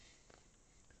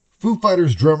Foo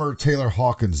Fighters drummer Taylor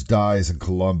Hawkins dies in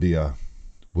Colombia.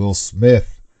 Will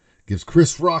Smith gives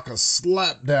Chris Rock a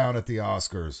slap down at the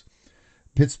Oscars.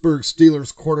 Pittsburgh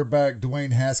Steelers quarterback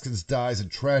Dwayne Haskins dies in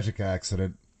tragic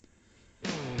accident.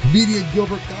 Comedian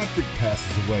Gilbert Gottfried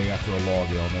passes away after a long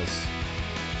illness.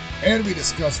 And we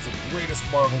discuss the greatest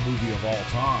Marvel movie of all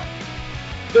time.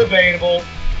 Debatable.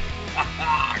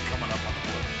 Coming up on the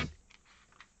board.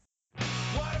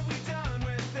 What have we done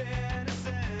with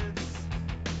innocence?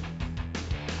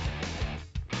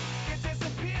 It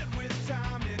disappeared with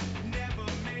time, it never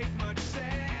made much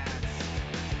sense.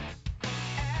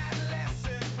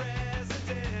 Adolescent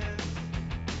residence,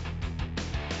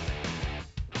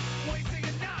 wasting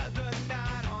another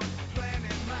night on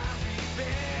planning my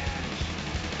revenge.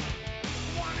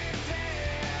 One is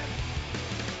dead,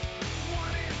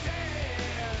 one is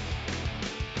dead,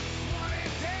 one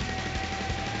is dead.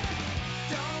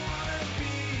 Don't wanna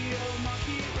be a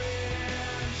monkey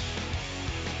wrench.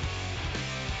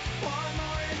 One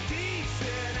more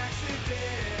indecent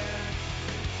accident.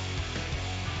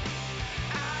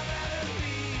 I'd rather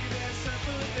leave than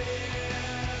suffer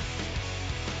this.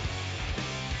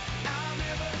 I'll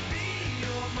never be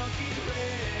your monkey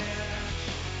wrench.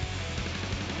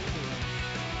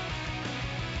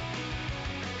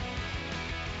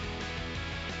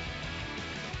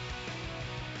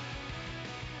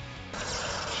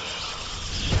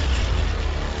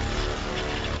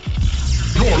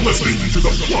 You're listening to the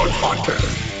Plug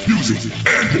Podcast, music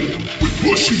and more with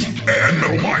Bushy and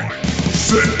Metal Mike.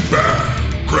 Sit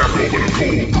back, crack open a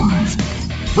cold brew,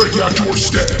 break out your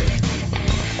stack,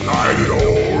 light it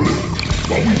all up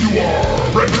while we do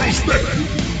our retrospective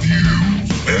views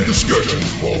and discussions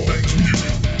of all things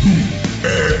music, food,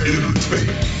 and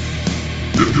entertainment.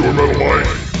 If you're Metal Mike,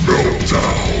 Metal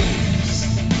Towns.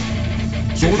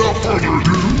 So without further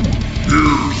ado,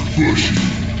 here's Bushy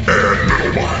and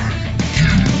Metal Mike.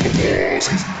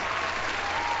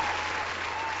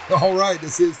 All right,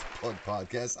 this is the Plug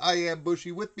Podcast. I am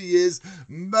Bushy. With me is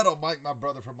Metal Mike, my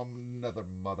brother from another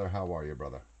mother. How are you,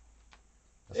 brother?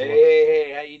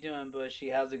 Hey, how you doing, Bushy?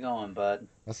 How's it going, bud?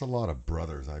 That's a lot of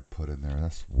brothers I put in there.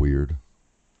 That's weird.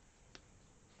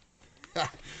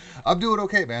 I'm doing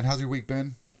okay, man. How's your week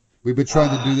been? We've been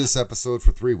trying to do this episode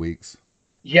for 3 weeks.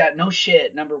 Yeah, no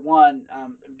shit. Number one,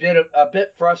 a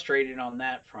bit frustrated on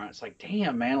that front. It's like,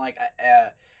 damn, man.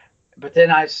 But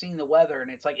then I've seen the weather, and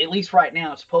it's like, at least right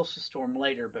now, it's supposed to storm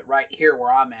later. But right here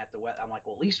where I'm at, the weather, I'm like,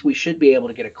 well, at least we should be able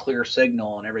to get a clear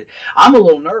signal and everything. I'm a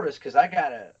little nervous because I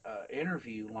got a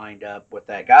interview lined up with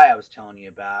that guy I was telling you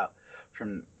about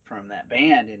from that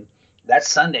band, and that's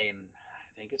Sunday, and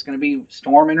I think it's going to be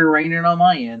storming or raining on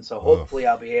my end. So hopefully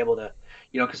I'll be able to.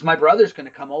 Because my brother's going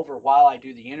to come over while I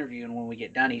do the interview, and when we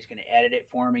get done, he's going to edit it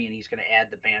for me, and he's going to add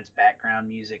the band's background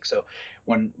music. So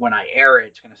when I air it,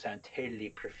 it's going to sound totally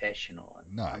professional.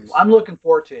 And Nice. I'm looking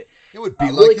forward to it. It would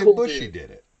be like really if cool Bushy dude.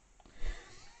 did it.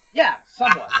 Yeah,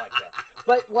 somewhat like that.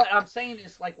 But what I'm saying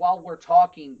is, like, while we're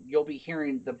talking, you'll be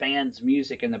hearing the band's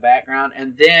music in the background,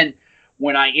 and then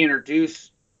when I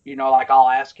introduce, I'll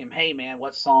ask him, hey, man,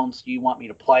 what songs do you want me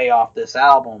to play off this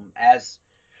album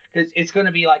because it's going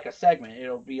to be like a segment.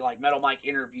 It'll be like Metal Mike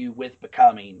interview with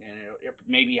Becoming, and it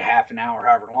maybe a half an hour,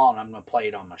 however long. I'm going to play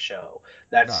it on my show.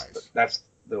 That's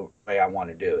the way I want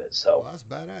to do it. So Well, that's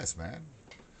badass, man.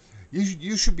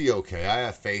 You should be okay. I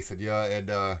have faith in you,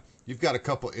 and you've got a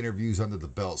couple interviews under the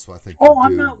belt, so I think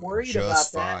I'm not worried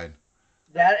just about fine.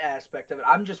 that aspect of it.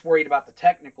 I'm just worried about the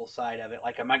technical side of it.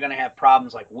 Like, am I going to have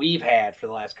problems like we've had for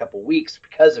the last couple of weeks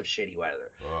because of shitty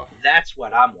weather? Ugh. That's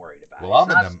what I'm worried about. Well,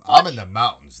 I'm in the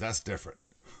mountains. That's different.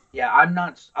 Yeah, I'm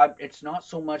not. It's not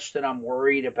so much that I'm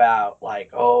worried about I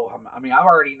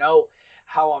already know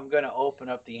how I'm going to open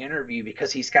up the interview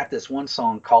because he's got this one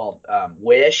song called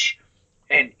 "Wish,"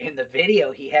 and in the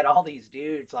video he had all these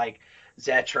dudes like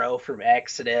Zetro from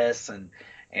Exodus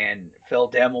and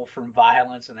Phil Demmel from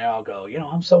Violence, and they all go,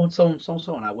 I'm so and so and so and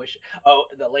so, and I wish. Oh,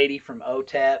 the lady from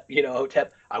OTEP, OTEP.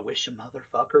 I wish a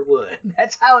motherfucker would.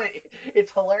 That's how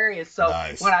it's hilarious. So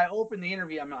Nice. When I open the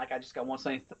interview, I'm like, I just got one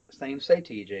thing to say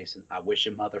to you, Jason. I wish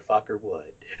a motherfucker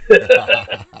would.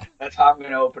 That's how I'm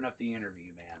going to open up the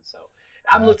interview, man. So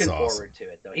I'm looking forward to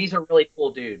it, though. He's a really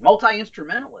cool dude.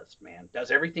 Multi-instrumentalist, man.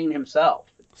 Does everything himself.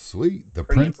 Sweet. The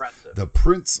Pretty prince, impressive. the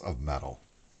prince of metal.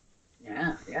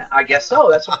 Yeah, I guess so.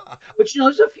 That's what. But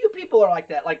there's a few people are like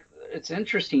that. Like, it's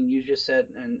interesting. You just said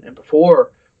and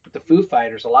before with the Foo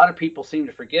Fighters, a lot of people seem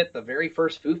to forget the very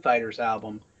first Foo Fighters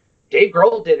album. Dave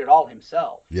Grohl did it all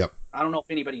himself. Yep. I don't know if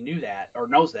anybody knew that or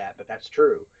knows that, but that's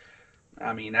true.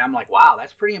 I mean, I'm like, wow,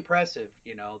 that's pretty impressive.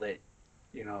 That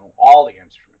all the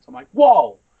instruments. I'm like,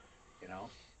 whoa.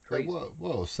 Like, crazy.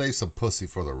 whoa, save some pussy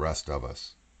for the rest of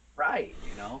us. Right,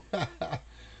 you know. Of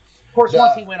course,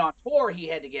 once he went on tour, he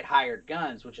had to get hired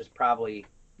guns, which is probably,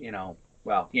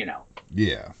 well,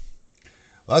 Yeah.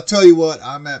 I'll tell you what,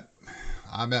 I'm at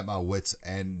my wits'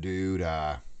 end, dude.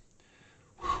 I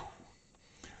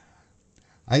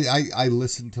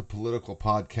listen to political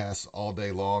podcasts all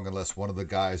day long unless one of the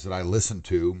guys that I listen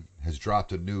to has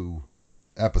dropped a new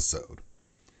episode.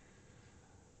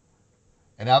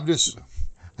 And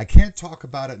I can't talk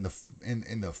about it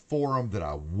in the forum that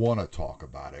I want to talk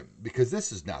about it because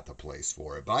this is not the place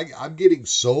for it. But I'm getting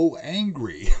so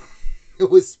angry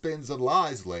with spins and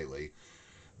lies lately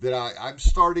that I'm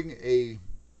starting a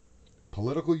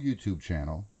political YouTube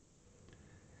channel.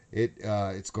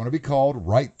 It's going to be called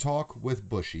Right Talk with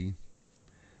Bushy.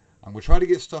 I'm going to try to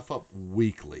get stuff up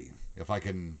weekly. If I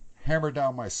can hammer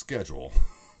down my schedule,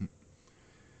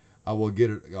 I will get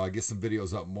some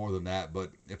videos up more than that. But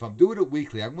if I'm doing it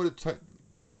weekly, I'm going to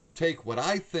take what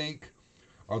I think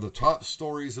are the top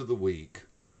stories of the week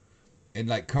and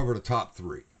like cover the top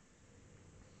 3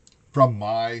 from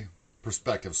my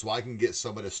perspective, so I can get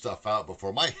some of this stuff out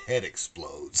before my head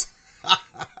explodes.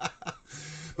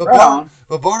 Right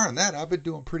but barring that, I've been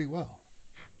doing pretty well.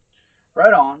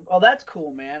 Right on. Well, that's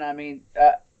cool, man. I mean,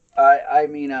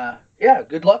 yeah.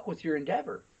 Good luck with your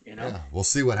endeavor. Yeah, we'll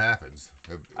see what happens.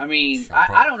 I mean,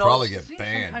 I'll I don't know. Probably It get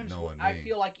banned sometimes knowing me. I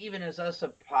feel like even as us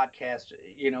a podcast,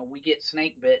 we get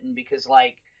snake bitten because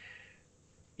like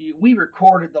we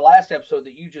recorded the last episode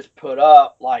that you just put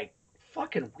up like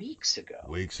fucking weeks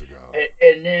ago.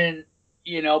 And then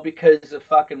because of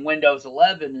fucking Windows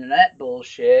 11 and that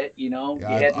bullshit, you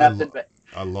had nothing but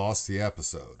I lost the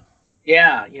episode.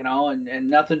 Yeah, and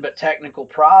nothing but technical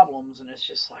problems, and it's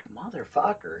just like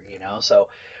motherfucker, So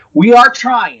we are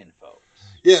trying, folks.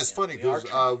 Yeah, it's funny because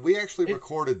we actually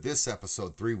recorded this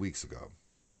episode 3 weeks ago,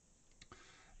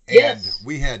 and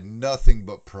we had nothing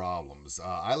but problems.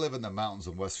 I live in the mountains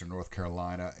of western North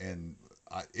Carolina, and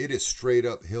it is straight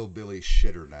up hillbilly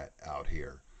shitternet out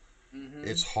here. Mm-hmm.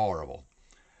 It's horrible.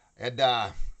 And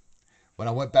when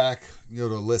I went back, to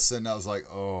listen, I was like,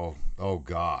 oh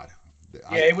God.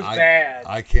 Yeah, it was bad.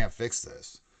 I can't fix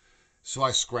this. So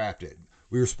I scrapped it.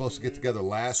 We were supposed to get together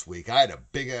last week. I had a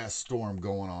big-ass storm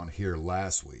going on here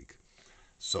last week.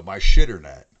 So my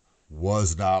shitternet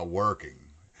was not working.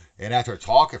 And after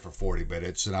talking for 40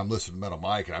 minutes, and I'm listening to Metal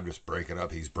Mike, and I'm just breaking up,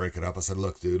 he's breaking up. I said,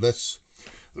 look, dude, let's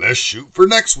shoot for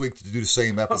next week to do the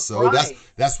same episode. Right.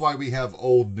 That's why we have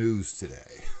old news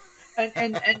today.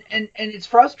 And it's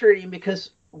frustrating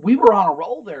because we were on a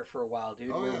roll there for a while, dude.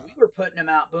 Oh, yeah. We were putting them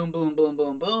out, boom, boom, boom,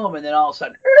 boom, boom, and then all of a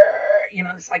sudden,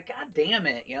 it's like, God damn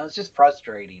it, it's just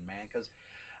frustrating, man. Because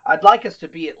I'd like us to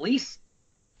be at least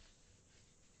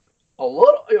a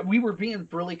little. We were being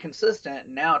really consistent,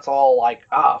 and now it's all like,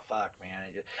 fuck,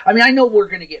 man. I know we're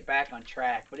gonna get back on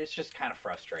track, but it's just kind of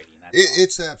frustrating.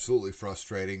 It's absolutely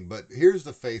frustrating, but here's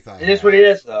the faith I have. It is what it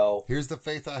is, though. Here's the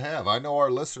faith I have. I know our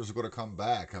listeners are going to come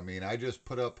back. I just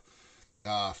put up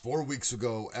 4 weeks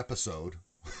ago episode,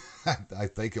 I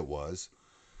think it was,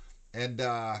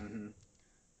 and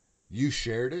you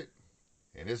shared it,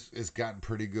 and it's gotten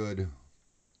pretty good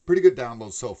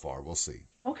downloads so far. We'll see.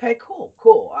 Okay, cool.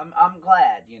 I'm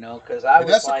glad, because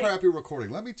that's a crappy recording.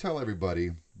 Let me tell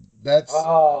everybody that's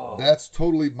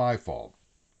totally my fault.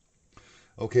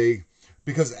 Okay,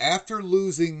 because after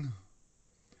losing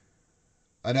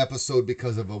an episode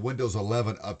because of a Windows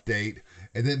 11 update,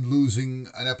 and then losing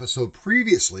an episode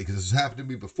previously, because this happened to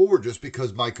me before, just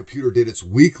because my computer did its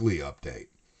weekly update.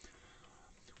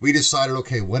 We decided,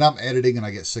 okay, when I'm editing and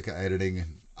I get sick of editing,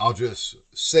 I'll just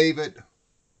save it,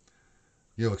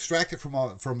 extract it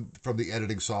from the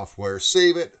editing software,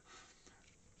 save it,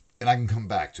 and I can come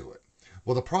back to it.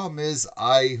 Well, the problem is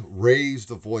I raised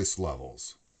the voice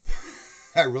levels.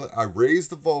 I raised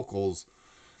the vocals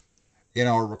in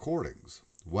our recordings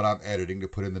when I'm editing to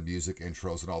put in the music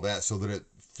intros and all that so that it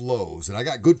flows. And I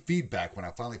got good feedback when I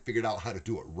finally figured out how to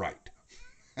do it right.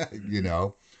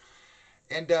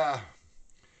 And,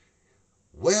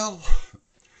 well,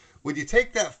 when you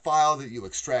take that file that you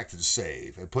extract and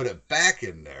save and put it back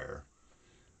in there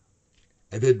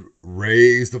and then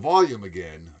raise the volume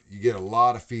again, you get a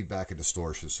lot of feedback and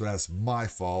distortion. So that's my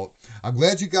fault. I'm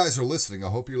glad you guys are listening. I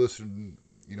hope you're listening,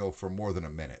 for more than a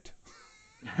minute.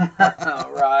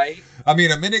 Right. A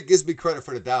minute gives me credit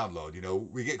for the download.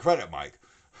 We get credit, Mike.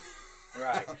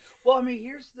 Right. Well,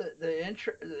 here's the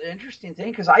interesting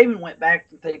thing, because I even went back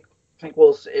and think,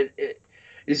 well,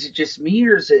 is it just me,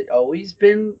 or has it always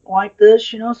been like this?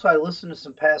 So I listened to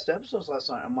some past episodes last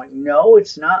night. I'm like, no,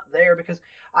 it's not there, because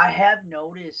I have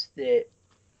noticed that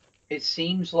it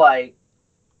seems like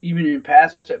even in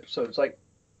past episodes, like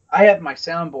I have my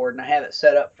soundboard and I have it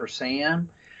set up for Sam,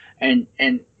 and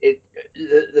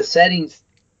the settings.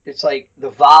 It's like the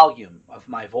volume of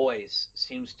my voice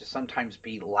seems to sometimes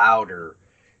be louder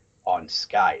on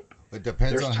Skype. It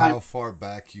depends There's on time- how far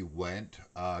back you went,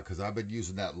 because I've been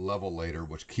using that levelator,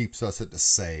 which keeps us at the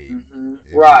same.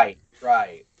 Mhm.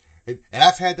 Right. And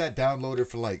I've had that downloaded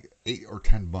for like 8 or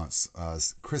 10 months.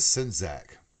 Chris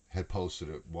Sinzak had posted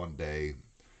it one day.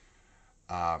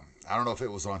 I don't know if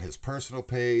it was on his personal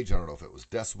page. I don't know if it was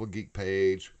Decibel Geek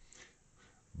page.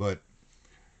 But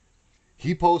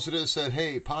he posted it and said,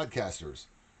 hey, podcasters,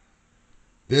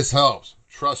 this helps.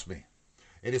 Trust me.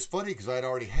 And it's funny because I'd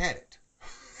already had it.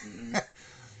 Mm-hmm.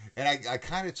 And I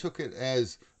kind of took it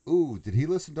as, ooh, did he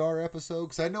listen to our episode?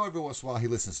 Because I know every once in a while he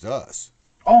listens to us.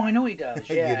 Oh, I know he does.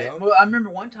 You Yeah. know? Well, I remember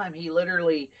one time he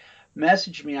literally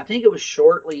messaged me. I think it was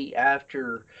shortly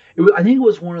after. I think it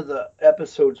was one of the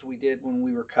episodes we did when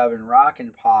we were covering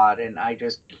Rockin' Pod, and I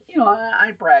just,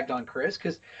 I bragged on Chris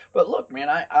but look, man,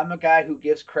 I'm a guy who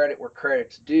gives credit where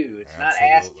credit's due. It's not ass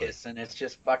Absolutely. kissing. It's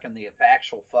just fucking the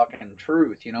actual fucking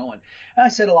truth, And I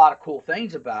said a lot of cool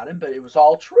things about him, but it was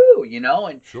all true,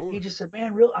 And Sure. he just said,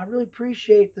 man, I really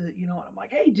appreciate the, And I'm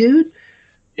like, hey, dude.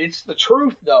 It's the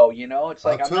truth, though, It's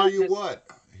like I'll I'm tell not you just- what.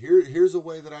 Here's a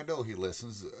way that I know he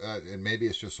listens, and maybe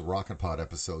it's just the Rockin' Pod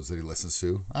episodes that he listens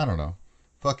to. I don't know.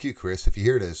 Fuck you, Chris. If you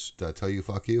hear this, did I tell you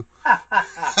fuck you?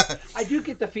 I do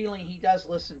get the feeling he does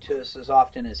listen to us as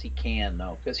often as he can,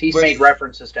 though, because he's But- made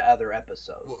references to other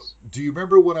episodes. Well, do you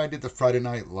remember when I did the Friday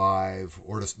Night Live,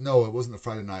 no, it wasn't the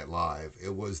Friday Night Live.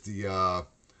 It was the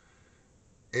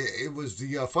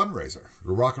fundraiser,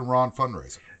 the Rock and Ron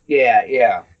fundraiser.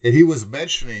 Yeah. And he was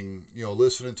mentioning,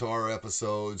 listening to our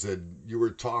episodes, and you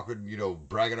were talking,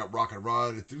 bragging up Rock and Ron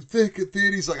and through thick and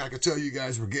thin. He's like, I could tell you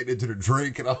guys were getting into the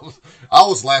drink, and I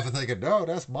was laughing, thinking, no,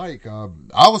 that's Mike. I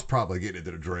was probably getting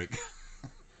into the drink,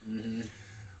 Mm-hmm.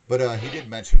 but he did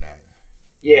mention that.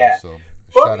 Yeah. So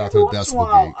Well, shout out to the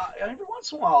Decibel Geek. every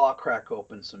once in a while, I'll crack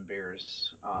open some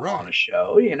beers Right. on a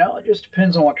show. It just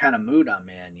depends on what kind of mood I'm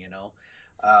in.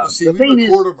 See, The we thing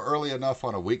record is, them early enough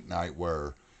on a weeknight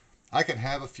where I can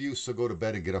have a few, so go to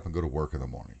bed and get up and go to work in the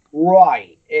morning.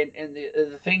 right, and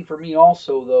the thing for me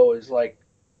also though is like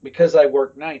because I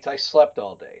work nights, I slept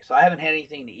all day, so I haven't had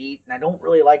anything to eat, and I don't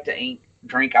really like to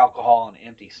drink alcohol on an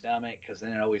empty stomach because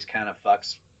then it always kind of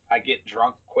fucks. I get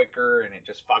drunk quicker, and it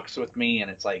just fucks with me, and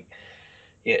it's like,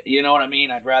 you know what I mean?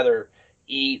 I'd rather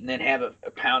eat and then have a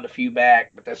pound a few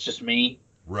back, but that's just me.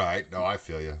 Right. No, I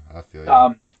feel you.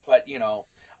 But I know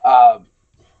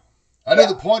yeah.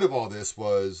 the point of all this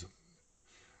was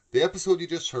the episode you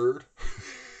just heard.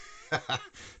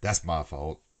 That's my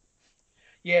fault.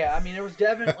 yeah, I mean, there was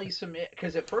definitely some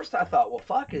because at first I thought, well,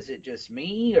 fuck, is it just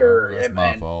me or That's my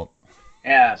and- fault.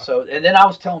 Yeah, so and then I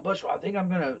was telling Bush, well, I think I'm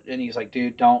gonna, and he's like,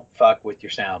 dude, don't fuck with your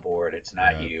soundboard. It's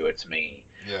not Yeah. you, it's me.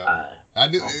 Yeah. I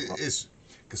knew it's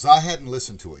because I hadn't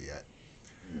listened to it yet.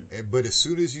 But as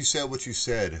soon as you said what you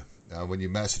said, when you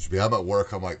messaged me, I'm at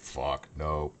work. I'm like, fuck,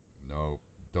 no,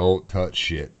 don't touch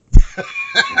shit.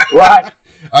 Right.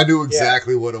 I knew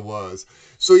exactly what it was.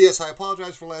 So yes, I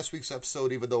apologize for last week's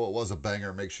episode, even though it was a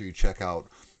banger. Make sure you check out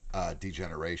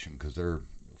Degeneration because they're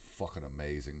fucking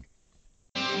amazing.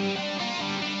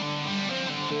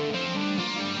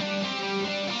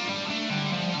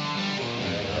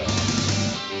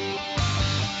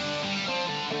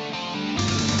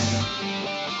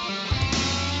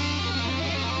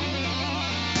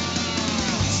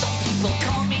 Some people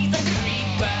call me the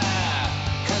creeper,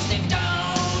 'cause they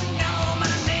don't know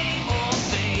my name or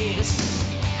face.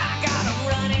 I got 'em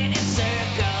running in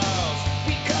circles,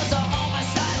 because a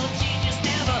homicidal genius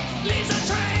never leaves a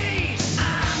trace.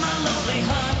 I'm a lonely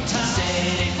hunter,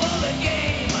 setting for the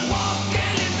game,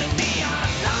 walking in the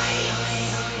neon light.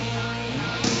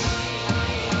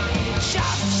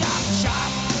 Chop, chop,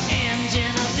 chop,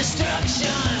 engine of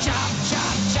destruction. Chop,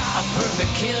 chop, chop, a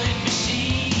perfect killing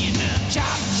machine.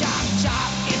 Chop, chop,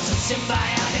 chop, it's a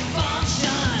symbiotic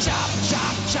function. Chop,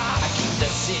 chop, chop, I keep the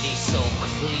city so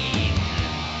clean.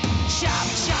 Chop,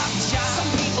 chop, chop,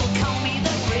 some people call me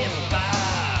the Ripper.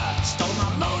 Stole my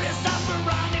modus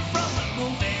operandi from the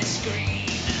movie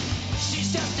screen.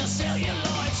 She's just a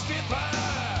celluloid stripper,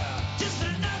 just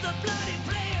another bloody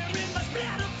player in my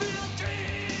Battlefield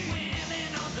dream.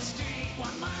 Women on the street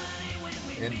want money when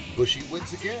we And meet. Bushy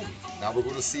wins again. Now we're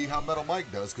going to see how Metal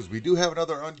Mike does because we do have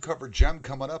another uncovered gem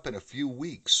coming up in a few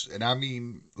weeks. And I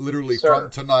mean, literally Sir.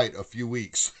 from tonight, a few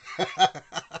weeks.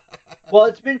 Well,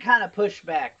 it's been kind of pushed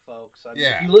back, folks. I mean,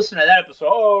 Yeah. if you listen to that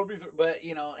episode, but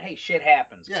hey, shit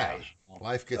happens, Yeah. guys.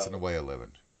 Life gets So, in the way of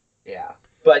living. Yeah,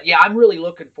 but yeah, I'm really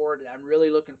looking forward to. I'm really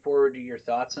looking forward to your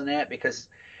thoughts on that because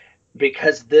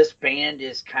because this band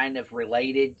is kind of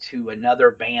related to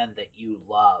another band that you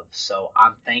love. So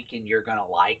I'm thinking you're gonna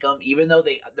like them, even though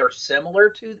they're similar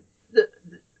to the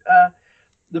uh,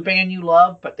 the band you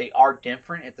love, but they are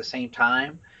different at the same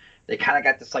time. They kind of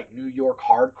got this like New York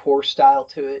hardcore style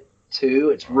to it too.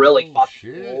 It's really Oh fucking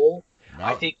shit! cool.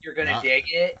 I Now, think you're gonna now dig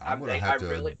it. I'm gonna I have to.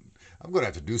 really, I'm gonna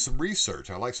have to do some research.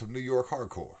 I like some New York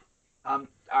hardcore.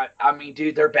 I mean,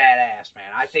 dude, they're badass,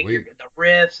 man. I think you're Sweet. the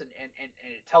riffs and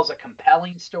it tells a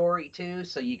compelling story too.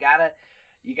 So you gotta,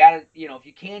 if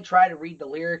you can try to read the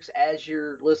lyrics as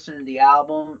you're listening to the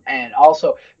album, and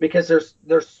also because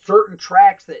there's certain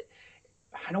tracks that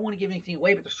I don't want to give anything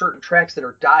away, but there's certain tracks that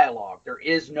are dialogue. There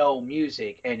is no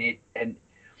music, and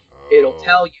it'll Oh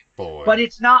tell you. boy. But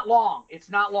it's not long. It's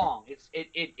not long.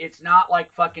 It's not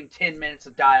like fucking 10 minutes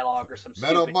of dialogue or some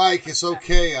Metal stupid. Mike, it's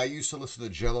okay. I used to listen to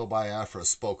Jello Biafra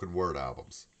spoken word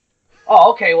albums.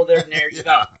 Oh, okay. Well, there you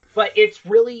go. Yeah. But it's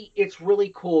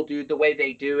really cool, dude. The way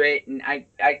they do it, and I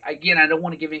again, I don't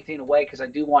want to give anything away because I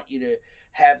do want you to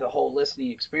have the whole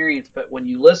listening experience. But when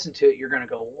you listen to it, you're gonna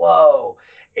go, whoa!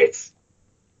 It's,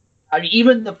 I mean,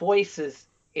 even the voices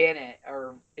in it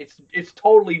are, it's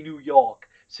totally New York.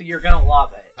 So you're gonna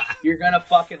love it. You're gonna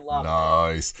fucking love it.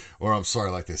 Nice. Or I'm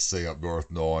sorry, like they say up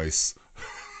north, nice.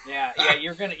 Yeah.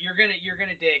 You're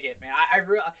gonna dig it, man.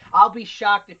 I'll be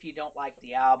shocked if you don't like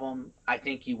the album. I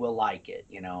think you will like it,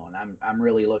 and I'm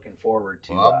really looking forward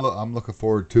to. Well, I'm looking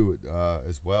forward to it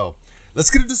as well. Let's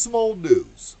get into some old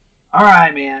news. All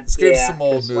right, man. Let's get into Yeah, some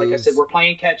old 'cause like I news. said, we're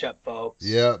playing catch up, folks.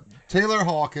 Yeah, Taylor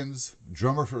Hawkins,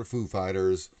 drummer for the Foo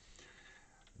Fighters,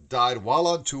 died while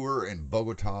on tour in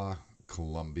Bogota,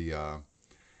 Colombia.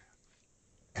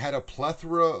 Had a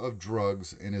plethora of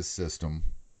drugs in his system.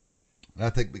 And I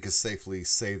think we can safely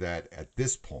say that at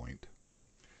this point.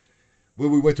 When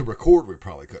we went to record, we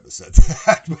probably couldn't have said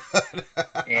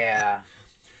that. Yeah.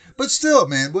 But still,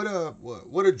 man, what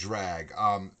a drag.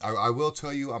 I will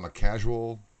tell you, I'm a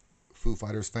casual Foo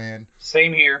Fighters fan.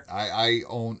 Same here. I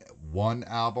own one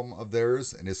album of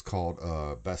theirs, and it's called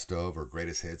Best of or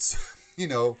Greatest Hits.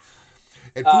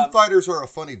 And Foo Fighters are a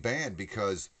funny band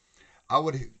because I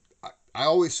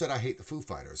always said I hate the Foo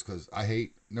Fighters because I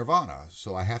hate Nirvana,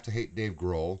 so I have to hate Dave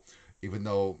Grohl, even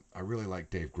though I really like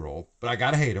Dave Grohl, but I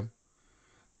gotta hate him.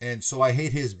 And so I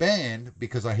hate his band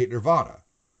because I hate Nirvana.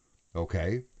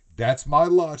 Okay, that's my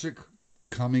logic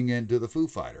coming into the Foo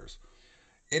Fighters,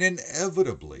 and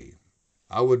inevitably,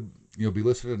 I would be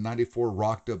listening to 94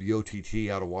 Rock WOTT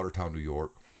out of Watertown, New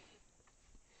York.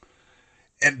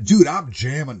 And dude, I'm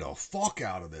jamming the fuck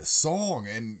out of this song,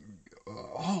 and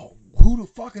who the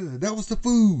fuck is it? That was the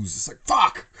Foos. It's like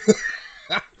fuck.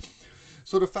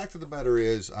 So the fact of the matter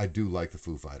is, I do like the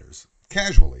Foo Fighters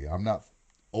casually. I'm not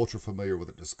ultra familiar with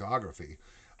the discography.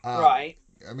 Right.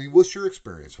 I mean, what's your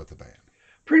experience with the band?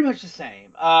 Pretty much the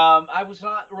same. I was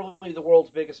not really the world's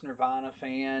biggest Nirvana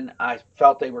fan. I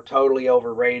felt they were totally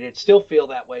overrated. Still feel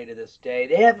that way to this day.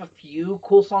 They have a few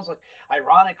cool songs. Like,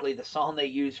 ironically, the song they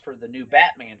used for the new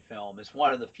Batman film is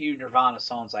one of the few Nirvana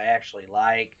songs I actually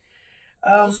like.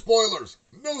 No spoilers.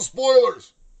 No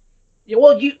spoilers. Yeah,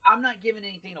 well, I'm not giving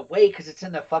anything away because it's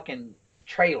in the fucking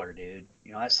trailer, dude.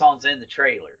 That song's in the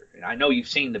trailer. And I know you've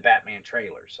seen the Batman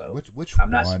trailer, so Which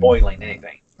I'm not one? spoiling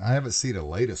anything. I haven't seen the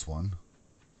latest one.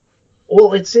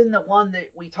 Well, it's in the one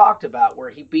that we talked about where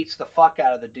he beats the fuck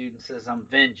out of the dude and says, "I'm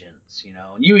vengeance,"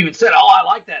 And you even said, "Oh, I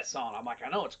like that song." I'm like, I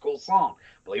know, it's a cool song.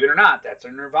 Believe it or not, that's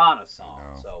a Nirvana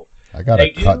song. So I gotta they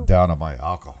cut down on my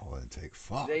alcohol intake.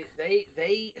 Fuck.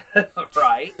 They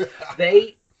right.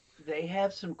 They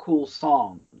have some cool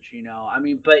songs, I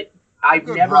mean, but I've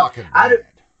Good never rockin' band.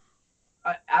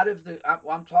 out of the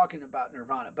I'm talking about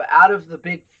Nirvana, but out of the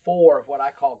big four of what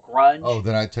I call grunge, Oh,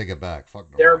 then I take it back.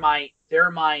 Fuck no. they're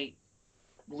my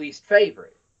least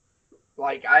favorite.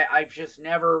 Like I've just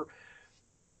never.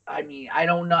 I mean, I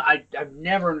don't know. I've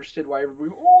never understood why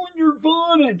everybody,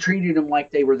 Nirvana, and treated them like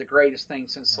they were the greatest thing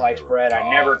since sliced bread. I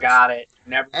never got it.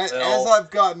 Never. As will.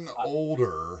 I've gotten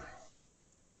older,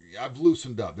 I've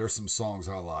loosened up. There's some songs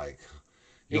I like.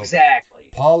 Exactly.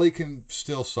 Polly can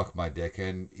still suck my dick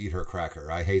and eat her cracker.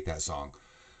 I hate that song.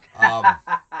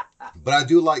 But I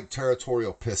do like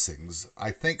Territorial Pissings.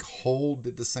 I think Hole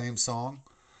did the same song.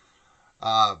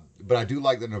 But I do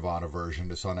like the Nirvana version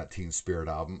that's on that Teen Spirit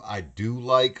album. I do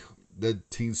like the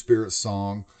Teen Spirit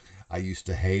song. I used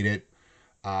to hate it.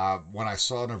 When I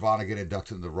saw Nirvana get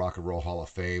inducted into the Rock and Roll Hall of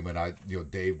Fame, and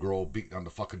Dave Grohl beating on the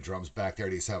fucking drums back there,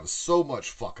 and he's having so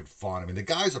much fucking fun. I mean, the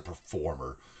guy's a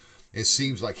performer. It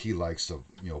seems like he likes to,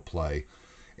 play.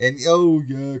 And,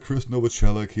 Chris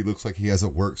Novoselic, he looks like he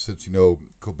hasn't worked since,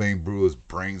 Cobain blew his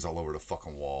brains all over the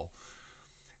fucking wall.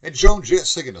 And Joan Jett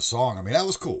singing the song, I mean, that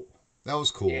was cool. That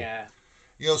was cool. Yeah.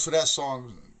 So that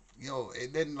song,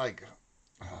 and then like,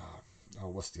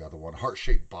 what's the other one? Heart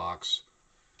Shaped Box.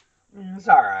 It's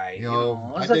all right.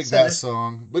 I As I dig said, that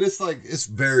song, but it's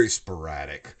very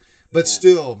sporadic. But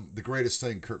still, the greatest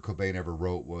thing Kurt Cobain ever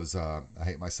wrote was "I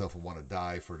Hate Myself and Want to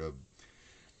Die" for the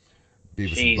Beavis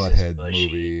and Jesus, Butthead Bushy.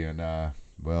 movie, and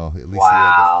well, at least he had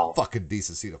Wow. the fucking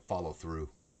decency to follow through.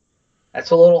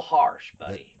 That's a little harsh,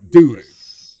 buddy. Dude,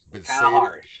 Kind of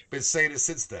harsh. Been saying it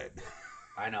since then.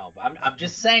 I know, but I'm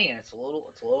just saying it's a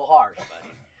little harsh,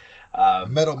 buddy.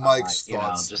 Metal Mike's you know,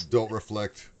 thoughts just don't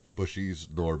reflect Bushy's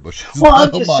nor Bushy's. well, I'm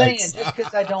Metal just saying, Mike's. just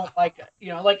because I don't like,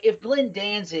 like if Glenn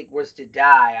Danzig was to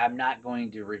die, I'm not going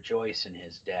to rejoice in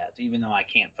his death, even though I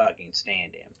can't fucking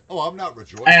stand him. Oh, I'm not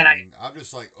rejoicing. I'm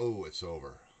just like, oh, it's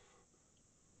over.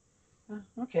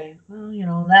 Okay,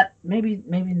 well, that maybe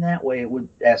in that way it would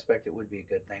be a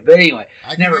good thing. But anyway,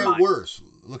 I never can get mind. worse.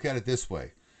 Look at it this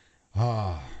way.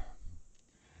 No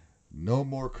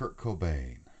more Kurt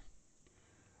Cobain.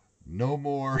 No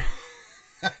more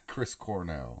Chris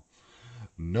Cornell.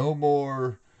 No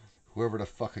more whoever the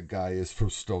fucking guy is from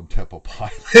Stone Temple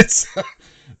Pilots.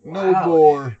 No Wow,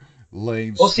 more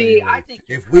Lane Well, see, Staley. I think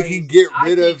you're if we crazy. can get I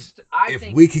rid think of st- I if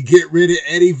think- we could get rid of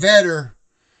Eddie Vedder,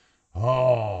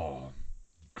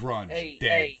 grunge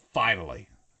dead finally.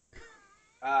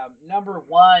 Number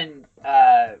one,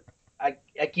 I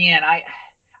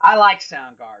like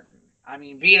Soundgarden. I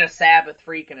mean, being a Sabbath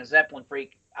freak and a Zeppelin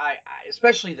freak, I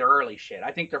especially the early shit.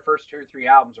 I think their first 2 or 3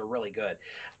 albums are really good.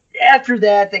 After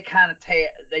that, they kind of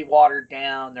they watered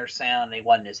down their sound. They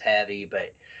wasn't as heavy,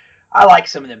 but I like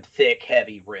some of them thick,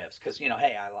 heavy riffs because hey,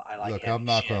 I like. Look, heavy I'm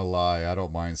not shit. gonna lie. I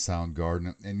don't mind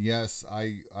Soundgarden, and yes,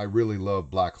 I really love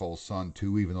Black Hole Sun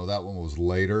too, even though that one was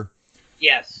later.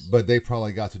 Yes. But they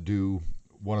probably got to do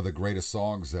one of the greatest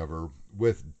songs ever,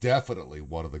 with definitely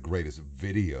one of the greatest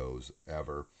videos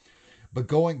ever. But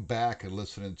going back and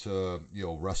listening to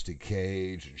Rusty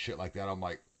Cage and shit like that, I'm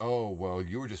like, oh well,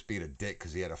 you were just being a dick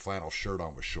because he had a flannel shirt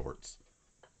on with shorts.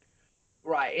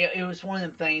 Right. It was one of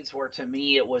them things where to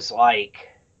me it was like,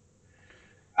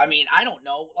 I mean, I don't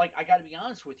know. Like, I got to be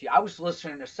honest with you. I was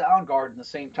listening to Soundgarden the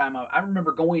same time. I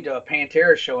remember going to a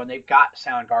Pantera show and they've got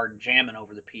Soundgarden jamming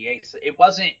over the PA. So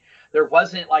there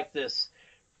wasn't like this,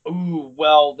 ooh,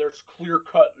 well, there's clear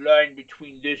cut line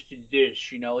between this and this.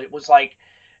 It was like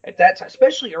at that time,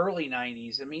 especially early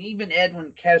 90s. I mean, even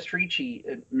Edwin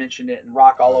Catastracci mentioned it in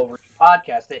Rock All Over the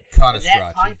podcast. That in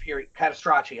that time period,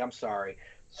 Catastracci, I'm sorry.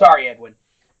 Sorry, Edwin.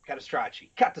 Catastracci.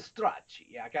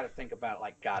 Yeah, I got to think about it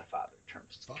like Godfather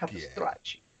terms.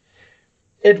 Catastracci.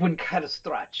 Yeah. Edwin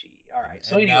Catastracci. All right.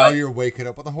 So and anyway, now you're waking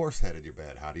up with a horse head in your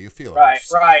bed. How do you feel? Right.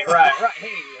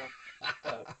 Hey,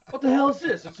 what the hell is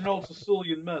this? It's an old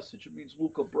Sicilian message. It means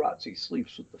Luca Brasi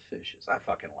sleeps with the fishes. I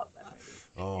fucking love that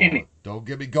movie. Oh, don't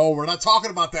get me going. We're not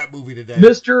talking about that movie today.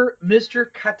 Mr.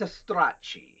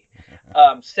 Catastracci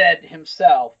said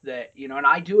himself that, and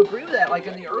I do agree with that. Like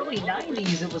in the early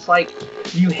 90s, it was like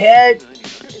you had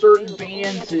certain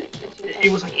bands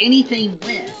it was like anything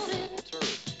went.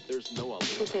 There's no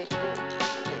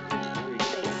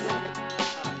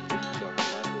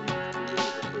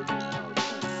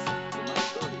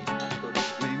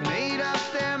They made up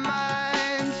their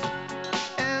minds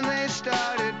and they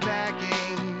started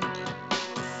packing.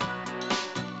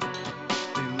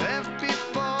 They left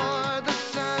before the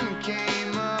sun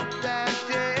came up that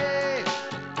day.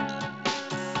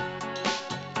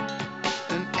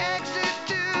 An exit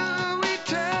to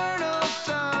eternal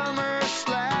summer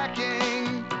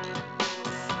slacking.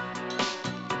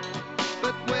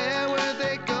 But where were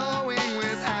they going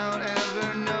without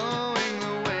ever knowing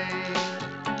the way?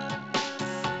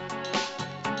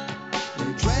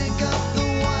 They drank up the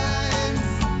wine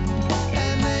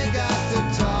and they got to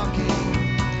talking.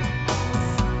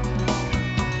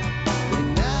 They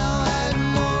now had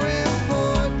more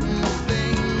important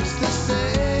things to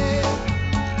say.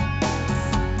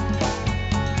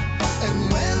 And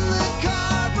when the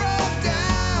car broke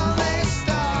down, they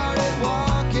started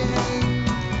walking.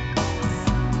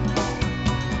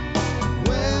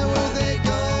 Where were they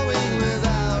going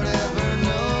without ever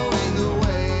knowing the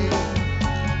way?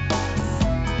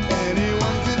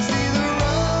 Anyone could see the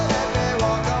road that they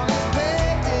walk on is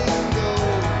paved in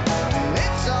gold. And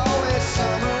it's always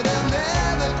summer, they'll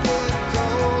never get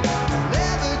cold. They'll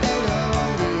never get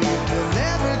hungry, they'll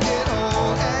never get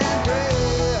old and gray.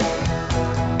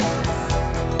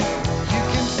 You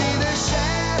can see their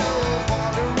shadows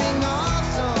wandering off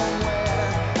somewhere.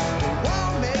 They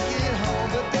won't make it home,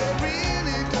 but they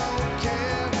really don't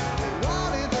care. They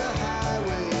wanted the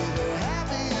highway, they're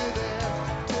happier there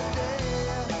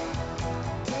today.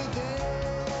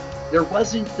 There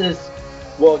wasn't this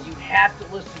well, you have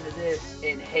to listen to this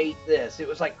and hate this. It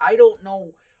was like, I don't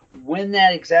know when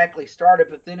that exactly started,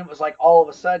 but then it was like all of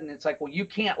a sudden, it's like, well, you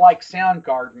can't like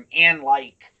Soundgarden and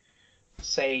like,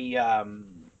 say, I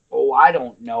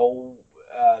don't know,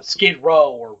 Skid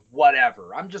Row or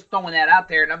whatever. I'm just throwing that out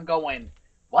there and I'm going,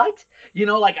 what? You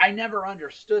know, like, I never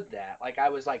understood that. Like, I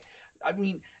was like, I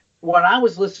mean, when I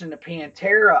was listening to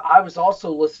Pantera, I was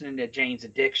also listening to Jane's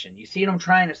Addiction. You see what I'm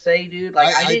trying to say, dude?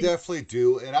 Like, I didn't, definitely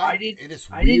do, and I didn't, and it's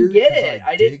I didn't weird get 'cause it. I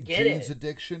I didn't dig get Jane's it.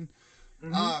 Addiction.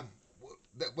 Mhm.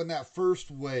 When that first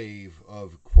wave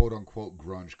of quote unquote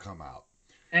grunge come out.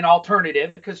 An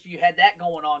alternative, because you had that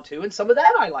going on too, and some of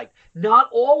that I liked. Not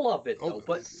all of it though,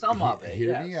 but some of it.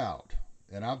 Hear Yes. me out,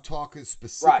 and I'm talking Right.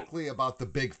 specifically about the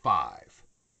big five,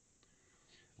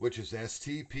 which is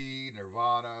STP,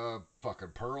 Nirvana,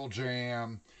 fucking Pearl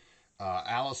Jam,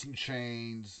 Alice in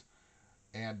Chains,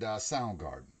 and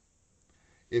Soundgarden.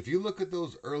 If you look at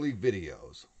those early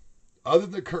videos, other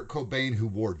than Kurt Cobain who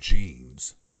wore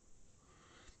jeans,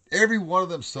 every one of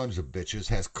them sons of bitches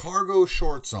has cargo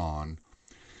shorts on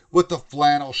with a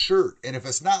flannel shirt. And if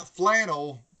it's not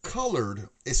flannel colored,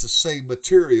 it's the same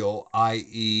material,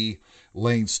 i.e.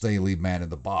 Lane Staley, Man in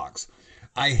the Box.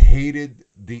 I hated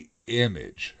the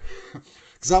image.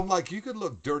 Because I'm like, you could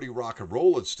look dirty rock and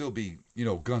roll and still be,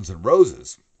 Guns N'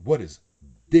 Roses. What is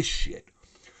this shit?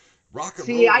 Rock and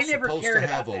See, roll I is never supposed cared to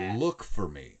have about a that. look for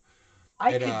me.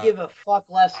 I And, could give a fuck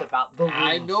less about the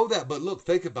I look. know that, but look,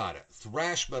 think about it.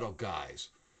 Thrash metal guys.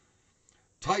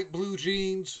 Tight blue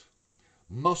jeans,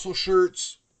 muscle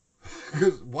shirts.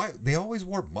 Why they always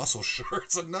wore muscle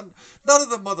shirts, and none of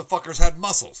the motherfuckers had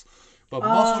muscles, but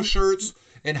muscle shirts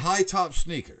and high top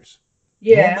sneakers.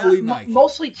 Yeah, Normally Nike.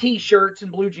 mostly t-shirts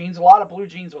and blue jeans. A lot of blue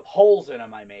jeans with holes in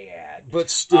them, I may add.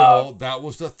 But still, that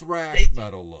was the thrash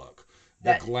metal look.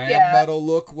 The glam metal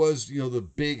look was, the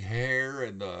big hair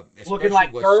and looking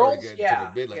like girls.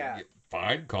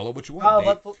 Fine, call it what you Oh,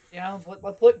 want.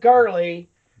 let's look girly.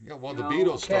 Yeah, well, the No,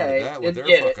 Beatles started okay, that with didn't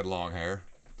their get it. fucking long hair.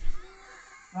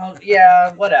 Well,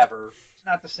 yeah, whatever. It's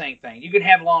not the same thing. You can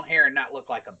have long hair and not look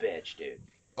like a bitch, dude.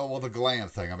 Oh, well, the glam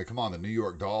thing. I mean, come on, the New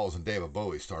York Dolls and David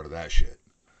Bowie started that shit.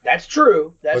 That's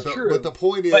true. That's But true. But the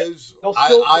point But is, they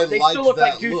liked still look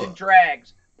that like dudes look. in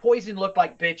drags. Poison looked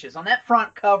like bitches. On that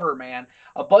front cover, man,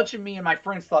 a bunch of me and my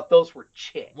friends thought those were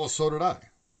chicks. Well, so did I.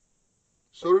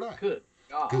 So did I. Good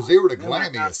God. Because they were the They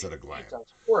weren't glammiest of the glam. I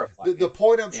was horrified. The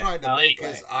point I'm Yeah, trying to no, make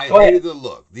anyway. is I Go ahead. hated the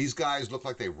look. These guys look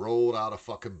like they rolled out of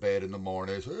fucking bed in the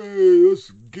morning. Hey, let's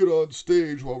get on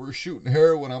stage while we're shooting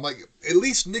heroin. I'm like, at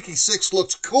least Nikki Sixx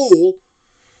looks cool.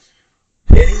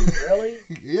 Did he really?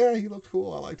 Yeah, he looked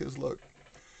cool. I liked his look.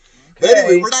 Okay.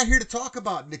 Anyway, we're not here to talk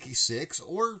about Nikki Sixx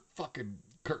or fucking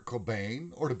Kurt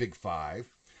Cobain or the Big Five.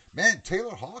 Man,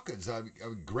 Taylor Hawkins, a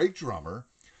great drummer,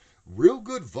 real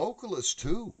good vocalist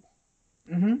too.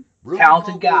 Mm-hmm. Real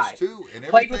Talented good vocalist guy. too, and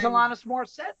Played with everything- Alanis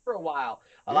Morissette for a while.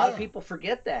 A lot of Yeah. people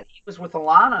forget that. He was with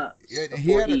Alana. Yeah, he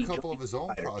before had a couple joined of his own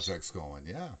Fighters. projects going.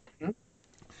 Yeah. Mhm.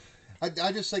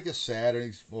 I just think it's sad. And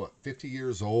he's 50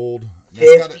 years old. And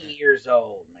 50 years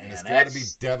old, man. And it's got to be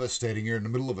That's- devastating. You're in the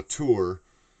middle of a tour.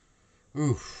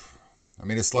 Oof. I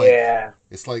mean, it's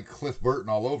like Cliff Burton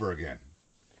all over again.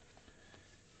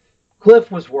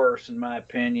 Cliff was worse, in my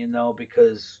opinion, though,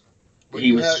 because But he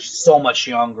you was had- so much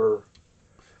younger.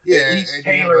 Yeah, At least and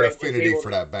Taylor you have an was affinity able for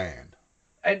to- that band.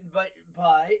 But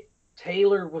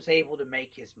Taylor was able to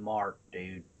make his mark,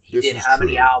 dude. He This did is how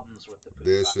many true. albums with the Foo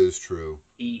This Fighters? is true.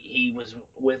 He was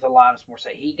with Alanis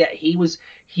Morissette.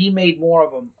 He made more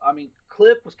of them. I mean,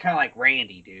 Cliff was kind of like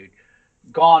Randy, dude.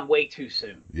 Gone way too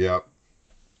soon. Yep.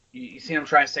 You see what I'm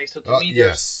trying to say? So to me,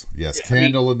 Yes. I mean,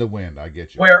 Candle in the Wind. I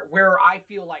get you. where I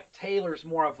feel like Taylor's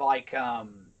more of like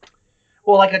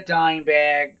like a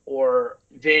Dimebag or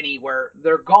Vinny, where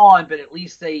they're gone, but at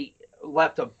least they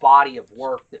left a body of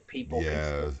work that people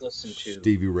can still listen to.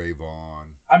 Stevie Ray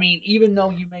Vaughan. I mean, even though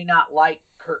you may not like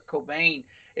Kurt Cobain,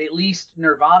 at least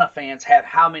Nirvana fans have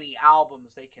how many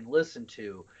albums they can listen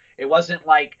to. It wasn't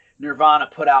like Nirvana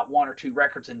put out one or two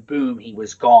records and boom, he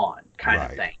was gone, kind of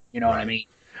Right. thing. You know what I Right. mean?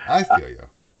 I feel you.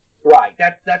 Right.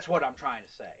 That's what I'm trying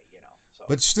to say. So.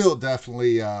 But still,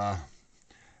 definitely,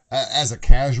 as a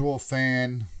casual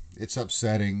fan, it's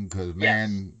upsetting because,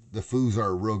 man, the Foos are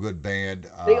a real good band.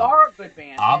 They are a good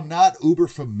band. I'm not uber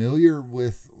familiar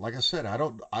with, like I said,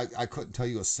 I couldn't tell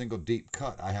you a single deep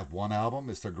cut. I have one album,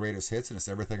 it's their greatest hits, and it's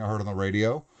everything I heard on the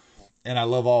radio, and I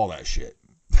love all that shit.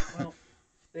 Well,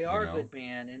 they are You know? a good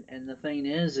band, and the thing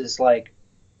is like,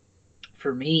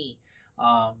 for me,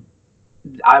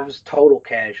 I was total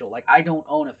casual. Like, I don't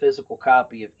own a physical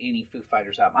copy of any Foo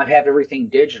Fighters album. I have everything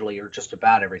digitally, or just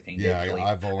about everything Yeah, digitally.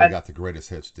 I've only And, got the greatest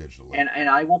hits digitally. and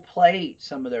I will play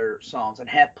some of their songs, and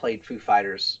have played Foo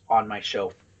Fighters on my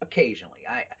show occasionally.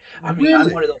 I mean,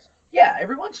 I'm one of Really? those. Yeah,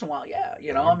 every once in a while. Yeah,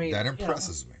 you know. I mean, That you know,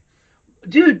 impresses me.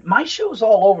 dude, my show's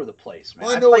all over the place, man.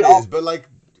 Well, I I know play it all is, but like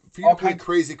for you all to play kinds.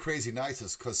 Crazy Crazy Nights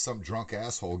is because some drunk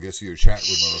asshole gets to your chat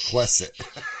room and requests it.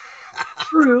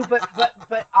 True, but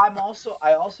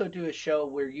I also do a show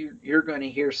where you're going to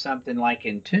hear something like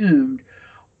Entombed,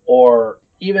 or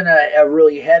even a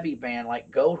really heavy band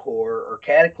like Goat Horror or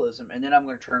Cataclysm, and then I'm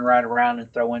going to turn right around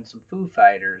and throw in some Foo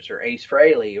Fighters or Ace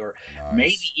Frehley, or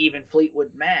maybe Nice. even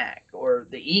Fleetwood Mac or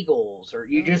the Eagles, or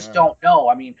you Oh just yeah. don't know.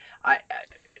 I mean,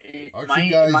 Aren't you my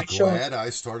guys show, glad I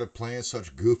started playing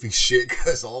such goofy shit?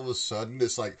 Because all of a sudden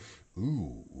it's like,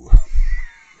 ooh,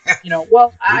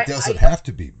 well, it doesn't I have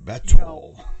to be you know,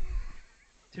 metal.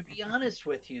 to be honest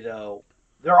with you though,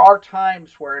 there are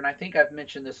times where, and I think I've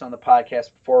mentioned this on the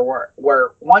podcast before,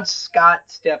 where once Scott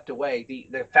stepped away,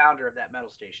 the founder of that metal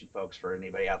station, folks, for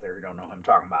anybody out there who don't know who I'm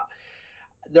talking about,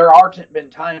 there are been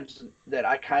times that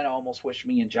I kind of almost wish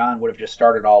me and John would have just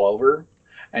started all over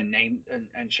and named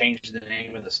and changed the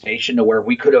name of the station to where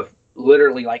we could have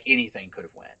literally, like, anything could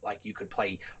have went. Like, you could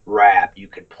play rap, you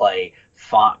could play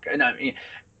funk, and I mean,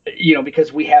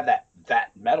 because we have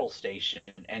that metal station,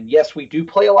 and yes, we do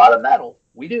play a lot of metal.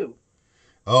 We do.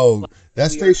 Oh,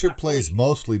 that We are station not plays really,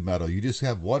 mostly metal. You just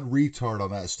have one retard on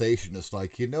that station that's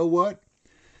like, you know what?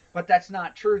 but that's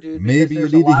not true, dude, because Maybe you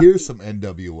there's a need to lot of hear people. some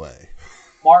NWA.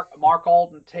 Mark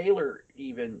Alden Taylor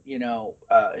even,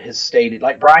 has stated,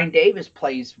 like, Brian Davis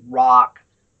plays rock,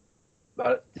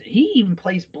 but he even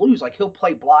plays blues. Like, he'll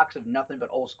play blocks of nothing but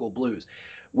old school blues.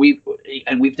 We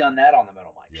we've done that on the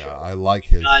Metal Mike Yeah, show. I like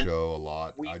We've his done show a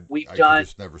lot. we've I could done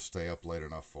just never stay up late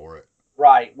enough for it.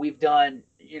 right. We've done.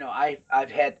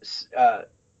 I've had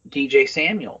DJ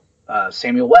Samuel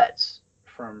Wetz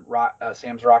from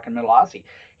Sam's Rock and Metal Aussie.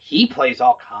 He plays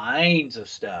all kinds of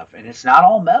stuff, and it's not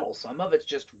all metal. Some of it's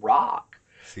just rock.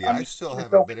 See, I I mean, still even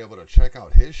haven't been able to check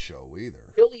out his show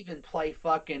either. he'll even play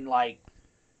fucking, like,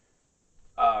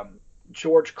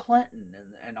 George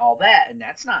Clinton and all that, and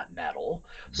that's not metal.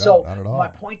 No, So not at my all.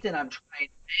 point that I'm trying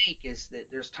to make is that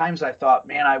there's times I thought,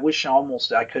 man, I wish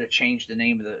almost I could have changed the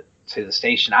name of the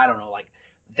station. I don't know, like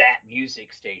That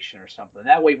Music Station or something.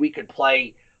 That way we could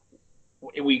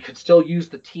still use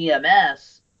the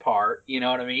TMS part, you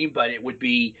know what I mean? But it would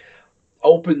be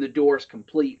open the doors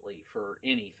completely for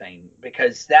anything,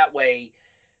 because that way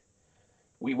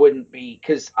we wouldn't be,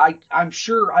 because I'm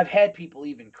sure I've had people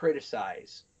even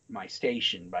criticize my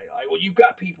station by, like, well, you've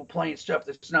got people playing stuff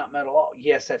that's not metal.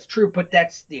 Yes, that's true, but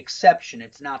that's the exception.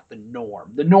 It's not the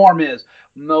norm. The norm is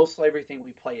mostly everything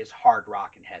we play is hard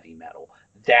rock and heavy metal.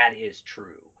 That is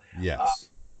true. Uh, Yes.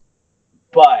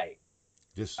 but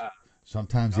Just uh,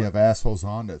 sometimes you have assholes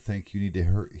on that think you need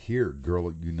to hear,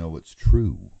 girl, you know it's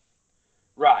true.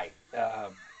 right,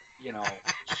 you know,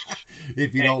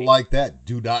 If you don't hey, like that,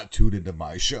 do not tune into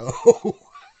my show.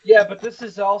 yeah, but this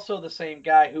is also the same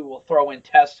guy who will throw in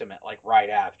Testament like right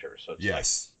after. So it's like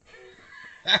Yes.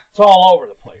 it's all over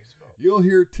the place, folks. You'll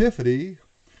hear Tiffany,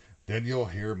 then you'll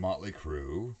hear Motley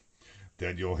Crue,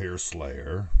 then you'll hear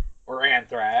Slayer, Or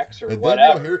Anthrax or and then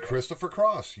you'll whatever. hear Christopher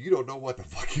Cross. You don't know what the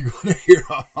fuck you're going to hear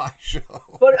on my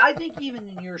show. But I think even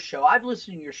in your show, I've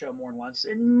listened to your show more than once,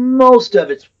 and most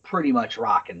of it's pretty much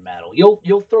rock and metal.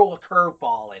 You'll throw a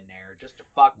curveball in there just to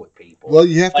fuck with people, Well,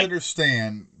 you have to like,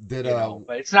 understand that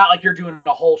But it's not like you're doing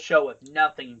a whole show with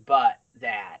nothing but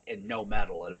that and no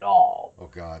metal at all. oh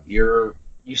god, You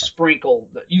sprinkle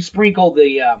the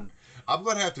I'm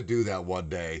going to have to do that one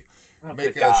day. oh,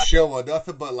 Make good a God. show of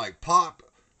nothing but like pop,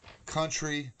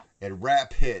 country, and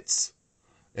rap hits,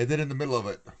 and then in the middle of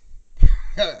it,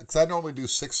 because I normally do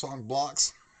 6-song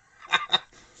blocks,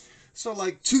 so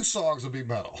like 2 songs will be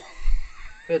metal.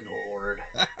 Good Lord.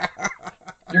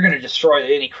 You're gonna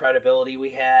destroy any credibility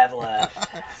we have left.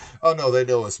 Oh no, they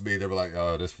know it's me. They're like,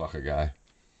 oh, this fucking guy.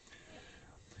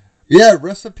 Yeah,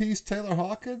 rest in peace, Taylor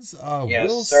Hawkins.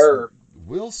 Yes, sir.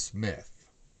 Will Smith.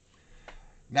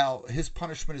 Now, his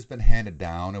punishment has been handed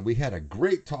down, and we had a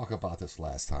great talk about this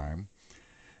last time.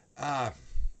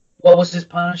 What was his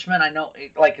punishment? I know,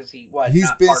 like, is he what? He's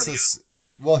Not been part of the.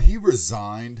 well, he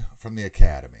resigned from the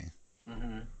Academy,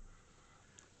 hmm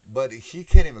but he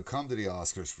can't even come to the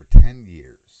Oscars for 10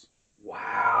 years.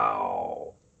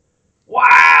 Wow.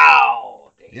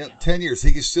 Wow. Yeah, Damn. 10 years.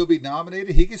 He can still be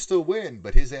nominated. He can still win,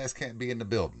 but his ass can't be in the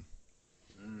building.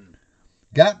 Mm.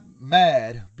 Got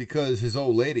mad because his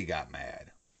old lady got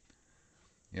mad.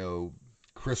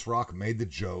 Chris Rock made the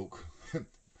joke.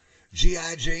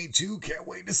 G.I. Jane 2, can't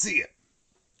wait to see it.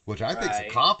 Which I think's a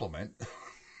Right. compliment.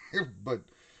 But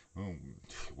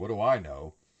what do I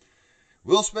know?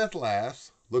 Will Smith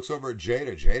laughs, looks over at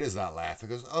Jada. Jada's not laughing.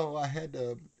 Goes, oh, I had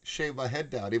to shave my head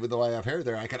down. Even though I have hair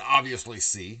there, I can obviously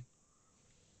see.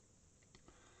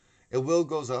 And Will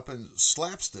goes up and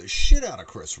slaps the shit out of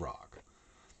Chris Rock.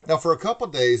 Now, for a couple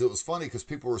days, it was funny because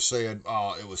people were saying,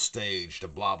 oh, it was staged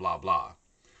and blah, blah, blah.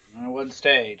 It wasn't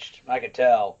staged. I could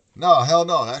tell. No, hell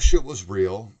no. That shit was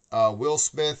real. Will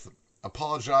Smith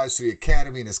apologized to the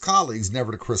Academy and his colleagues,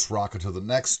 never to Chris Rock until the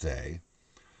next day.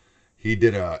 He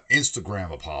did a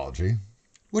Instagram apology,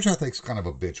 which I think is kind of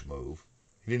a bitch move.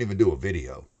 He didn't even do a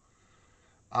video.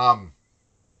 And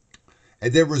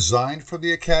then resigned from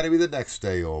the Academy the next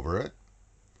day over it.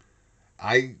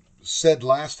 I said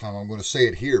last time, I'm going to say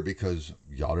it here because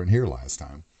y'all didn't hear last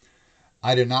time.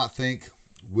 I did not think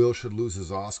Will should lose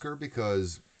his Oscar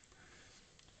because,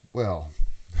 well,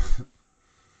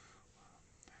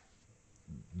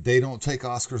 they don't take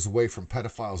Oscars away from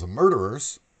pedophiles and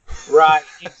murderers. Right,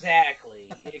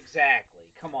 exactly.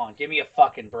 Come on, give me a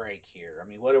fucking break here. I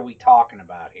mean, what are we talking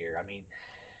about here? I mean,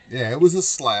 Yeah, it was a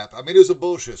slap. I mean, it was a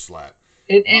bullshit slap.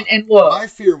 and look, My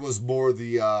fear was more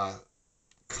the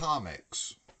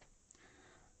comics.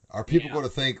 Are people Yeah. going to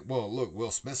think, well, look,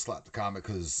 Will Smith slapped the comic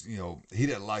because, he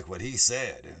didn't like what he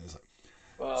said. And it's like,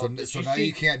 well, so now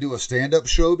you can't do a stand-up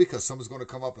show because someone's going to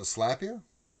come up and slap you?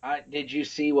 did you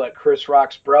see what Chris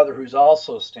Rock's brother, who's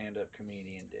also a stand-up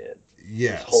comedian, did?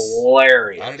 Yes. It's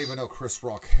hilarious. I didn't even know Chris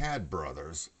Rock had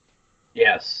brothers.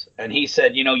 Yes, and he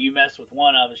said, you mess with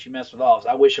one of us, you mess with all of us.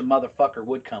 I wish a motherfucker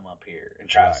would come up here and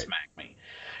try Right. to smack me.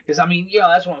 Because, I mean,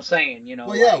 that's what I'm saying,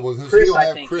 Well, yeah, like, well, because Chris, he don't I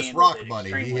have think, Chris handled Rock it money.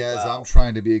 He extremely has, well. I'm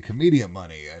trying to be a comedian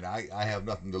money, and I have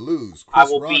nothing to lose. I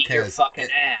Chris will Rock beat your has, fucking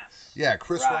ass. Yeah,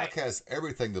 Chris Right. Rock has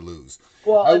everything to lose.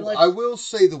 Well, and I will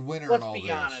say the winner in let's all be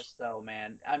this. honest, though,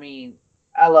 man. I mean,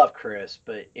 I love Chris,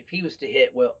 but if he was to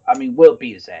hit Will, Will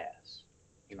beat his ass.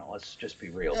 Let's just be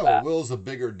real Yeah, about well, Will's a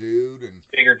bigger dude, and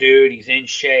it. Bigger dude, he's in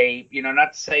shape.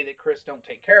 Not to say that Chris don't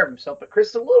take care of himself, but Chris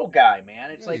is a little guy,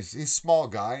 man. It's yeah, like, he's a small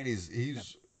guy, and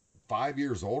he's 5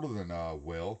 years older than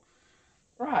Will.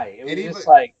 right. It was And just even-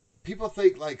 like, People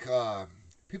think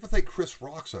Chris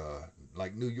Rock's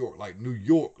like New York, like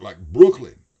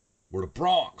Brooklyn, or the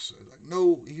Bronx. Like,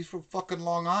 no, he's from fucking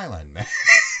Long Island, man.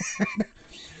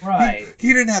 right.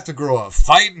 He didn't have to grow up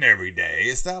fighting every day.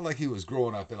 It's not like he was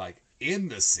growing up in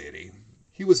the city.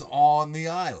 He was on the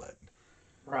island.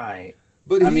 Right.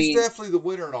 But I he's mean- definitely the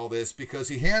winner in all this because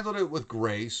he handled it with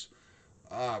grace.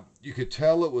 You could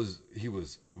tell he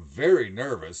was very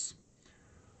nervous.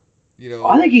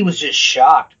 I think he was just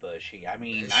shocked, Bushy. I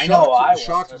mean, I know I was.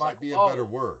 Shocked I was might like, be a "Whoa." better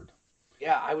word.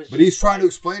 Yeah, I was. But just he's trying to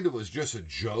like, explain to it was just a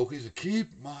joke. He's like, keep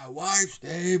my wife's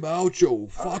name out your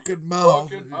fucking mouth.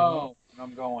 fucking home. And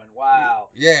I'm going, wow.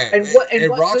 Yeah, And what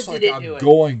Rock's good like, did it I'm do it?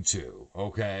 going to.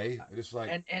 Okay, it's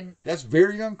like And that's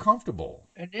very uncomfortable.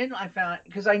 then I found,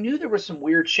 because I knew there was some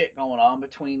weird shit going on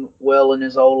between Will and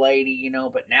his old lady,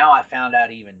 but now I found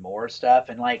out even more stuff.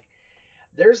 And like,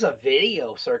 there's a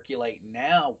video circulating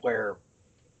now where,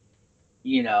 I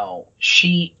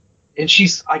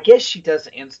guess she does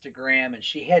Instagram, and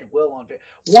she had Will on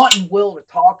wanting Will to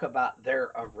talk about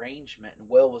their arrangement, and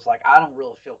Will was like, I don't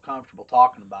really feel comfortable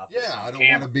talking about this. Yeah, on I don't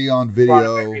camera. want to be on in front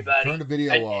of video. everybody. Turn the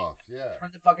video And- off. Yeah.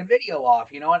 Turn the fucking video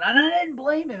off, and I didn't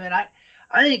blame him, and I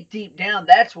think deep down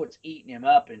that's what's eating him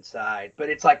up inside. But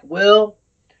it's like, Will,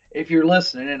 if you're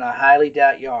listening, and I highly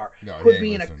doubt you are, No, he quit ain't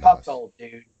being a listening to us. cuckold,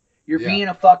 dude. You're Yeah. being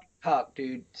a fucking cuck,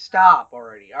 dude. Stop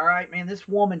already. All right, man. This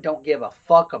woman don't give a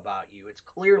fuck about you. It's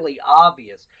clearly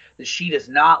obvious that she does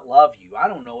not love you. I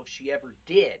don't know if she ever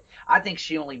did. I think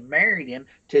she only married him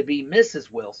to be Mrs.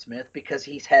 Will Smith because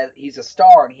he's a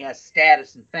star and he has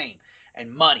status and fame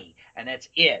and money, and that's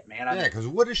it, man. I Yeah, mean, because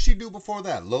what did she do before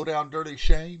that? Low down, dirty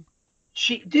shame.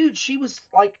 she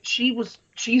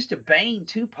used to bang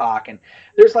Tupac, and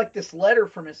there's like this letter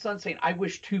from his son saying, I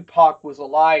wish Tupac was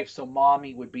alive so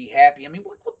mommy would be happy. I mean,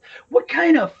 what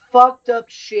kind of fucked up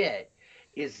shit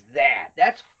is that?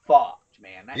 That's fucked,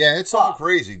 man. That's Yeah, it's all fucked.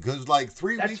 crazy because like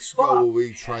 3 That's weeks ago fucked, when we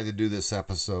man. tried to do this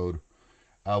episode,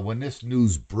 when this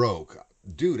news broke,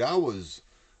 dude, I was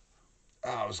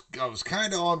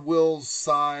kind of on Will's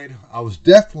side. I was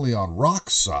definitely on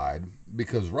Rock's side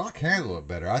because Rock handled it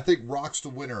better. I think Rock's the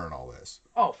winner in all this.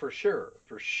 Oh, for sure.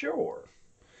 For sure.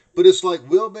 But it's like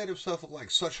Will made himself look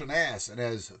like such an ass, and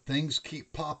as things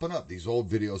keep popping up, these old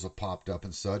videos have popped up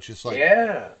and such. It's like,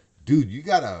 Yeah. dude, you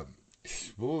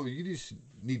just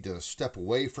need to step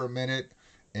away for a minute.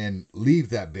 and leave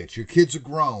that bitch. Your kids are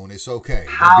grown. It's okay.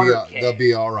 Powder keg. They'll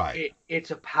be all right.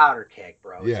 It's a powder keg,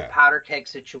 bro. It's Yeah. a powder keg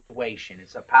situation.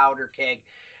 It's a powder keg.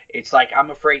 It's like, I'm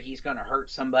afraid he's going to hurt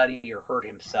somebody or hurt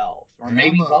himself, or And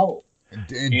maybe I'm a- both. And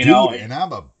You dude, know, and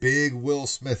I'm a big Will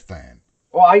Smith fan.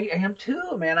 Well, I am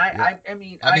too, man. Yeah. I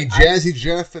mean, Jazzy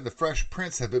Jeff and the Fresh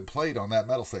Prince have been played on that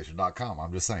metalstation.com.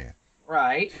 I'm just saying.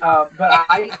 right. But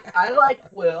I like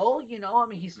Will. You know, I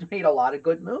mean, he's made a lot of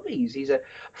good movies. He's a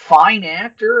fine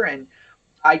actor, and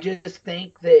I just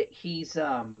think that he's That's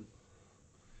a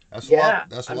yeah. lot.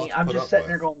 That's a I lot mean, to I'm put just up sitting with.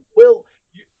 there going, Will,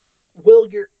 Will,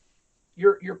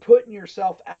 you're putting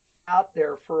yourself out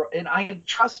there for, and I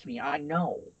trust me, I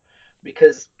know,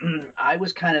 because I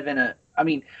was kind of in a. I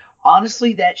mean,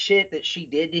 honestly, that shit that she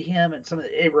did to him, and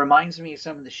it reminds me of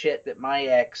some of the shit that my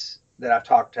ex that I've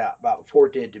talked about before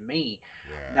did to me.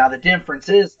 Yeah. Now the difference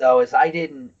is though, is I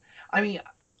didn't. I mean,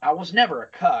 I was never a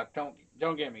cuck.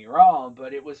 Don't get me wrong,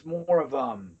 but it was more of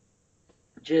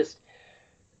just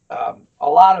a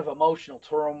lot of emotional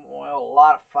turmoil, a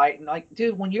lot of fighting. Like,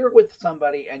 dude, when you're with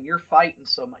somebody and you're fighting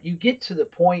so much, you get to the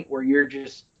point where you're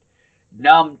just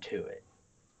numb to it.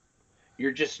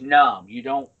 You're just numb. You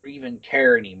don't even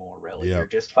care anymore, really. Yep. You're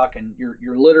just fucking.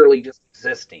 You're literally just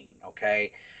existing.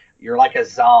 Okay, you're like a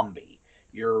zombie.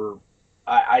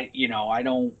 I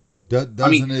don't.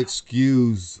 Doesn't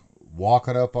excuse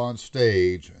walking up on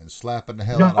stage and slapping the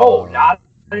hell No, out of a not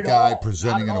at guy all.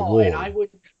 presenting Not an at all. award. And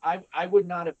I would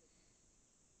not have.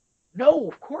 No,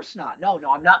 of course not. No,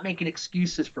 I'm not making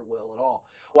excuses for Will at all.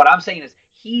 What I'm saying is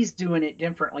he's doing it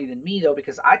differently than me, though,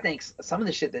 because I think some of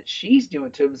the shit that she's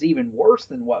doing to him is even worse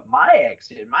than what my ex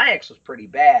did. My ex was pretty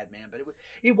bad, man, but it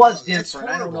was It's different.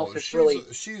 I don't know horrible. if it's really.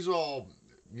 She's all,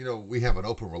 we have an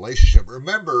open relationship.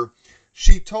 Remember,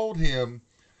 she told him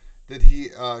that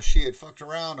she had fucked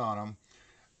around on him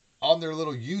on their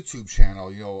little YouTube channel,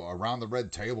 Around the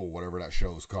Red Table, whatever that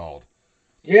show's called.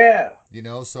 Yeah.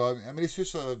 So I mean, it's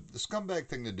just a scumbag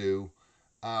thing to do.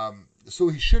 So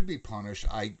he should be punished.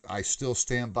 I still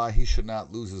stand by. He should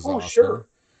not lose his Oscar. Sure.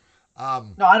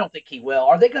 No, I don't think he will.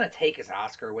 Are they going to take his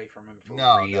Oscar away from him for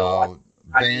real? No.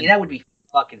 I mean, that would be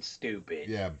fucking stupid.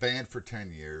 Yeah, banned for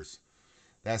 10 years.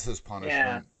 That's his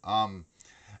punishment. Yeah.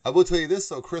 I will tell you this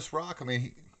though, Chris Rock. I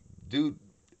mean, dude,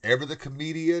 ever the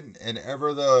comedian and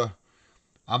ever the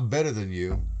I'm better than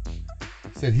you.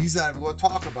 Said he's not even going to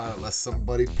talk about it unless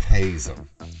somebody pays him.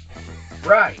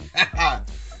 Right.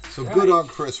 So good on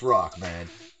Chris Rock, man.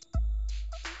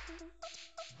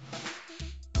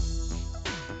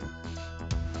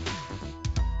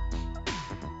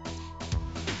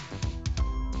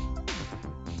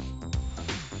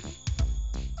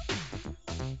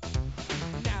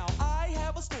 Now I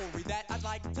have a story that I'd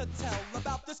like to tell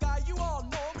about this guy. You all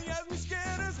know me as me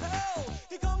scared as hell.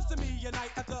 He comes to me at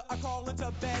night after I crawl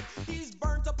into bed. He's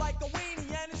burnt up like a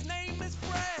weenie and his name is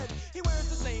Fred. He wears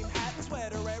the same hat and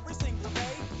sweater every single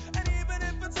day. And even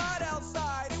if it's hot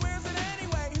outside, he wears it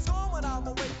anyway. He's gone when I'm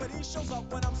awake, but he shows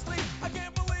up when I'm asleep. I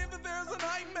can't believe that there's a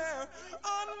nightmare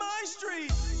on my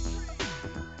street.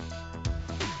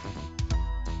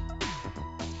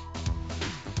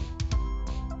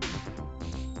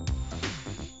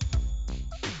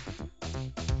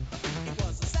 It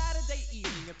was a Saturday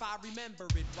evening, if I remember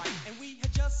it right, and we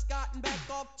had just gotten back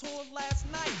off tour last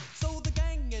night. So the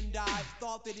gang and I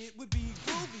thought that it would be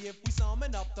groovy if we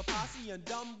summon up the posse and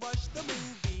dumb rush the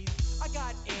movies. I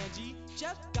got Angie,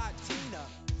 Jeff got Tina,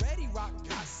 Reddy Rock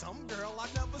got some girl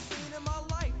I've never seen in my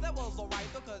life. That was alright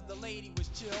because the lady was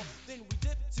chill. Then we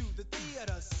dipped to the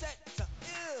theater set to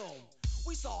ill.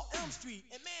 We saw Elm Street,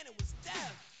 and man, it was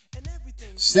death. And everything.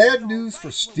 Sad news for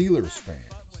Steelers fans.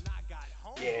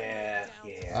 Yeah.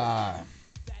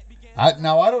 I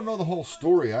don't know the whole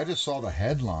story. I just saw the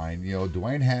headline.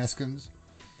 Dwayne Haskins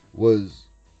was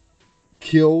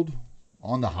killed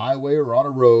on the highway or on a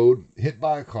road, hit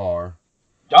by a car.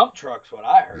 Dump truck's what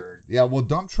I heard. Yeah, well,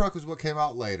 dump truck is what came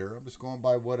out later. I'm just going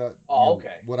by what I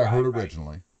heard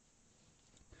originally.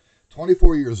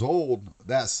 24 years old.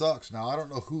 That sucks. Now I don't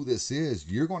know who this is.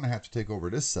 You're going to have to take over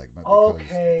this segment. Because,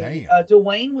 Okay. Damn.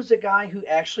 Dwayne was a guy who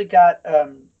actually got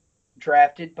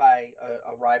drafted by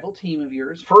a rival team of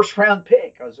yours. First round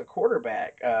pick as a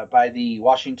quarterback by the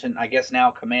Washington, I guess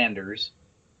now Commanders.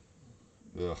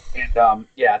 Ugh. And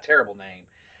terrible name.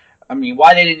 I mean,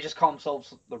 why they didn't just call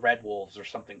themselves the Red Wolves or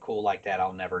something cool like that,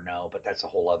 I'll never know. But that's a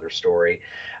whole other story.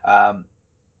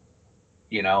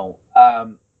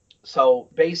 So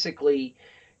basically,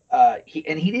 he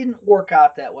didn't work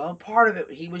out that well. Part of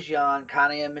it, he was young,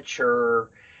 kind of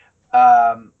immature.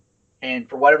 and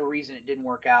for whatever reason it didn't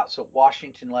work out. So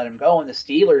Washington let him go, and the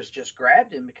Steelers just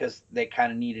grabbed him because they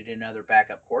kind of needed another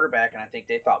backup quarterback. And I think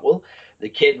they thought, well, the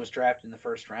kid was drafted in the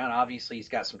first round. Obviously, he's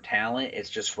got some talent. It's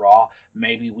just raw.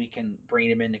 Maybe we can bring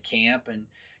him into camp, and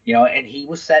and he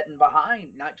was setting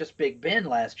behind not just Big Ben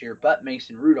last year, but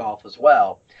Mason Rudolph as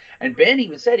well. And Ben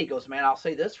even said, he goes, man, I'll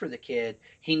say this for the kid.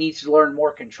 He needs to learn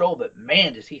more control, but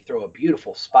man, does he throw a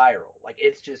beautiful spiral. Like,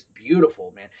 it's just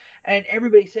beautiful, man. And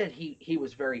everybody said he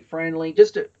was very friendly,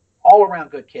 just an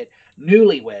all-around good kid.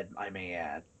 Newlywed, I may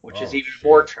add, which is even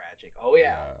more tragic. Oh,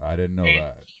 yeah. I didn't know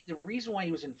that. The reason why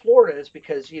he was in Florida is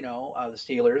because, the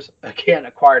Steelers, again,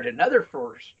 acquired another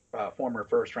former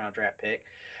first-round draft pick,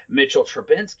 Mitchell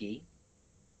Trubisky.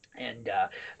 And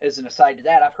as an aside to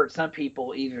that, I've heard some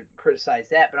people even criticize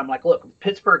that, but I'm like, look,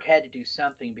 Pittsburgh had to do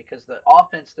something because the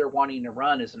offense they're wanting to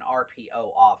run is an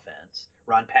RPO offense,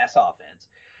 run pass offense.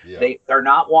 Yeah. They're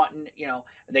not wanting,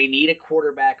 they need a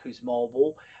quarterback who's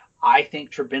mobile. I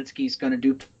think Trubisky is going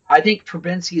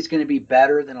to be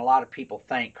better than a lot of people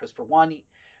think, because for one,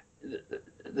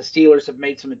 the Steelers have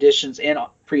made some additions in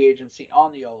free agency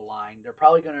on the O-line. They're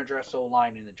probably going to address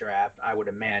O-line in the draft, I would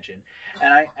imagine.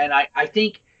 And I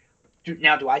think.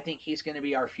 Now, do I think he's going to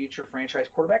be our future franchise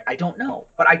quarterback? I don't know.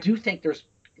 But I do think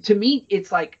to me,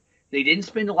 it's like they didn't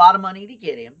spend a lot of money to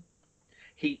get him.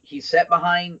 He sat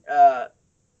behind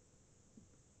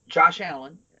Josh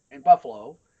Allen in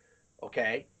Buffalo,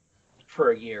 okay, for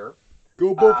a year.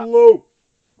 Go Buffalo!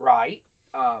 Right.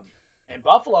 And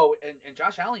Buffalo, and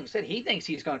Josh Allen even said he thinks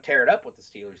he's going to tear it up with the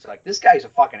Steelers. Like, this guy's a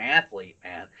fucking athlete,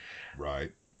 man.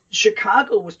 Right.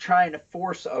 Chicago was trying to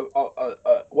force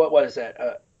what was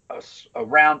that? A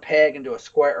round peg into a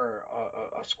square, or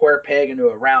a square peg into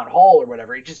a round hole, or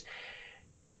whatever.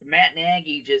 Matt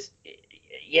Nagy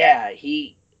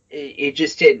it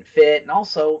just didn't fit. And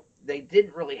also, they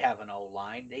didn't really have an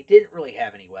O-line. They didn't really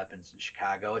have any weapons in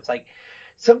Chicago. It's like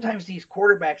sometimes these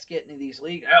quarterbacks get into these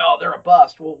leagues, oh, they're a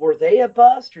bust. Well, were they a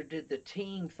bust, or did the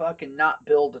team fucking not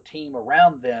build a team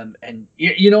around them? And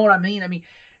you know what I mean? I mean,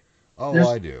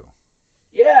 I do.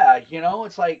 Yeah,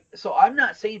 it's like, so I'm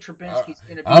not saying Trubisky's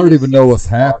going to be. I don't even know what's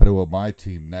happening with my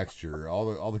team next year.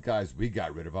 All the guys we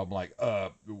got rid of, I'm like,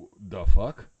 the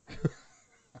fuck?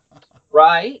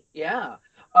 Right? Yeah.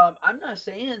 I'm not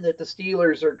saying that the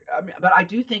Steelers are. I mean, but I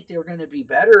do think they're going to be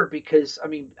better because, I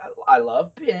mean, I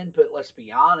love Ben, but let's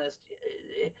be honest,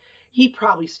 he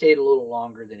probably stayed a little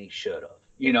longer than he should have.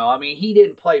 I mean, he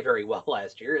didn't play very well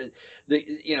last year.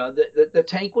 The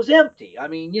tank was empty. I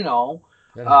mean,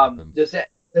 does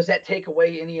that take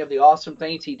away any of the awesome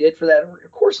things he did for that?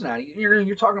 Of course not.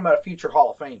 You're talking about a future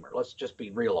Hall of Famer. Let's just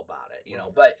be real about it,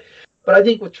 But I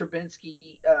think with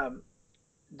Trubisky,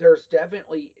 there's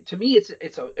definitely, to me,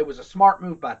 it was a smart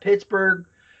move by Pittsburgh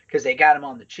because they got him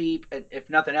on the cheap. And if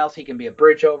nothing else, he can be a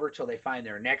bridge over till they find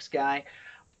their next guy.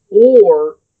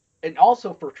 And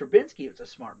also for Trubisky, it was a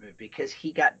smart move because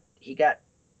he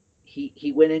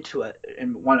went into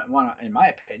in my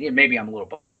opinion, maybe I'm a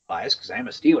little biased because I am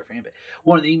a Steeler fan, but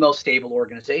one of the most stable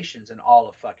organizations in all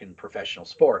of fucking professional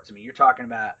sports. I mean, you're talking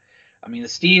about, the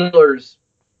Steelers,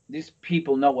 these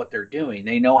people know what they're doing.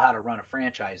 They know how to run a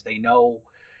franchise. They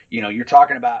know, you're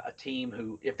talking about a team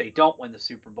who, if they don't win the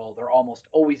Super Bowl, they're almost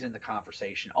always in the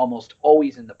conversation, almost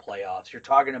always in the playoffs. You're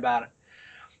talking about,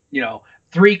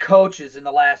 3 coaches in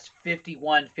the last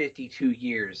 51, 52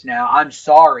 years. Now, I'm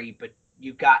sorry, but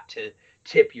you got to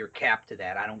tip your cap to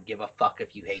that. I don't give a fuck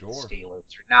if you hate the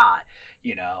Steelers or not.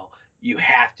 You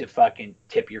have to fucking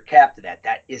tip your cap to that.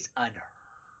 That is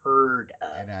unheard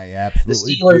of. And I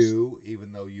absolutely do,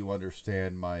 even though you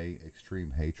understand my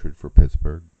extreme hatred for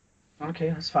Pittsburgh. Okay,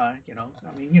 that's fine.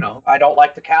 I don't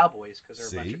like the Cowboys because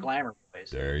they're a bunch of glamour boys.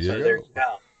 There you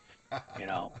go.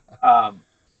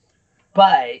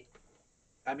 But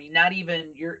not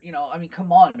even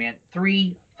come on, man.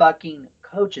 3 fucking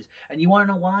coaches. And you want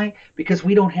to know why? Because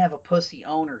we don't have a pussy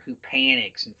owner who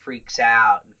panics and freaks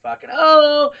out and fucking,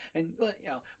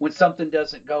 when something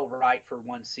doesn't go right for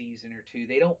one season or two,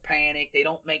 they don't panic. They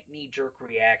don't make knee-jerk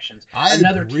reactions. I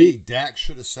agree. Dak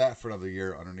should have sat for another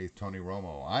year underneath Tony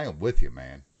Romo. I am with you,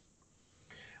 man.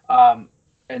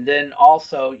 And then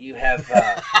also you have,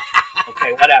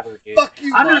 okay, whatever, dude. Fuck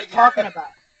you, I'm not talking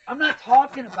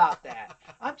about that.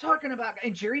 I'm talking about,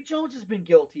 and Jerry Jones has been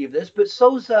guilty of this, but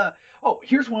so's,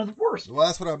 here's one of the worst. Well,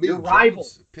 that's what I mean. Your rival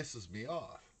pisses me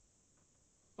off.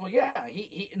 Well, yeah,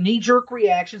 he knee-jerk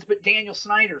reactions, but Daniel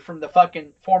Snyder from the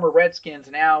fucking former Redskins,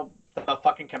 now the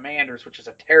fucking Commanders, which is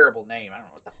a terrible name. I don't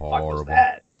know what the fuck was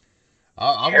that.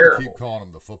 I'm going to keep calling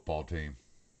them the football team.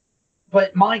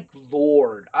 But my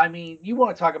Lord, you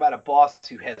want to talk about a boss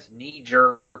who has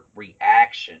knee-jerk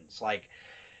reactions. Like,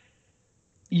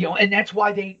 And that's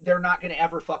why they're not going to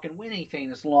ever fucking win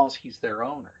anything as long as he's their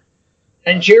owner.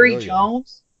 And I Jerry feel ya.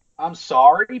 Jones, I'm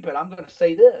sorry, but I'm going to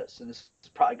say this, and this is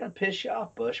probably going to piss you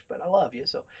off, Bush, but I love you,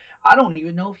 so I don't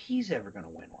even know if he's ever going to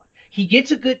win one. He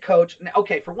gets a good coach. Now,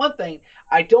 okay, for one thing,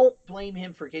 I don't blame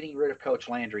him for getting rid of Coach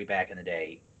Landry back in the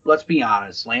day. Let's be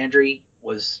honest, Landry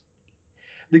was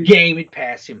the game had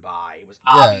passed him by. It was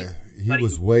obvious. Yeah, he but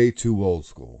was way too old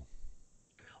school.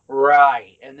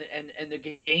 Right, and the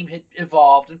game had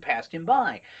evolved and passed him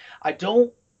by. I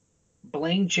don't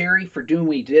blame Jerry for doing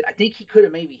what he did. I think he could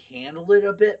have maybe handled it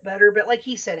a bit better, but like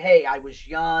he said, hey, I was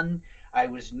young, I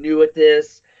was new at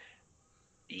this.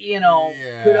 Could I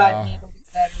Yeah. handle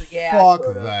it better? Yeah, I Fuck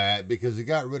could've. that, because he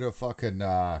got rid of fucking.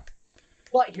 But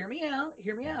hear me out.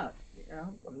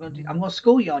 I'm gonna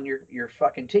school you on your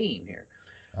fucking team here.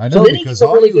 I So know, then he because gets a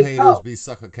all really you good haters coach. be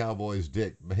sucking Cowboys'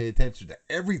 dick. Pay attention to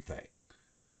everything.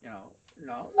 No,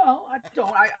 I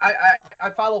don't. I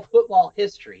follow football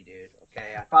history, dude.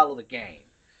 Okay, I follow the game,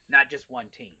 not just one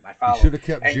team. I He follow. should have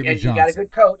kept and Jimmy and Johnson. you got a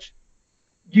good coach.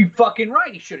 You fucking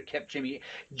right. He should have kept Jimmy.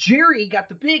 Jerry got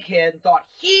the big head and thought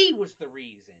he was the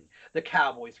reason the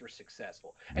Cowboys were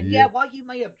successful. And yeah, Yep. while you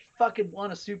may have fucking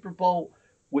won a Super Bowl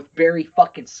with Barry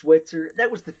fucking Switzer,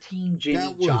 that was the team Jimmy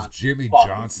That was Johnson Jimmy fucking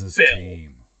Johnson's built.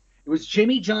 team. It was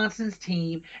Jimmy Johnson's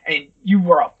team, and you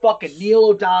were a fucking Neil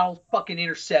O'Donnell fucking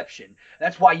interception.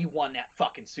 That's why you won that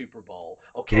fucking Super Bowl.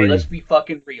 Okay, 3. let's be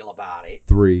fucking real about it.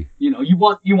 3. You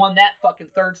won that fucking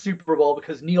third Super Bowl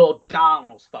because Neil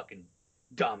O'Donnell's fucking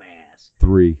dumbass.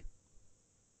 3.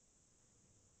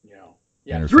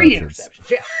 Yeah, 3 Interceptions. interceptions.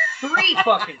 Yeah, 3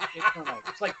 fucking turnovers.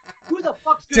 It's like, who the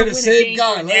fuck's To gonna the win a same game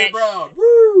guy, doing Larry that Brown. shit?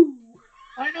 Woo!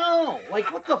 I know.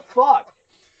 Like, what the fuck?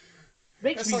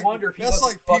 Makes That's me like, wonder if he that's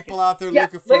wasn't like fucking... people out there Yeah,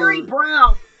 looking for. Larry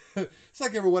Brown. It's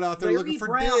like everyone out there Larry looking for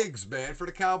Brown. Diggs, man, for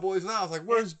the Cowboys now. It's like,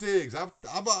 where's Diggs? I'm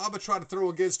gonna try to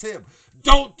throw against him.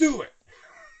 Don't do it.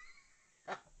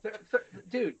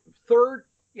 Dude, third,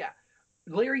 yeah.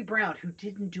 Larry Brown, who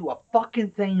didn't do a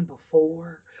fucking thing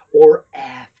before or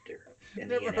after in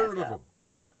the Never heard of NFL. him.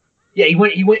 Yeah,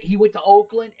 he went to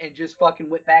Oakland and just fucking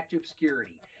went back to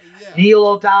obscurity. Yeah. Neil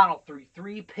O'Donnell threw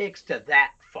 3 picks to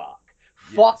that fuck.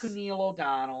 Fuck Yes. Neil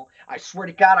O'Donnell. I swear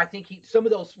to God, I think some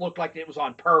of those looked like it was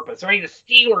on purpose. There ain't a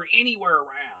Steeler anywhere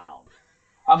around.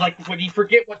 I'm like, would he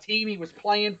forget what team he was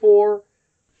playing for?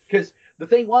 Because the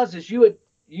thing was, is you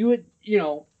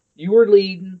were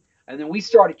leading, and then we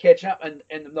started catching up, and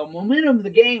the momentum of the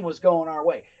game was going our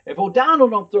way. If O'Donnell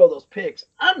don't throw those picks,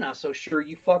 I'm not so sure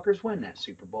you fuckers win that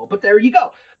Super Bowl. But there you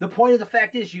go. The point of the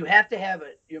fact is, you have to have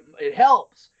it. It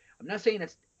helps. I'm not saying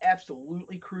it's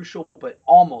absolutely crucial, but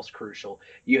almost crucial.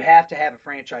 You have to have a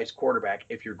franchise quarterback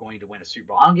if you're going to win a Super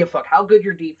Bowl. I don't give a fuck how good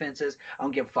your defense is. I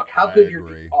don't give a fuck how I good your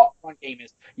agree. front game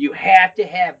is. You have to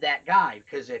have that guy,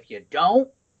 because if you don't,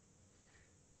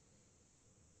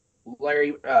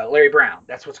 Larry Brown,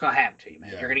 that's what's going to happen to you,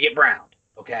 man. Yeah. You're going to get browned,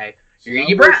 okay? See, You're I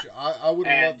going to get wish- browned. I would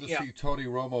have And, loved to you know- see Tony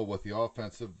Romo with the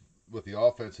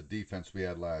offensive defense we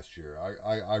had last year.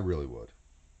 I really would.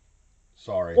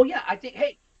 Sorry. Well, yeah, I think,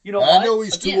 hey, you know And what? I know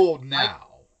he's Again, too old now.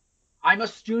 I'm a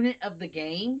student of the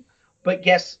game, but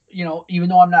guess, even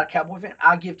though I'm not a Cowboy fan,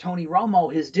 I give Tony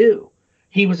Romo his due.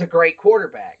 He was a great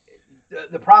quarterback.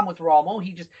 The problem with Romo,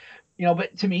 he just,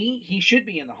 but to me, he should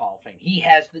be in the Hall of Fame. He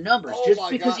has the numbers. Oh Just my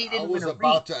because God, he I didn't was win a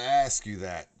about ring. to ask you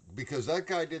that, because that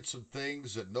guy did some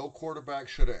things that no quarterback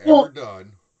should have Well, ever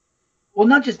done. Well,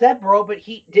 not just that, bro, but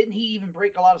he even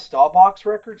break a lot of Staubach's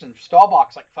records, and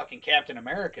Staubach's like fucking Captain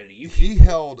America to you. He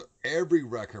held every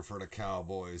record for the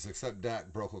Cowboys except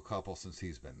Dak broke a couple since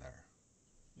he's been there.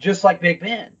 Just like Big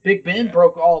Ben. Big Ben Yeah.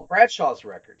 broke all Bradshaw's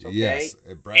records, okay? Yes,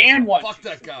 And won fuck 2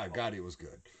 that Super guy. Bowls. God, he was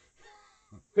good.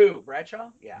 Who? Bradshaw?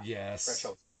 Yeah. Yes.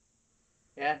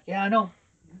 Bradshaw. Yeah, I know.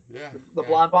 Yeah. The yeah.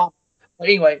 blonde bomb. But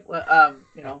anyway,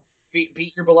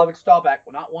 beat your beloved Staubach.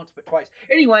 Well, not once, but twice.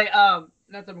 Anyway, not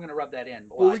that I'm going to rub that in.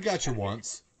 But Well, we got you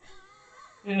once.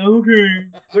 Okay.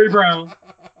 Larry Brown.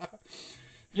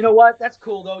 You know what? That's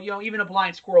cool, though. Even a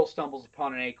blind squirrel stumbles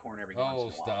upon an acorn every once in a Oh,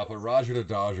 while. stop it. Roger the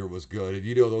Dodger was good,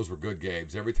 and those were good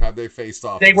games. Every time they faced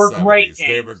off They in the were 70s, great games.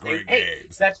 They were great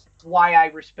games. That's why I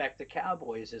respect the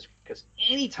Cowboys, is because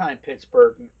anytime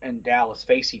Pittsburgh and Dallas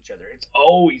face each other, it's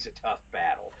always a tough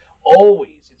battle.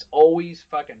 Always. It's always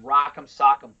fucking rock'em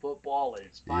sock'em football at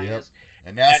its finest.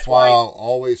 And that's That's why why- I'll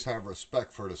always have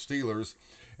respect for the Steelers.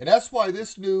 And that's why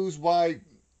this news, while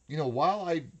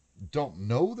I don't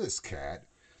know this cat,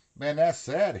 man, that's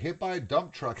sad. Hit by a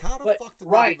dump truck. How the But- fuck did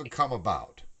right. that even come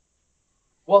about?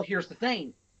 Well, here's the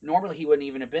thing. normally he wouldn't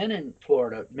even have been in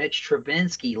Florida. Mitch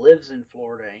Trubinsky lives in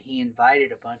Florida, and he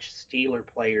invited a bunch of Steeler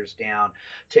players down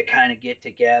to kind of get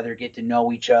together, get to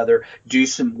know each other, do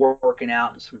some working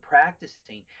out and some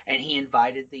practicing. And he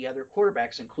invited the other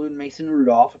quarterbacks, including Mason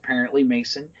Rudolph. Apparently,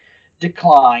 Mason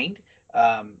declined.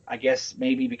 I guess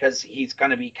maybe because he's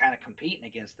going to be kind of competing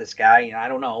against this guy, and I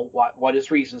don't know what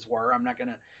his reasons were. I'm not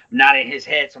in his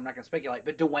head, so I'm not gonna speculate.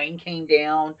 But Dwayne came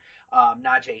down,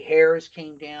 Najee Harris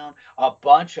came down, a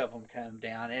bunch of them came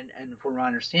down, and from what I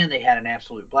understand, they had an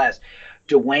absolute blast.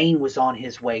 Dwayne was on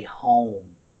his way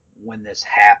home when this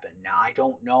happened. Now I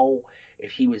don't know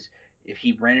if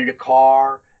he rented a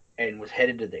car and was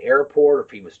headed to the airport, or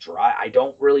if he was dry. I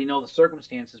don't really know the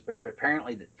circumstances, but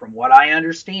apparently, from what I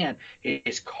understand,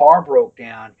 his car broke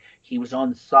down. He was on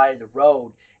the side of the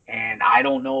road, and I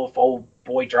don't know if old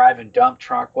boy driving dump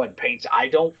truck wasn't paints. I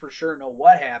don't for sure know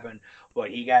what happened,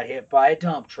 but he got hit by a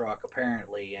dump truck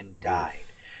apparently and died.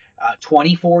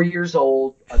 24 years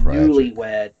old, a Tragic.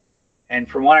 newlywed, and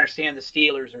from what I understand, the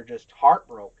Steelers are just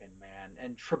heartbroken, man.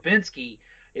 And Trubinsky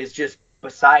is just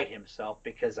beside himself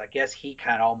because I guess he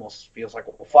kind of almost feels like,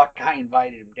 well, fuck, I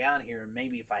invited him down here, and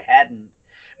maybe if I hadn't.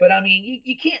 But I mean,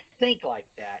 you can't think like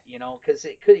that, because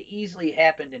it could have easily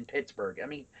happened in Pittsburgh. I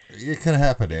mean, It can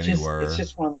happen it's anywhere. it's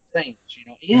just one of the things.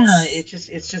 Yeah, it's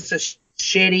just a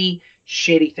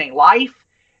shitty thing. Life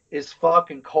is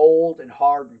fucking cold and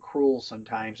hard and cruel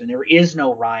sometimes, and there is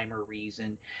no rhyme or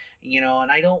reason,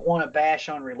 And I don't want to bash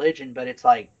on religion, but it's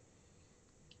like,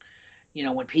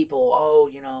 when people,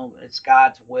 it's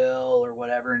God's will or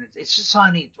whatever, and it's just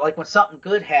funny. Like when something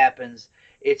good happens,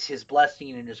 it's His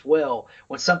blessing and His will.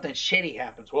 When something shitty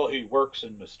happens, well, He works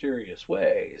in mysterious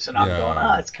ways, and I'm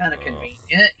going, it's kind of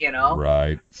convenient.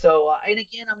 Right. So, and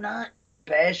again, I'm not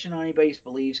bashing on anybody's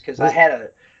beliefs because I had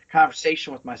a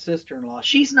conversation with my sister-in-law.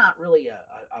 She's not really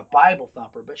a Bible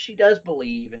thumper, but she does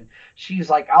believe, and she's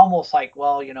like almost like,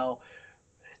 well,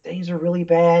 things are really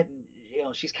bad, and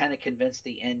she's kind of convinced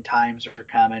the end times are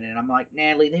coming. And I'm like,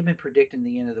 Natalie, they've been predicting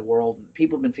the end of the world, and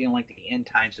people have been feeling like the end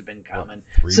times have been coming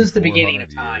since the beginning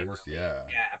of time. Yeah.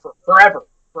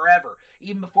 Forever,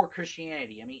 even before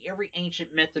Christianity. I mean, every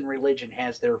ancient myth and religion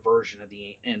has their version of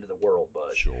the end of the world.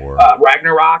 But Sure.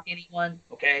 Ragnarok, anyone?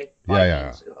 Okay,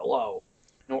 Yeah. Hello.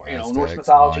 Norse Aztecs,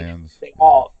 mythology. Mayans. They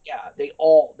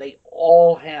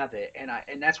all have it,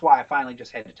 and that's why I finally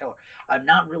just had to tell her I'm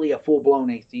not really a full blown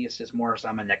atheist as more as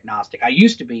I'm an agnostic. I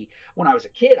used to be when I was a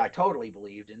kid. I totally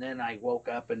believed, and then I woke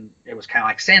up and it was kind of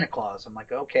like Santa Claus. I'm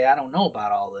like, okay, I don't know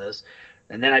about all this,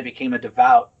 and then I became a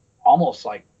devout, almost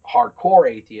like hardcore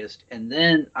atheist, and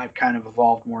then I've kind of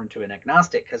evolved more into an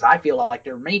agnostic because I feel like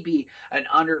there may be an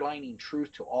underlining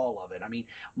truth to all of it. I mean,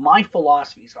 my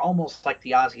philosophy is almost like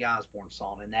the Ozzy Osbourne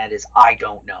song, and that is, I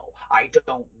don't know. I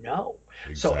don't know.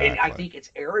 So, and I think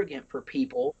it's arrogant for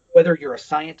people, whether you're a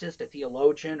scientist, a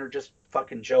theologian, or just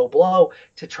fucking Joe Blow,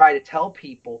 to try to tell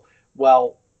people,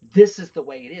 well, this is the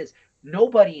way it is.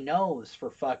 Nobody knows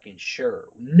for fucking sure.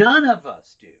 None of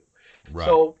us do. Right.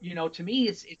 So, to me,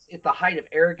 it's at the height of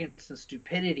arrogance and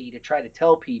stupidity to try to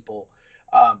tell people,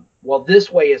 well,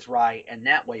 this way is right and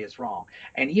that way is wrong.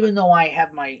 And even though I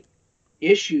have my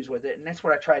issues with it, and that's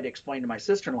what I tried to explain to my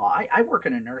sister-in-law, I work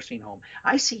in a nursing home.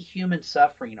 I see human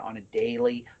suffering on a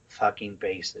daily fucking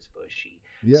basis, Bushy.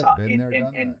 Yeah, So, been there,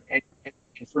 done that.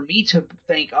 and for me to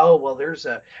think, oh, well,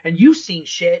 and you've seen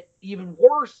shit even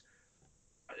worse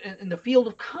in the field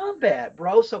of combat,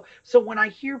 bro. So when I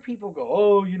hear people go,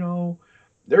 oh,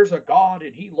 there's a God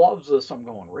and He loves us, I'm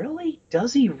going, really?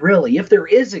 Does He really? If there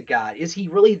is a God, is He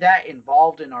really that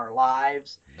involved in our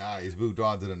lives? Nah, he's moved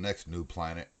on to the next new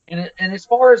planet. And as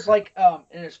far as like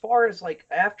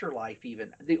afterlife,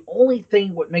 even the only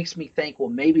thing what makes me think, well,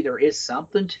 maybe there is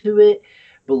something to it,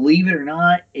 believe it or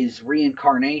not, is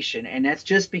reincarnation. And that's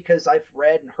just because I've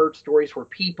read and heard stories where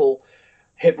people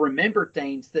have remembered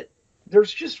things that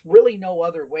there's just really no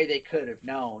other way they could have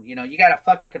known. You got a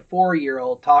fucking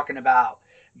 4-year-old talking about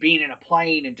being in a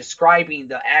plane and describing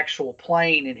the actual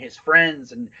plane and his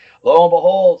friends, and lo and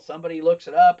behold, somebody looks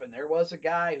it up, and there was a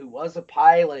guy who was a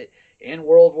pilot in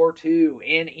World War II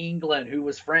in England who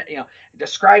was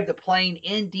described the plane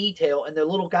in detail, and the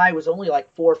little guy was only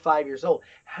like 4 or 5 years old.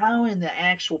 How in the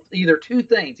actual, either two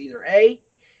things, either A,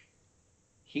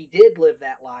 he did live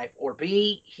that life, or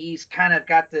B, he's kind of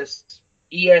got this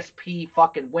ESP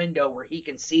fucking window where he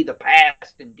can see the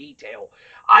past in detail.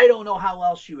 I don't know how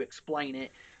else you explain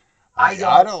it. I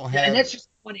don't have, and that's just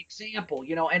one example,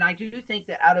 and I do think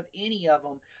that out of any of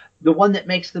them, the one that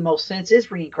makes the most sense is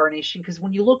reincarnation, because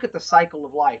when you look at the cycle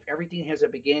of life, everything has a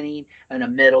beginning and a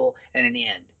middle and an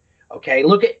end. Okay,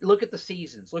 look at the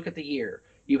seasons. Look at the year.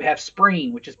 You have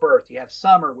spring, which is birth. You have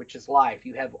summer, which is life.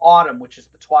 You have autumn, which is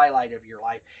the twilight of your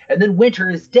life, and then winter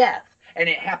is death. And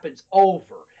it happens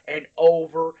over and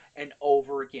over and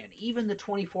over again. Even the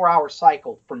 24-hour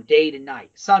cycle from day to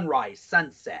night, sunrise,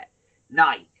 sunset,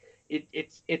 night.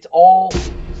 It's all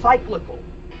cyclical.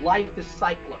 Life is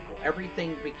cyclical.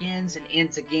 Everything begins and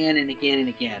ends again and again and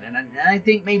again. And I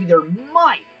think maybe there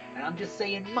might, and I'm just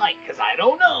saying might because I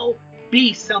don't know,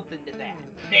 be something to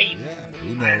that. Maybe. Yeah,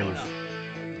 who I don't knows? know.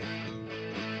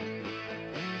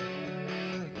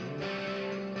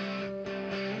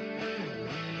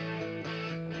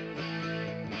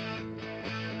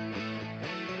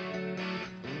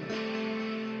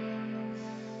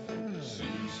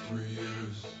 Seems 3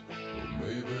 years, or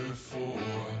maybe 4.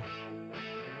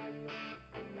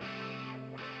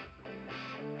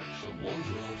 Someone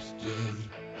drops dead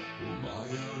on my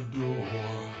door.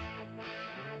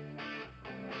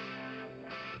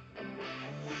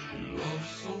 You love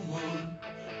someone,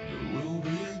 there will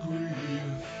be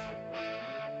grief.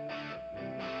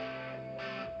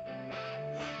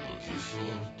 The kiss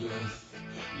of death,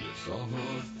 lips of a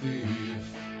thief.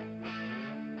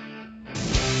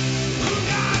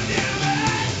 God damn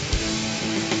it!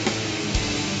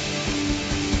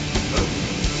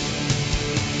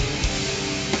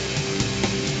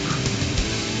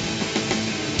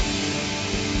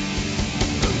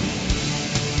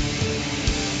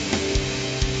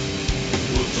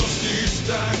 A dusty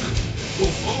stack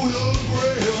of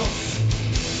photographs.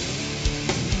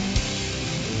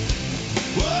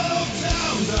 12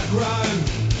 times I cried,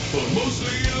 but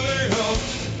mostly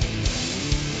laughed.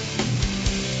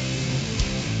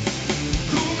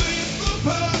 Commit the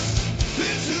past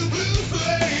into blue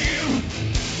flame.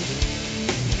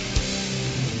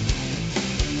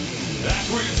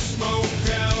 Acrid smoke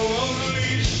and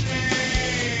lonely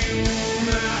shame.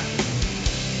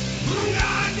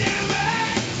 God damn it!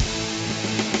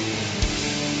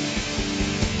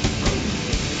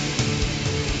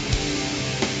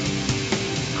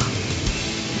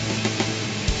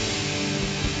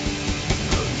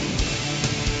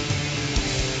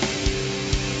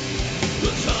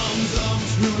 The times I'm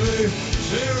truly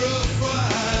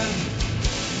terrified.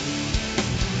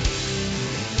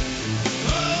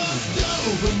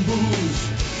 Dope and booze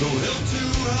don't help to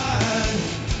hide.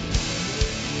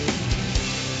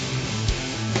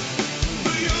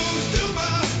 The used to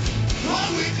mask on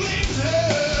weakling's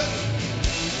head.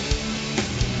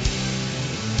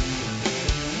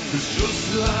 It's just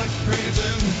like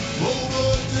painting over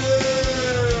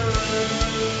dead.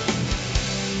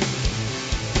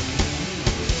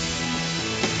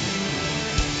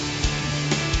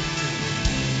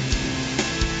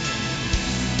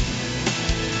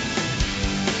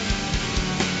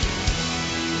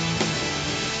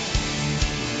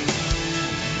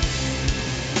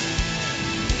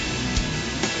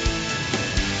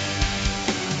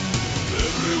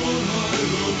 Everyone I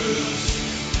love is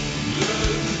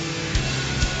dead.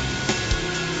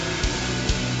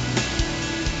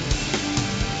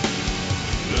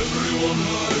 Everyone I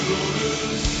love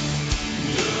is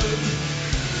dead.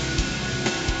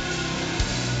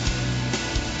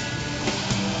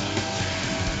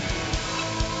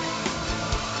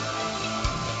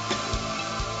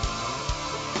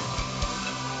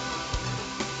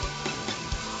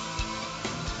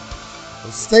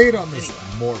 Well, stayed on this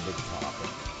morbid topic.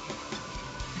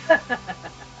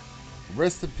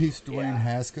 Rest in peace, Dwayne Yeah.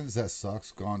 Haskins. That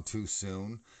sucks. Gone too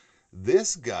soon.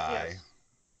 This guy, Yes.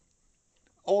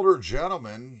 older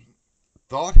gentleman,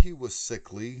 thought he was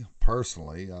sickly.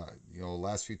 Personally,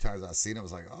 last few times I seen him, I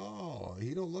was like, oh,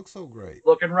 he don't look so great.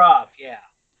 Looking rough. Yeah.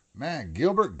 Man,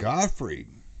 Gilbert Gottfried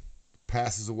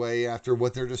passes away after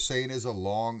what they're just saying is a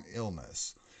long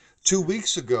illness. 2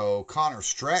 weeks ago, Connor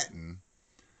Stratton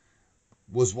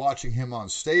was watching him on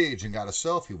stage and got a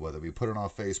selfie with him. He put it on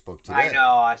Facebook today. I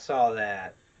know. I saw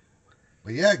that.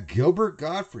 But yeah, Gilbert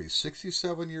Gottfried,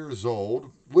 67 years old,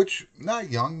 which not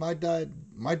young. My dad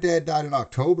died in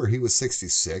October. He was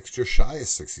 66, just shy of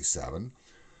 67.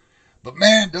 But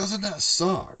man, doesn't that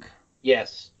suck?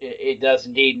 Yes, it does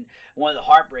indeed. And one of the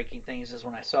heartbreaking things is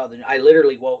when I saw I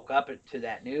literally woke up to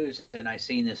that news and I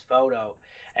seen this photo,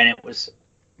 and it was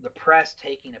the press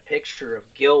taking a picture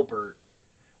of Gilbert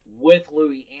with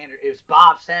Louis Anderson. It was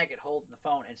Bob Saget holding the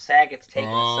phone, and Saget's taking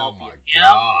a Oh selfie my of him,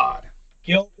 God.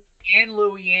 Gilbert, and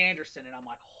Louis Anderson, and I'm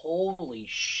like, holy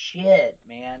shit,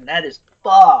 man, that is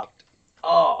fucked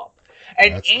up.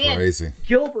 And That's crazy.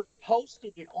 Gilbert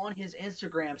posted it on his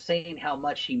Instagram saying how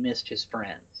much he missed his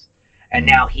friends. And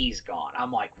now he's gone.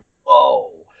 I'm like,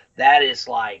 whoa, that is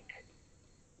like,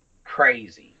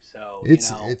 crazy. So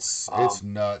It's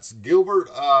nuts. Gilbert,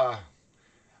 I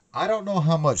don't know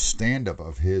how much stand-up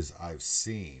of his I've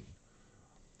seen,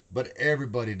 but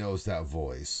everybody knows that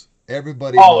voice.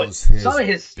 Everybody knows his some of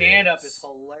his stand-up bits. is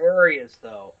hilarious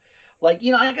though. Like,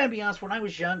 I gotta be honest, when I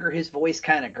was younger, his voice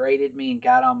kind of grated me and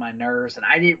got on my nerves, and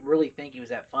I didn't really think he was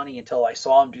that funny until I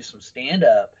saw him do some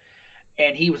stand-up,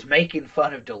 and he was making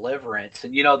fun of Deliverance,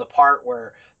 and the part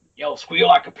where, squeal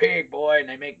like a pig, boy, and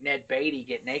they make Ned Beatty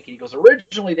get naked. He goes,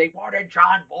 originally they wanted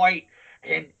John Voight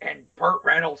and Burt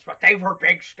Reynolds, but they were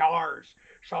big stars,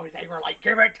 so they were like,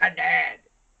 give it to Ned.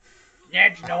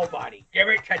 Ned's nobody. Give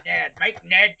it to Ned. Make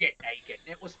Ned get naked.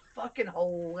 And it was fucking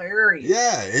hilarious.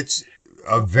 Yeah, it's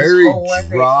a very hilarious.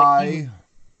 dry.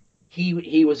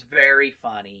 He was very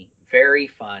funny. Very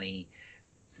funny.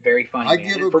 Very funny. I man.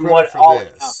 give And him from credit what for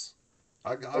this.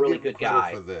 I'll really give him good credit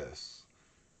guy. for this.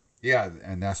 Yeah,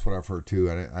 and that's what I've heard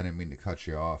too. I didn't mean to cut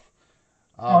you off.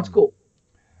 Oh, it's cool.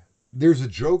 There's a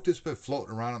joke that's been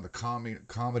floating around in the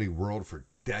comedy world for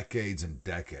decades and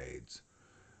decades.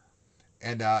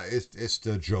 And it's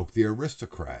the joke, The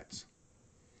Aristocrats.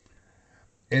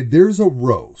 And there's a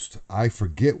roast. I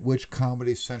forget which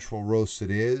Comedy Central roast it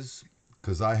is,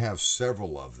 because I have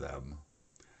several of them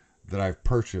that I've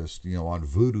purchased, on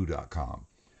voodoo.com.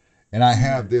 And I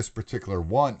have this particular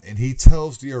one, and he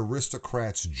tells the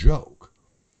Aristocrats joke.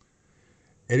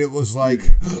 And it was like,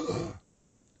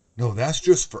 no, that's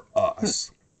just for us.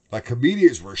 Like,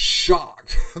 comedians were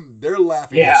shocked. They're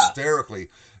laughing hysterically.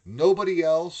 Nobody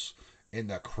else in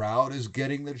the crowd is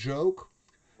getting the joke.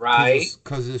 Right.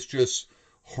 Because it's just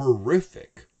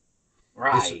horrific.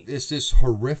 Right. It's this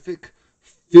horrific,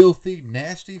 filthy,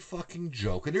 nasty fucking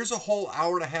joke. And there's a whole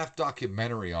hour-and-a-half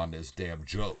documentary on this damn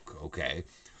joke, okay?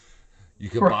 You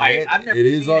can buy it. I've never It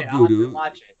is seen on it. I'll have to Voodoo.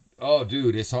 watch it. Oh,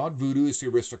 dude, it's on Voodoo. It's the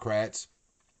Aristocrats.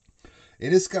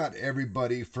 And it's got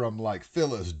everybody from, like,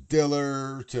 Phyllis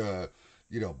Diller to,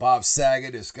 Bob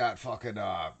Saget. It's got fucking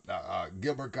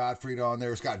Gilbert Gottfried on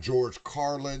there. It's got George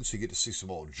Carlin, so you get to see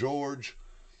some old George.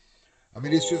 I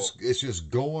mean, it's just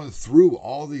going through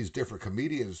all these different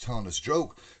comedians telling this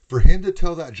joke. For him to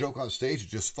tell that joke on stage and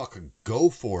just fucking go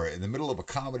for it in the middle of a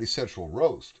Comedy Central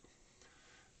roast.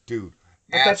 Dude,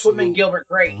 But that's what made Gilbert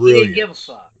great. Brilliant. He didn't give a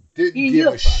fuck. Didn't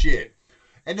give a shit.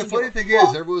 And the funny thing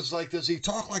is, everyone's like, does he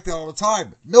talk like that all the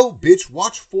time? No, bitch,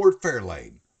 watch Ford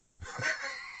Fairlane.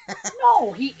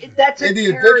 No, that's a In The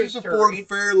Adventures of Ford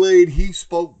character. Fairlane, he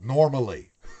spoke normally.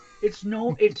 It's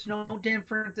no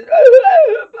different than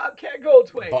Bobcat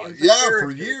Goldthwait. But, It's a yeah, for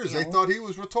character, years they thought he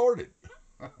was retarded.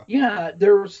 Yeah,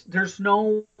 there's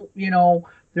no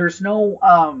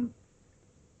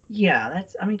yeah,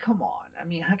 that's, I mean, come on. I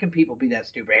mean, how can people be that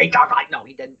stupid? He talked like, no,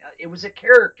 he didn't. It was a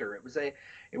character. It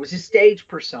was his stage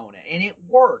persona, and it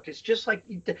worked. It's just like,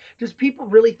 does people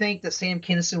really think that Sam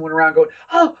Kinison went around going,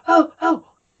 oh,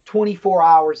 24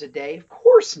 hours a day? Of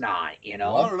course not,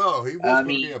 Well, I don't know. He was going to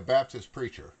be a Baptist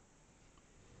preacher.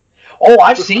 Oh,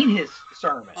 I've seen his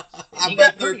sermons. I He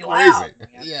bet got they're pretty crazy. loud,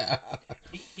 man. Yeah.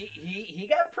 He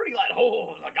got pretty like,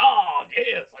 oh, like, oh,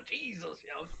 yes, like Jesus,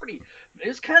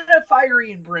 it's kind of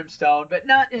fiery and brimstone, but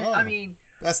not. I mean,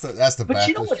 that's the but Baptist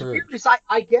you know what's church. weird is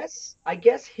I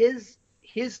guess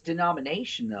his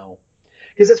denomination though,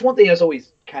 because that's one thing that's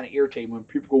always kind of irritating when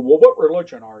people go, well, what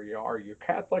religion are you? Are you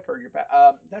Catholic? Are you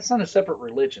that's not a separate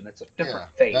religion. That's a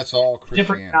different faith. That's all Different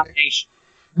Christianity. denomination.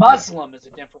 Muslim is a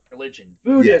different religion.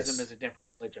 Buddhism is a different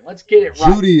religion. Let's get it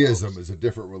right. Judaism is a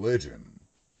different religion.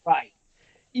 Right.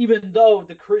 Even though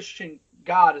the Christian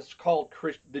God is called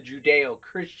the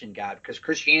Judeo-Christian God, because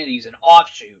Christianity is an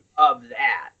offshoot of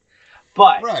that.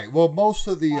 But right. Well, most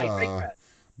of the I digress.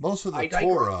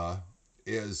 Torah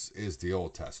is the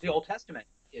Old Testament. The Old Testament,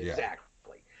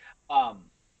 exactly.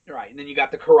 Right, and then you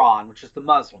got the Quran, which is the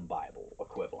Muslim Bible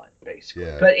equivalent, basically.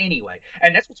 Yeah. But anyway,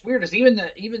 and that's what's weird is even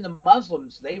the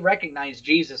Muslims, they recognize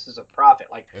Jesus as a prophet.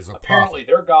 Like, apparently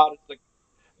their God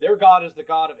is the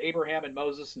God of Abraham and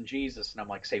Moses and Jesus. And I'm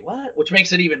like, say what? Which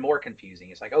makes it even more confusing.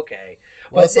 It's like, okay.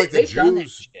 Well, it's like the they've done that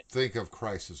Jews shit. think of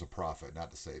Christ as a prophet,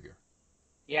 not the Savior.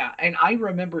 Yeah, and I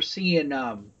remember seeing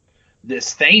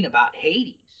this thing about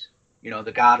Hades,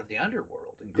 the god of the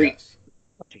underworld in Greek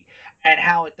mythology, and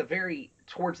how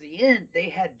towards the end, they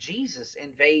had Jesus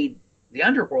invade the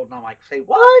underworld, and I'm like, say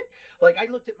what? Like, I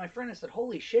looked at my friend and said,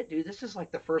 holy shit, dude, this is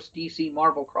like the first DC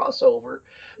Marvel crossover.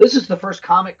 This is the first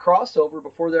comic crossover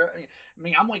before there. I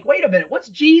mean, I'm like, wait a minute, what's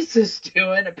Jesus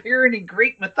doing appearing in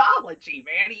Greek mythology,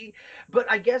 man? But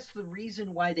I guess the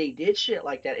reason why they did shit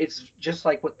like that, it's just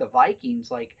like with the Vikings.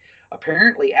 Like,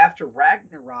 apparently after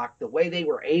Ragnarok, the way they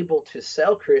were able to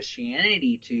sell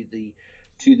Christianity to the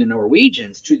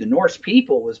Norwegians, to the Norse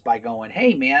people, was by going,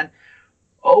 hey, man,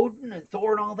 Odin and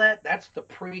Thor and all that, that's the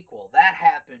prequel. That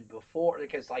happened before,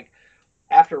 because like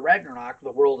after Ragnarok,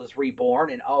 the world is reborn,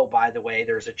 and oh, by the way,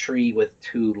 there's a tree with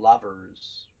two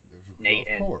lovers, Nate,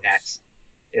 Of and course.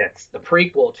 that's the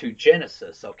prequel to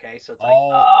Genesis. Okay, so it's like,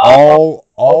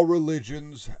 All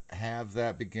religions have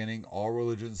that beginning. All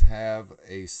religions have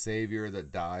a savior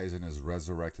that dies and is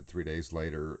resurrected 3 days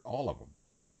later. All of them.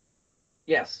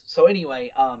 yes. So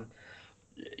anyway,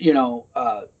 you know,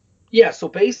 yeah. So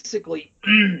basically,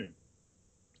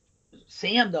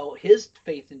 Sam, though, his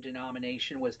faith and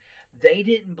denomination was they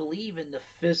didn't believe in the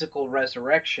physical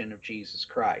resurrection of Jesus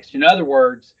Christ. In other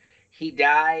words, he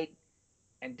died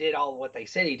and did all what they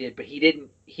said he did, but he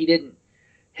didn't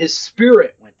his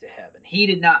spirit went to heaven. He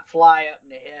did not fly up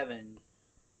into heaven,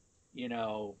 you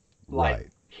know, like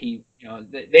Right.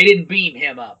 they didn't beam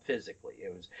him up physically.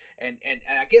 It was, and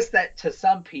I guess that to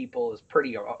some people is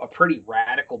a pretty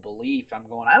radical belief. I'm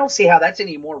going, I don't see how that's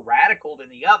any more radical than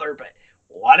the other, but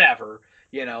whatever,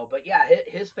 but yeah,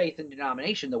 his faith and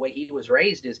denomination, the way he was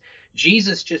raised, is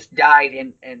Jesus just died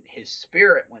and his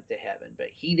spirit went to heaven, but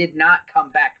he did not come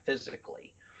back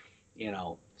physically.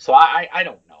 So I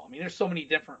don't know. I mean, there's so many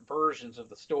different versions of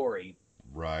the story.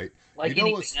 Right. Like You know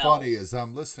what's anything funny else. is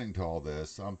I'm listening to all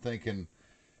this. I'm thinking,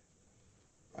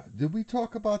 did we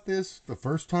talk about this the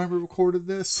first time we recorded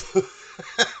this?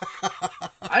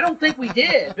 I don't think we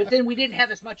did, but then we didn't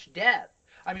have as much death.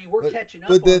 I mean, we're But- catching up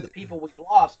but on then- the people we've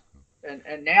lost, and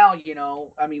now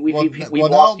I mean, we've Well, we've now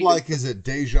lost. I'm like, is it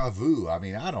deja vu? I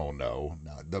mean, I don't know.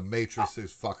 No, the Matrix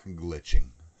is fucking glitching.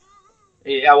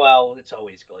 Yeah, well, it's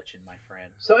always glitching, my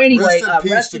friend. So anyway, Rest in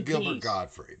peace rest to in Gilbert peace.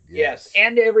 Gottfried. Yes,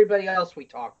 and to everybody else we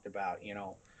talked about. Yeah,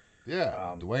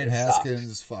 Dwayne it sucks.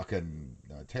 Haskins, fucking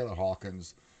Taylor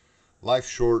Hawkins. Life's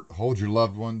short. Hold your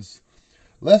loved ones.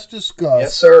 Let's discuss.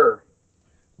 Yes, sir.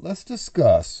 Let's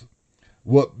discuss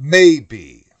what may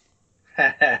be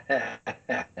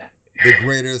the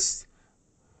greatest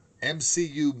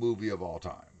MCU movie of all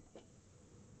time.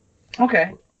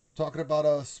 Okay. Talking about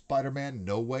a Spider-Man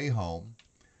No Way Home.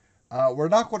 We're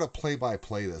not going to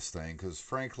play-by-play this thing because,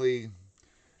 frankly,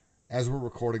 as we're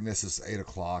recording this, it's 8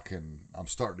 o'clock and I'm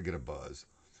starting to get a buzz.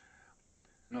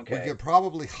 Okay. We could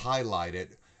probably highlight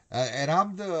it. And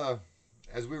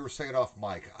as we were saying off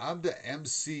mic, I'm the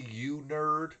MCU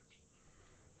nerd.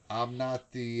 I'm not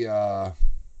the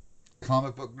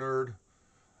comic book nerd.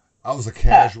 I was a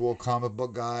casual comic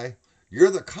book guy. You're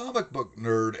the comic book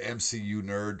nerd, MCU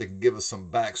nerd, that can give us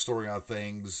some backstory on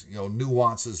things,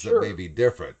 nuances Sure. that may be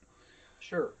different.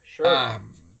 Sure.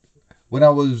 When I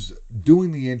was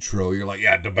doing the intro, you're like,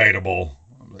 yeah, debatable.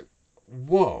 I'm like,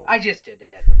 whoa. I just did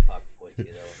that to fuck with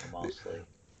you, though, mostly.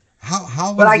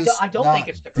 How But is this I don't not think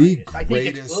it's the greatest. I think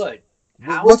it's greatest? good.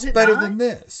 How What's is it better not? than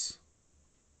this?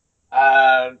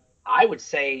 I would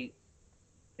say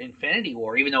Infinity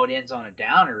War, even though it ends on a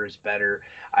downer, is better.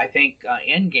 I think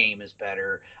Endgame is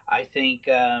better. I think,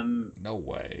 No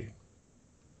way.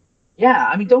 yeah.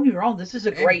 I mean, don't get me wrong. This is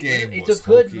a great Endgame movie. It's was a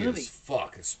good hokey movie. as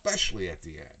fuck, especially at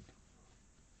the end.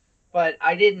 But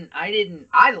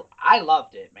I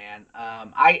loved it, man.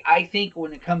 I think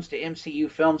when it comes to MCU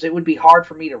films, it would be hard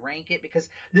for me to rank it because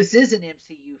this is an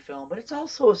MCU film, but it's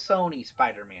also a Sony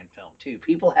Spider-Man film too.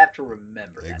 People have to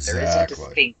remember that there is a Exactly.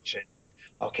 distinction.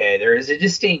 Okay, there is a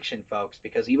distinction, folks,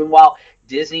 because even while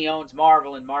Disney owns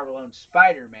Marvel and Marvel owns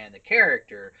Spider-Man, the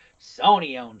character,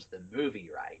 Sony owns the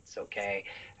movie rights, okay?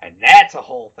 And that's a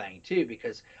whole thing, too,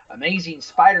 because Amazing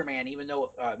Spider-Man 2,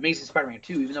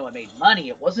 even though it made money,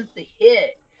 it wasn't the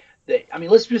hit that, I mean,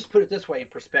 let's just put it this way in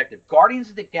perspective. Guardians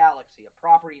of the Galaxy, a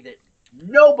property that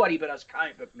nobody but us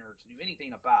comic book nerds knew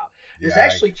anything about. There's Yeah,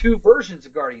 actually two versions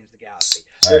of Guardians of the Galaxy.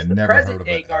 I There's had the never heard present of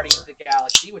day it Guardians ever. of the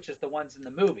Galaxy, which is the ones in the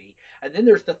movie, and then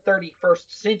there's the 31st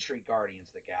century Guardians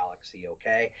of the Galaxy,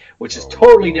 okay, which is Oh,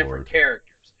 totally Lord. different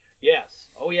characters. Yes,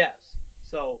 oh yes.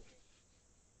 So,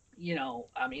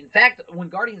 I mean, in fact, when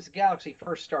Guardians of the Galaxy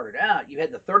first started out, you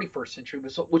had the 31st century,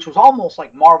 which was almost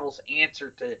like Marvel's answer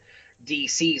to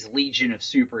DC's Legion of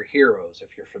Superheroes,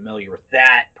 if you're familiar with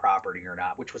that property or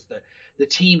not, which was the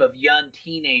team of young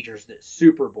teenagers that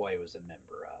Superboy was a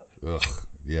member of. Ugh.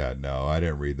 Yeah, no, I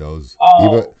didn't read those.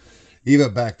 Oh.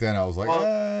 Even back then, I was like,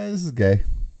 Well- this is gay.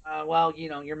 Well,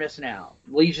 you're missing out.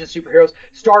 Legion of Superheroes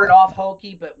started off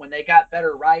hokey, but when they got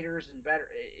better writers and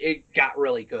it got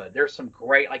really good. There's some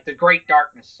great, like the Great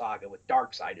Darkness saga with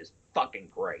Darkseid is fucking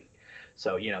great.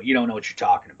 So you don't know what you're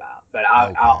talking about, but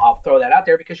Okay. I'll throw that out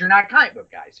there because you're not a comic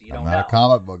book guy, so you I'm don't not know. a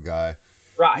comic book guy. You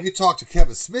Right? could talk to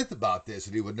Kevin Smith about this,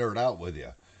 and he would nerd out with you.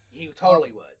 You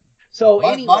totally would. So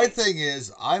My anyway, thing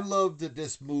is, I loved that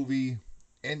this movie,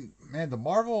 and man, the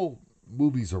Marvel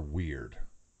movies are weird.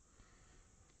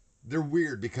 They're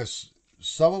weird because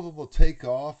some of them will take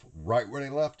off right where they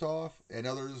left off, and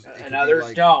others it and could others be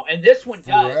like don't. And this one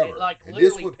does. forever. It like And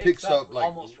literally this one picks picks up, like-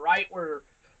 almost right where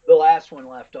the last one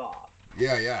left off,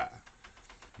 yeah.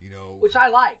 You know, which I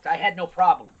liked. I had no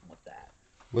problem with that.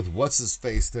 with what's his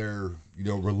face there, you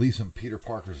know, releasing Peter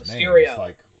Parker's name. Mysterio. It's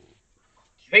like,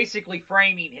 Basically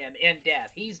framing him in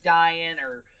death. He's dying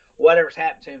or whatever's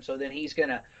happened to him, so then he's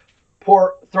gonna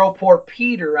throw poor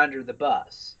Peter under the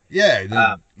bus. yeah, and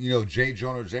then, you know, J.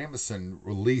 Jonah Jameson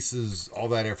releases all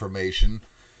that information.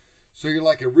 So you're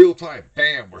like in real time,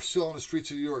 bam, we're still on the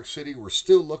streets of New York City. We're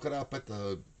still looking up at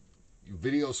the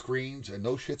video screens, and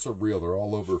those shits are real. They're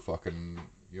all over fucking,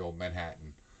 you know,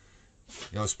 Manhattan.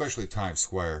 You know, especially Times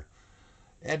Square.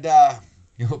 And,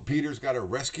 you know, Peter's got to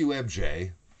rescue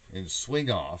MJ and swing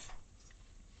off.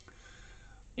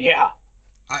 Yeah.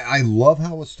 I love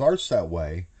how it starts that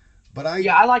way, but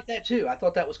I like that too. I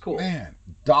thought that was cool. man,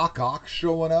 Doc Ock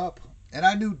showing up, and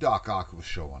I knew Doc Ock was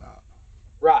showing up.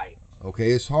 Right.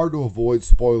 Okay, it's hard to avoid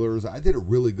spoilers. I did a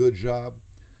really good job,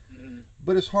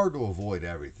 but it's hard to avoid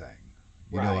everything.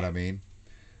 You know what Right. I mean?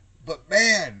 But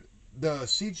man, the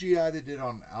CGI they did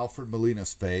on Alfred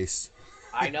Molina's face,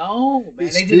 I know, man. he They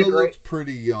still did a great. looked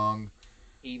pretty young.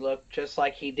 He looked just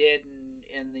like he did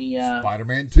in the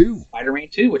Spider-Man 2, Spider-Man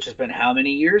 2, which has been how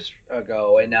many years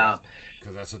ago? And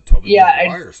because that's a Tobey Yeah,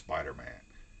 and- Maguire Spider-Man.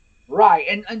 right,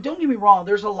 and don't get me wrong,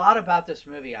 there's a lot about this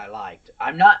movie I liked.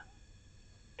 I'm not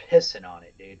pissing on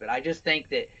it, dude, but I just think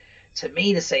that to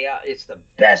me to say it's the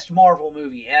best Marvel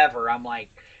movie ever, I'm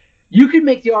like, you could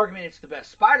make the argument it's the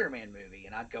best Spider-Man movie,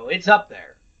 and I'd go, it's up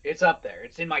there. It's up there.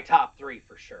 It's in my top 3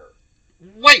 for sure.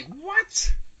 Wait,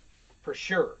 what? For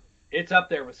sure. It's up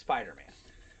there with Spider-Man.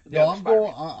 The No, other I'm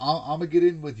going. Spider-Man. I'm gonna get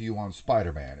in with you on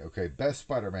Spider-Man. Okay, best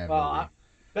Spider-Man Well, movie.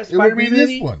 Best It would be Spider-Man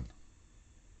movie? this one.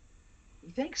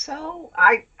 You think so?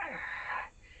 I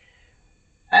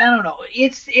don't know.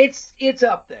 It's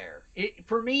up there.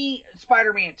 For me,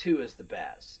 Spider-Man 2 is the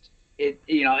best.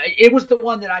 It was the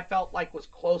one that I felt like was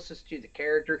closest to the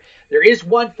character. There is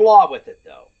one flaw with it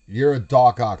though. You're a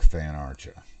Doc Ock fan, aren't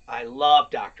you? I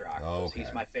love Dr. Octopus. Okay.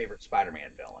 He's my favorite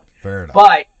Spider-Man villain. Fair enough.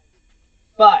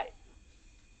 But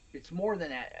it's more than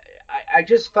that. I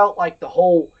just felt like the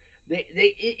whole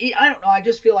I don't know. I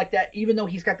just feel like that, even though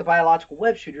he's got the biological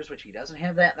web shooters, which he doesn't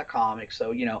have that in the comics.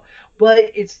 So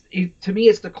but to me,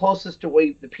 it's the closest to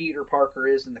way the Peter Parker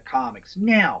is in the comics.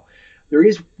 Now, there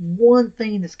is one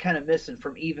thing that's kind of missing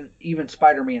from even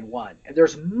Spider-Man 1, and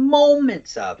there's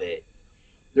moments of it.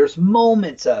 There's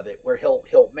moments of it where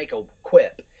he'll make a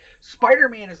quip.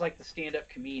 Spider-Man is like the stand-up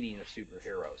comedian of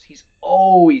superheroes. He's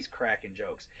always cracking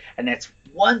jokes. And that's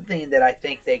one thing that I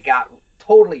think they got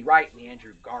totally right in the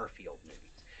Andrew Garfield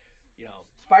movies.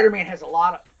 Spider-Man has a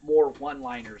lot more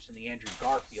one-liners in the Andrew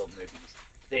Garfield movies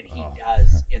than he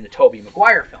does in the Tobey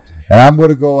Maguire films. And I'm going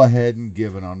to go ahead and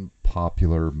give an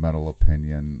unpopular mental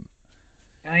opinion.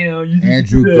 I know you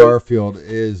Andrew Garfield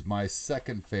is my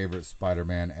second favorite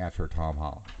Spider-Man after Tom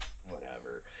Holland.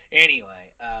 Whatever.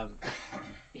 Anyway,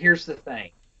 here's the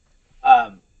thing.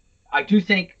 I do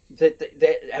think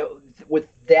that with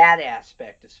that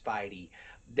aspect of Spidey,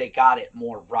 they got it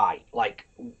more right. Like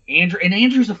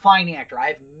Andrew's a fine actor. I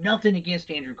have nothing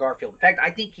against Andrew Garfield. In fact, I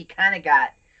think he kind of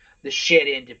got the shit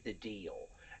end of the deal,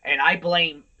 and I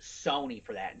blame Sony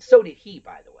for that. And so did he,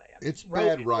 by the way. I mean, It's he wrote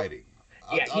bad it. writing.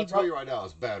 Yeah, I'll tell you right now,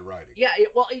 it's bad writing. Yeah,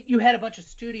 you had a bunch of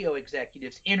studio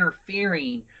executives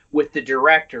interfering with the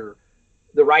director,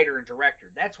 the writer and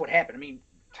director. That's what happened. I mean,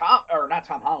 not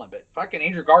Tom Holland, but fucking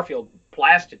Andrew Garfield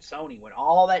blasted Sony when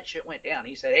all that shit went down.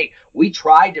 He said, hey, we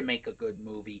tried to make a good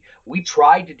movie. We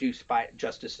tried to do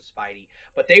Justice of Spidey,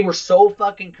 but they were so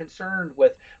fucking concerned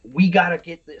with, we got to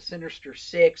get the Sinister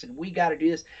Six and we got to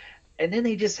do this. And then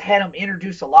they just had him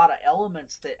introduce a lot of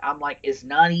elements that I'm like is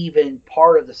not even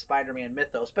part of the Spider-Man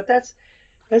mythos. But that's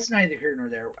neither here nor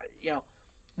there.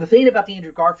 The thing about the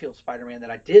Andrew Garfield Spider-Man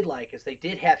that I did like is they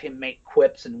did have him make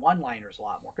quips and one-liners a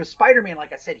lot more. Because Spider-Man,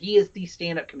 like I said, he is the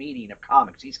stand-up comedian of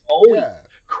comics. He's always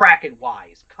cracking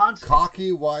wise, constantly,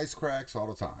 Cocky wisecracks all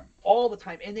the time. all the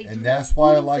time. And that's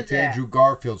why I liked Andrew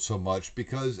Garfield so much,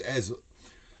 because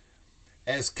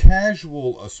as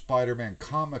casual a Spider-Man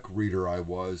comic reader I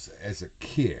was as a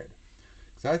kid,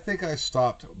 because I think I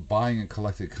stopped buying and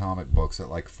collecting comic books at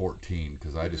like 14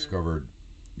 because I discovered,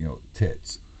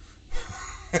 tits.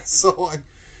 So I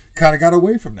kind of got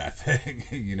away from that thing.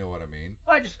 You know what I mean?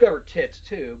 I discovered tits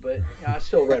too, but I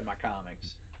still read my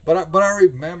comics. But I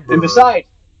remember. And besides,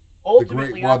 great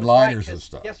ultimately, I was one-liners right, and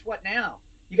stuff. Guess what now?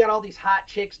 you got all these hot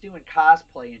chicks doing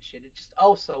cosplay and shit. It's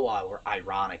just so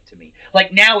ironic to me.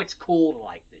 Like now it's cool to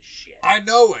like this shit. I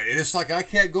know it. It's like I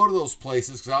can't go to those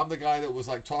places because I'm the guy that was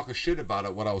like talking shit about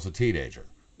it when I was a teenager.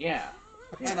 Yeah.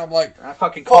 And I'm like, I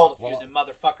fucking called a few well, of them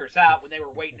motherfuckers out when they were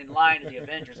waiting in line to the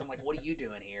Avengers. I'm like, what are you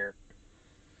doing here?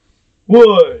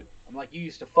 What? I'm like, you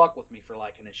used to fuck with me for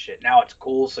liking this shit. Now it's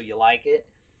cool, so you like it?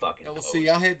 Fucking well, poser. see,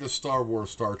 I had the Star Wars,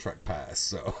 Star Trek pass,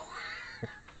 so.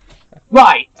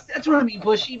 Right. That's what I mean,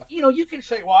 Bushy. You know, you can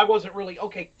say, well, I wasn't really...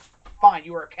 Okay, fine,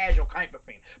 you were a casual comic book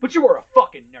fan. But you were a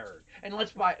fucking nerd. And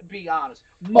let's be honest.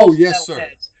 Yes,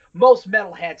 sir. Most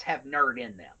metalheads have nerd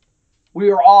in them. We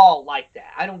are all like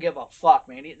that. I don't give a fuck,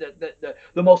 man.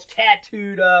 The most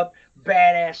tattooed up,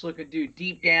 badass looking dude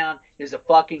deep down is a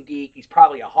fucking geek. He's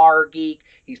probably a horror geek.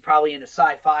 He's probably into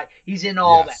sci-fi. He's in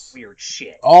all that weird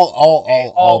shit. All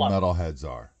metalheads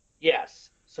are. Yes.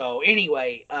 So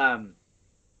anyway, like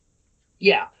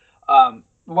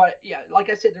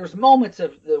I said, there's moments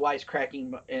of the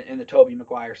wisecracking in the Tobey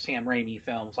Maguire, Sam Raimi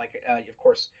films. Like, of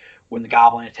course, when the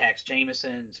Goblin attacks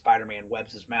Jameson, Spider-Man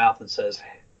webs his mouth and says,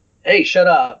 hey, shut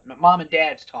up. Mom and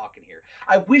Dad's talking here.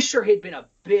 I wish there had been a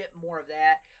bit more of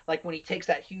that. Like when he takes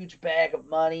that huge bag of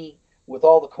money with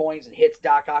all the coins and hits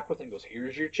Doc Ock with it and goes,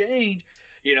 here's your change.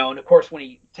 You know, and of course when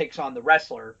he takes on the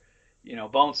wrestler, you know,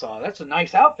 Bonesaw, that's a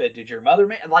nice outfit. Did your mother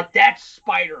make? Like, that's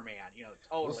Spider-Man, you know,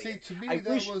 totally. Well, see, to me,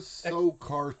 that was so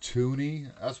cartoony.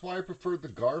 That's why I preferred the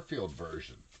Garfield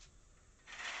version.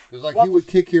 Because, like, he would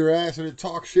kick your ass and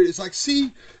talk shit. It's like,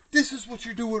 see, this is what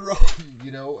you're doing wrong,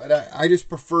 you know? And I just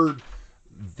preferred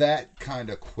that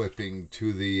kind of quipping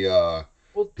to the,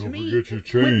 well, to me,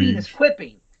 quipping is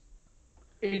quipping.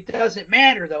 It doesn't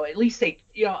matter, though. At least they,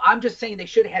 you know, I'm just saying they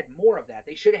should have had more of that.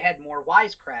 They should have had more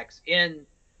wisecracks in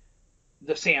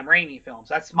the Sam Raimi films.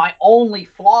 That's my only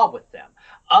flaw with them.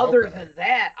 Other than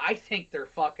that, I think they're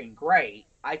fucking great.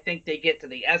 I think they get to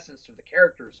the essence of the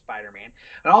character of Spider-Man.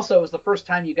 And also, it was the first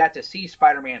time you got to see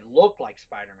Spider-Man look like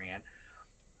Spider-Man.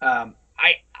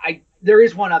 There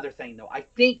is one other thing, though. I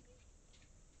think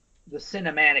the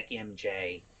cinematic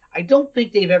MJ, I don't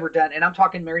think they've ever done, and I'm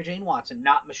talking Mary Jane Watson,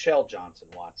 not Michelle Johnson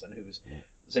Watson, who's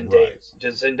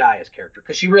Zendaya's character,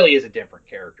 because she really is a different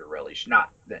character, really. She's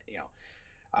not, you know,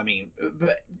 I mean,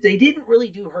 but they didn't really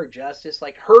do her justice.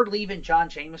 Like, her leaving John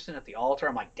Jameson at the altar,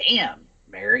 I'm like, damn,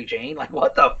 Mary Jane, like,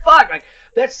 what the fuck? Like,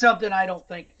 that's something I don't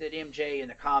think that MJ in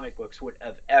the comic books would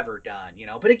have ever done, you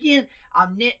know. But again,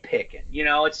 I'm nitpicking, you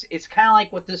know. It's kind of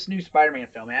like with this new Spider-Man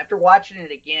film. And after watching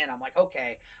it again, I'm like,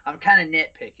 okay, I'm kind of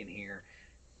nitpicking here.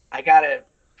 I gotta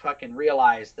fucking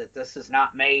realize that this is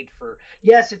not made for.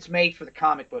 Yes, it's made for the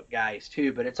comic book guys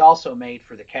too, but it's also made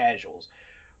for the casuals.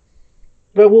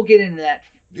 But we'll get into that.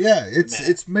 Yeah,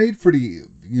 it's made for the,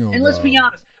 you know. And let's be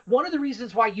honest, one of the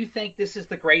reasons why you think this is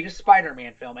the greatest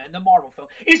Spider-Man film and the Marvel film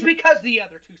is because the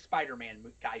other two Spider-Man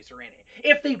guys are in it.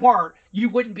 If they weren't, you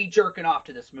wouldn't be jerking off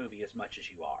to this movie as much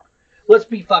as you are. Let's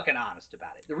be fucking honest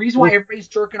about it. The reason why everybody's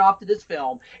jerking off to this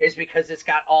film is because it's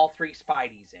got all three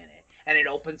Spideys in it, and it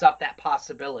opens up that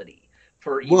possibility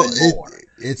for even more.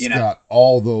 It's got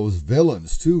all those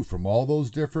villains too from all those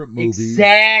different movies.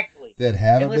 Exactly. That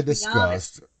haven't been discussed.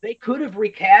 Honest, they could have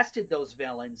recasted those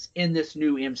villains in this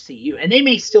new MCU, and they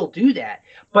may still do that.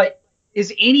 But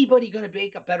is anybody going to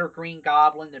make a better Green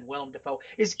Goblin than Willem Dafoe?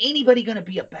 Is anybody going to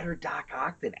be a better Doc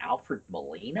Ock than Alfred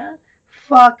Molina?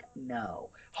 Fuck no.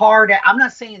 I'm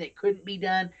not saying it couldn't be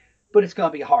done, but it's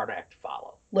going to be a hard act to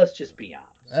follow. Let's just be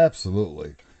honest.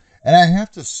 Absolutely. And I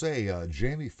have to say,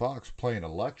 Jamie Foxx playing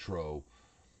Electro,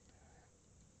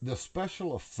 the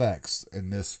special effects in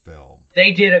this film.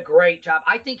 They did a great job.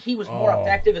 I think he was more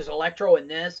effective as Electro in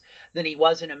this than he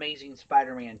was in Amazing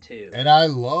Spider-Man 2. And I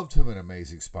loved him in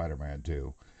Amazing Spider-Man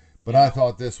 2. But I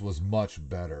thought this was much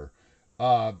better.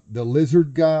 The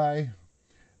lizard guy,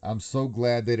 I'm so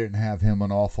glad they didn't have him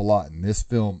an awful lot in this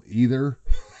film either.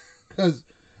 Because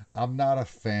I'm not a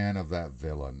fan of that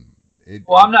villain.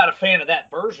 I'm not a fan of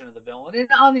that version of the villain. And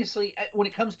honestly, when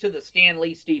it comes to the Stan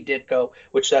Lee, Steve Ditko,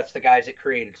 which that's the guys that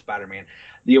created Spider-Man,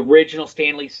 the original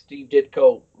Stan Lee, Steve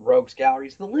Ditko Rogues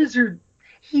Galleries, the Lizard,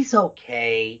 he's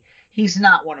okay. He's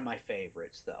not one of my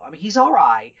favorites, though. I mean, he's all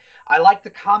right. I like the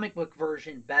comic book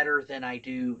version better than I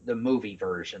do the movie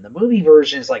version. The movie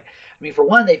version is like, I mean, for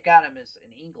one, they've got him as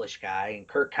an English guy, and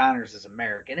Kirk Connors is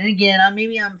American. And again,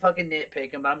 maybe I'm fucking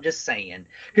nitpicking, but I'm just saying.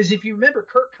 Because if you remember,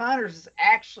 Kirk Connors is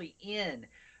actually in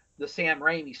the Sam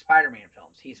Raimi Spider-Man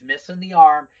films. He's missing the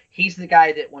arm. He's the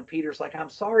guy that when Peter's like, I'm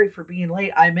sorry for being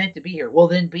late, I meant to be here. Well,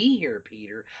 then be here,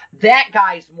 Peter. That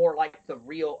guy's more like the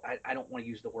real, I don't want to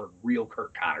use the word real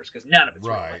Kirk Connors because none of it's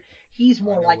right. Real. He's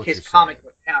more like his comic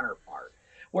book counterpart.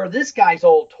 Where this guy's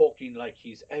all talking like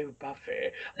he's, oh,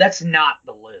 Buffy. That's not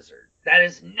the Lizard. That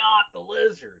is not the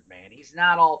Lizard, man. He's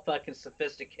not all fucking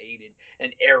sophisticated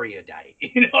and erudite.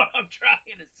 You know what I'm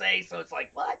trying to say? So it's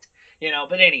like, what?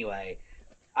 But anyway,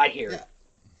 I hear it.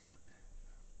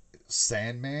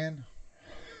 Sandman?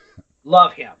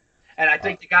 Love him. And I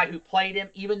think the guy who played him,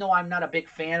 even though I'm not a big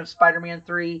fan of Spider-Man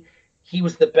 3, he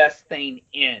was the best thing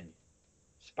in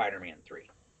Spider-Man 3.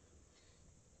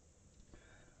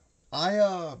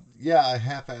 I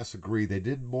half-ass agree. They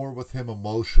did more with him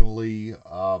emotionally.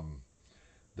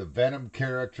 The Venom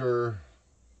character,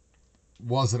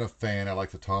 wasn't a fan. I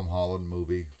like the Tom Holland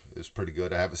movie. It's pretty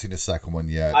good. I haven't seen the second one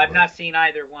yet. I've not seen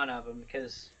either one of them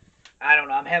because, I don't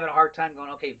know, I'm having a hard time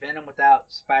going, okay, Venom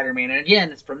without Spider-Man. And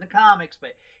again, it's from the comics,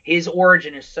 but his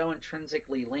origin is so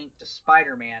intrinsically linked to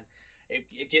Spider-Man.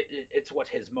 It's what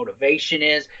his motivation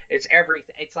is. It's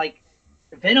everything. It's like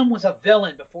Venom was a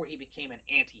villain before he became an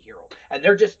anti-hero. And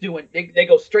they're just doing, they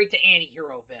go straight to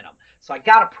anti-hero Venom. So I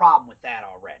got a problem with that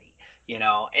already,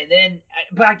 And then,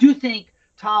 but I do think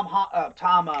not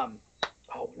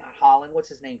Holland, what's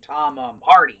his name? Tom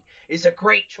Hardy is a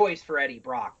great choice for Eddie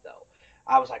Brock, though.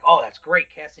 I was like, oh, that's great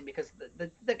casting, because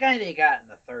the guy they got in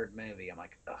the third movie, I'm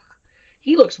like, ugh.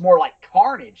 He looks more like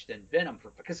Carnage than Venom,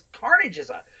 because Carnage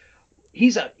is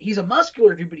he's a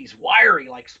muscular dude, but he's wiry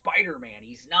like Spider-Man.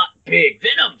 He's not big.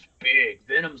 Venom's big.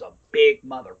 Venom's a big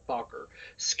motherfucker.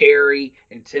 Scary,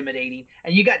 intimidating.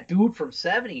 And you got dude from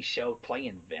 70s show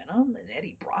playing Venom and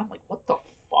Eddie Brock. I'm like, what the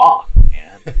fuck,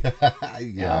 man?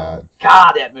 Yeah.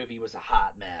 God, that movie was a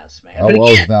hot mess, man. I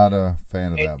was not a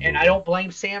fan of that movie. And I don't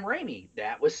blame Sam Raimi.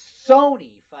 That was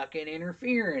Sony fucking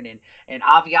interfering and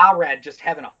Avi Arad just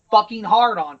having a fucking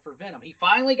hard-on for Venom. He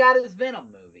finally got his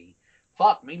Venom movie.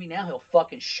 Fuck, maybe now he'll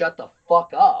fucking shut the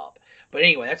fuck up. But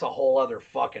anyway, that's a whole other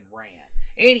fucking rant.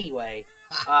 Anyway,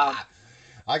 I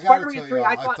gotta tell you,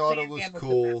 I thought it was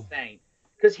cool.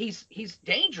 Because he's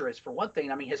dangerous, for one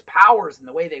thing. I mean, his powers and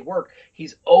the way they work,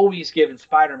 he's always given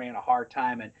Spider-Man a hard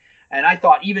time. And I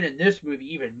thought even in this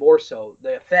movie, even more so,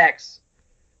 the effects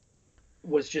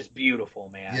was just beautiful,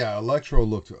 man. Yeah, Electro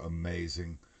looked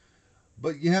amazing.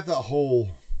 But you have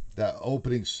that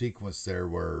opening sequence there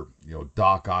where,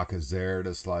 Doc Ock is there, and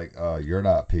it's like, you're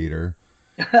not Peter.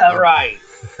 Right.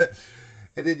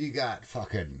 And then you got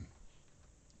fucking,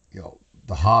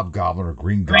 the Hobgoblin or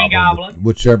Green Goblin,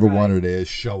 whichever one it is,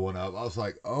 showing up. I was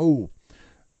like, oh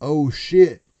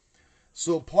shit.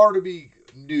 So part of me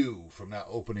knew from that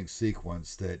opening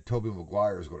sequence that Tobey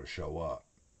Maguire is going to show up.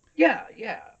 Yeah.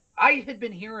 I had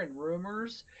been hearing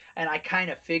rumors, and I kind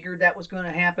of figured that was going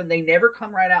to happen. They never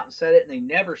come right out and said it, and they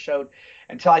never showed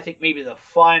until I think maybe the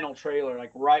final trailer, like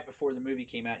right before the movie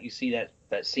came out. You see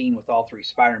that scene with all three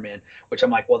Spider-Men, which I'm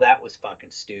like, well, that was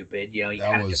fucking stupid. You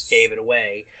kind of just gave it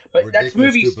away. But that's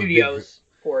movie studios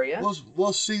for you.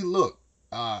 Well, see, look,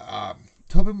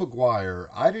 Tobey Maguire,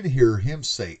 I didn't hear him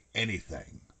say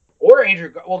anything. Or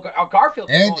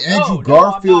Garfield. Andrew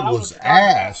Garfield was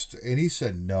asked, and he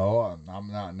said, "No,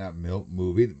 I'm not in that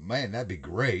movie." Man, that'd be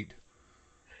great.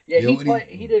 Yeah,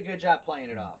 he did a good job playing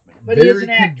it off, man. But very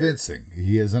convincing.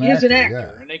 He is an actor,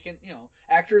 yeah. And they can,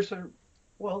 actors are,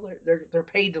 they're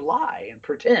paid to lie and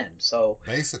pretend. So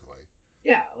basically,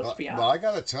 yeah. Let's be honest. But I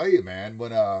gotta tell you, man,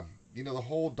 when the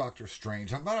whole Doctor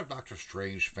Strange. I'm not a Doctor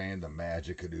Strange fan. The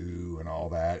magic and all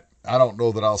that. I don't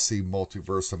know that I'll see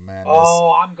Multiverse of Madness.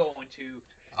 Oh, I'm going to.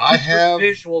 I have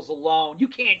visuals alone. You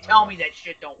can't tell me that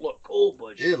shit don't look cool,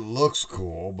 Bush. It looks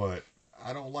cool, but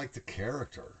I don't like the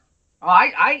character.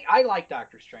 I like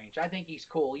Doctor Strange. I think he's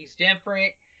cool. He's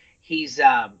different. He's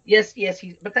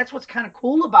but that's what's kind of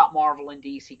cool about Marvel and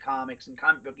DC Comics and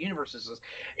comic book universes. Is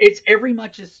it's every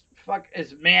much as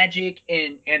magic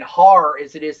and horror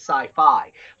as it is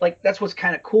sci-fi. Like that's what's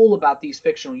kind of cool about these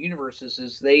fictional universes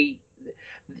is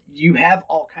you have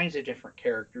all kinds of different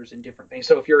characters and different things.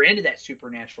 So if you're into that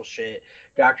supernatural shit,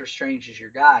 Doctor Strange is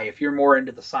your guy. If you're more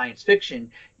into the science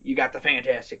fiction, you got the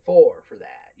Fantastic Four for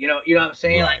that. You know what I'm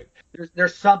saying? Right. Like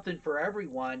there's something for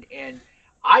everyone. And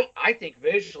I think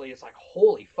visually it's like,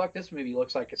 holy fuck, this movie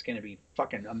looks like it's going to be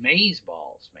fucking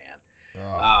amazeballs, man.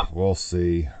 We'll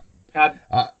see. Sam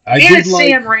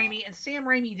Raimi, and Sam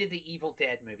Raimi did the Evil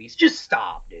Dead movies. Just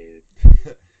stop, dude.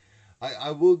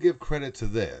 I will give credit to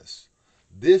this.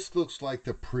 This looks like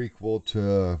the prequel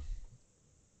to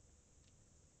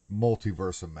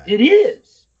Multiverse of Madness. It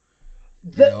is.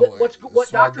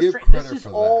 Doctor Strange?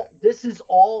 This is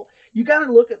all. You got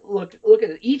to look at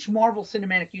it. Each Marvel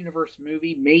Cinematic Universe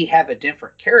movie may have a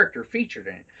different character featured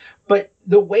in it, but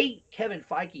the way Kevin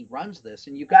Feige runs this,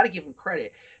 and you got to give him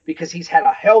credit because he's had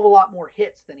a hell of a lot more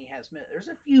hits than he has missed. There's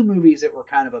a few movies that were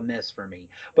kind of a miss for me,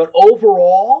 but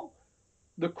overall,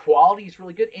 the quality is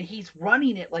really good, and he's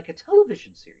running it like a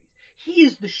television series. He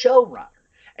is the showrunner,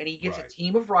 and he gets a Right.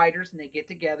 team of writers, and they get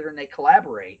together and they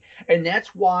collaborate, and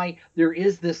that's why there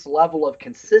is this level of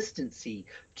consistency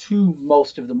to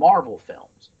most of the Marvel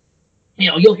films. You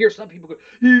know, you'll hear some people go,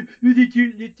 let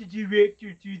the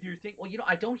director do their thing. Well, you know,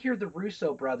 I don't hear the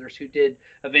Russo brothers who did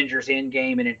Avengers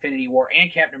Endgame and Infinity War and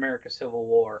Captain America Civil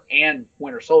War and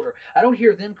Winter Soldier. I don't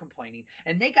hear them complaining.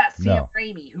 And they got Sam No.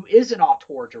 Raimi, who is an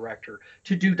auteur director,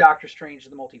 to do Doctor Strange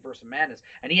and the Multiverse of Madness.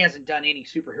 And he hasn't done any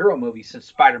superhero movies since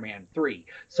Spider-Man 3.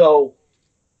 So,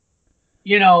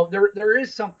 you know, there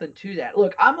is something to that.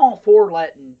 Look, I'm all for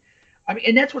letting, I mean,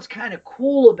 and that's what's kind of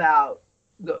cool about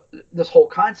this whole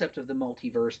concept of the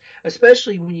multiverse,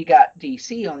 especially when you got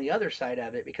DC on the other side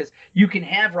of it, because you can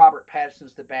have Robert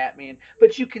Pattinson's the Batman,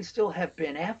 but you can still have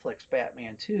Ben Affleck's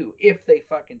Batman too, if they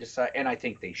fucking decide, and I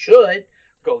think they should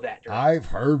go that direction. I've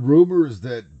heard rumors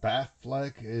that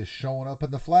Batfleck is showing up in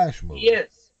the Flash movie. He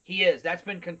is. He is. That's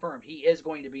been confirmed. He is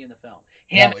going to be in the film.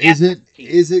 Now, is and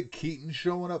Keaton. it Keaton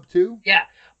showing up too? Yeah,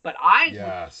 but I would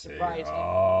Yeah, be see. surprised.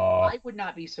 Oh. I would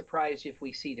not be surprised if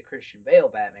we see the Christian Bale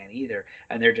Batman either,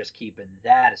 and they're just keeping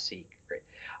that a secret.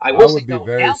 I will would say be though,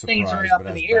 very now things are surprised, up but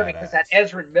in the that's air because that badass.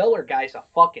 Ezra Miller guy's a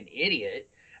fucking idiot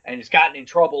and has gotten in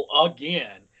trouble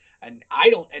again. And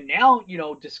now, you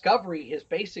know, Discovery has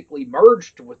basically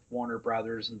merged with Warner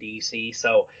Brothers and DC,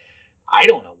 so I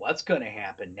don't know what's going to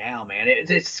happen now, man.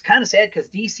 It's kind of sad because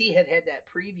DC had that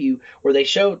preview where they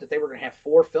showed that they were going to have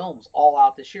 4 films all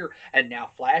out this year, and now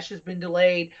Flash has been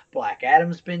delayed, Black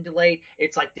Adam's been delayed.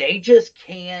 It's like they just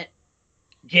can't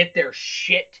get their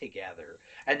shit together,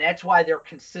 and that's why they're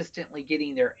consistently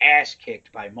getting their ass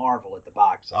kicked by Marvel at the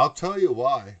box office. I'll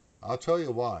tell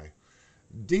you why.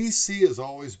 DC has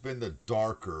always been the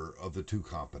darker of the two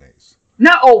companies.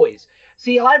 Not always.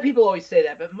 See, a lot of people always say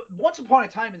that, but once upon a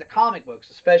time in the comic books,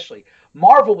 especially,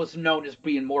 Marvel was known as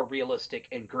being more realistic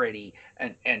and gritty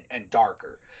and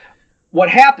darker. What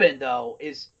happened, though,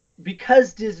 is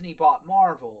because Disney bought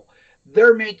Marvel,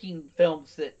 they're making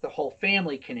films that the whole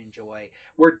family can enjoy.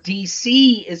 Where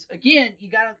DC is, again, you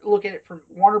got to look at it from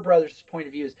Warner Brothers' point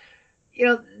of view. Is, you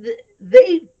know,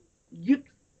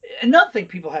 another thing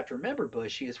people have to remember,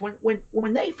 Bushy, is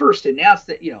when they first announced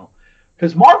that, you know,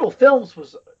 because Marvel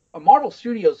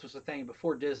Studios was a thing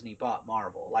before Disney bought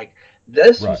Marvel. Like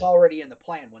this was Right. already in the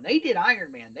plan. When they did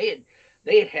Iron Man,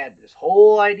 they had this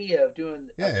whole idea of doing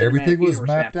a Yeah, cinematic everything was universe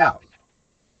mapped map out.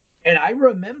 And I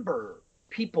remember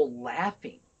people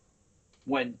laughing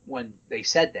when they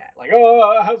said that, like,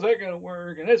 oh, how's that going to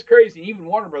work? And that's crazy. And even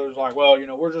Warner Brothers was like, well, you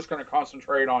know, we're just going to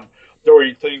concentrate on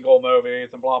doing single movies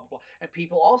and blah, blah, blah. And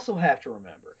people also have to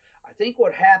remember, I think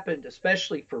what happened,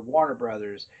 especially for Warner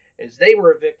Brothers, is they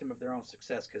were a victim of their own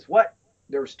success. Because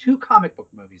there was 2 comic book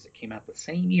movies that came out the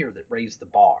same year that raised the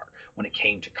bar when it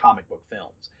came to comic book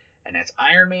films. And that's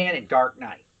Iron Man and Dark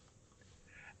Knight.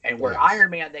 And where Yes.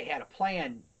 Iron Man, they had a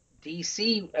plan.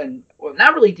 DC, and well,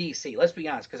 not really DC, let's be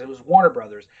honest, because it was Warner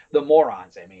Brothers, the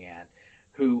morons, I mean,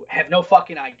 who have no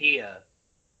fucking idea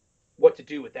what to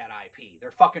do with that IP.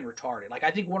 They're fucking retarded. Like, I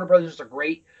think Warner Brothers is a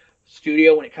great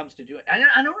studio when it comes to doing. I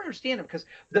don't understand them because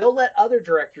they'll let other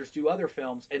directors do other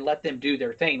films and let them do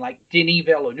their thing. Like Denis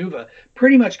Villeneuve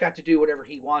pretty much got to do whatever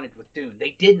he wanted with Dune.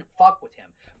 They didn't fuck with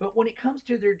him. But when it comes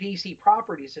to their DC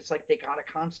properties, it's like they gotta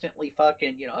constantly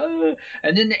fucking, you know,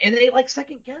 and they like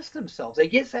second guess themselves. They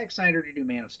get Zack Snyder to do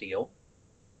Man of Steel.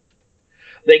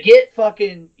 They get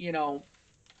fucking, you know,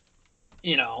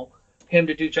 him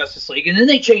to do Justice League, and then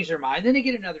they change their mind. Then they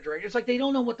get another director. It's like they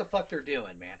don't know what the fuck they're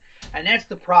doing, man. And that's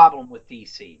the problem with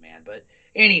DC, man. But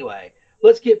anyway,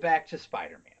 let's get back to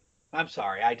Spider-Man. I'm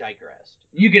sorry, I digressed.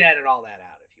 You can edit all that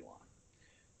out if you want.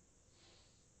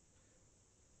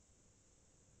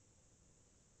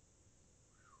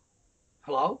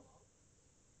 Hello?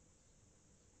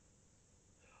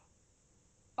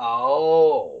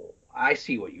 Oh, I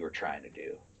see what you were trying to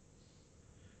do.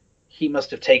 He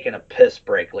must have taken a piss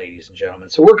break, ladies and gentlemen.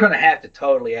 So we're going to have to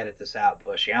totally edit this out,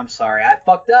 Bushy. I'm sorry. I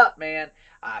fucked up, man.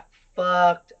 I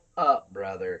fucked up,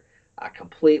 brother. I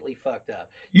completely fucked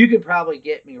up. You could probably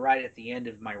get me right at the end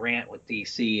of my rant with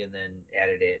DC and then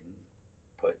edit it and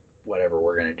put whatever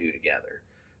we're going to do together.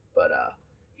 But,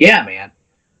 yeah, man.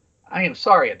 I am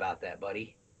sorry about that,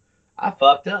 buddy. I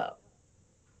fucked up.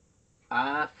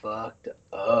 I fucked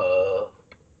up.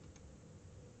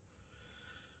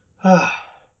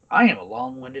 I am a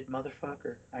long-winded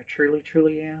motherfucker. I truly,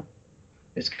 truly am.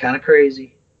 It's kind of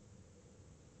crazy.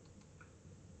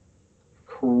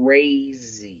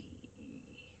 Crazy.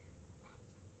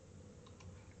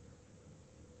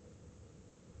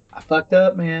 I fucked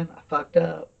up, man. I fucked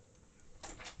up.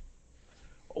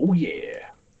 Oh, yeah.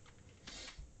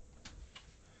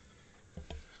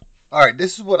 All right,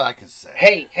 this is what I can say.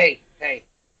 Hey!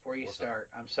 Before you What's start,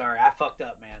 I'm sorry, I fucked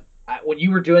up, man. When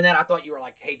you were doing that, I thought you were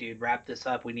like, "Hey, dude, wrap this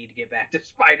up. We need to get back to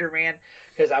Spider-Man,"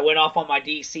 because I went off on my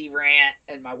DC rant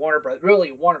and my Warner Brothers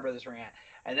rant,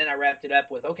 and then I wrapped it up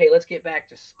with, "Okay, let's get back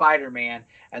to Spider-Man,"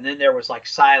 and then there was like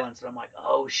silence, and I'm like,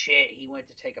 "Oh shit, he went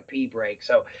to take a pee break."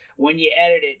 So when you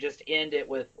edit it, just end it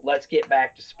with, "Let's get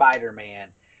back to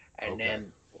Spider-Man," and Okay.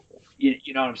 then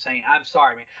you know what I'm saying? I'm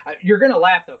sorry, man. You're gonna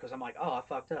laugh though, because I'm like, oh, I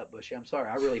fucked up, Bushy. I'm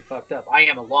sorry, I really fucked up. I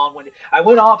am a long-winded. I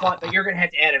went off on, but you're gonna have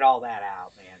to edit all that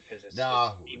out, man, because it's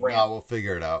No, me no, rambling. we'll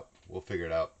figure it out. We'll figure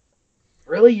it out.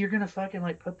 Really, you're gonna fucking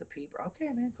like put the people? Okay,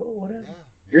 man, cool, whatever. Yeah.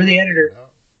 You're the I'll figure it editor.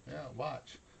 out. Yeah,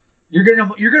 watch. You're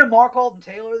gonna Mark Alden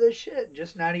Taylor this shit, and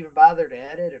just not even bother to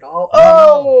edit at all.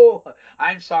 No. Oh,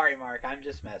 I'm sorry, Mark. I'm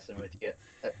just messing with you.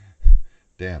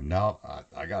 Damn, now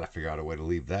I got to figure out a way to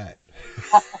leave that.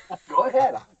 Go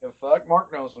ahead. The fuck,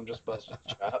 Mark knows I'm just busting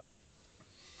his chop.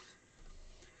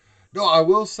 No, I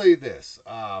will say this.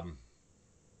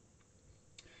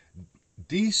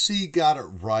 DC got it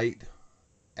right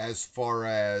as far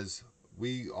as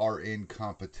we are in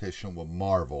competition with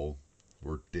Marvel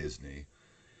or Disney.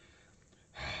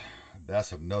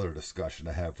 That's another discussion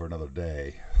to have for another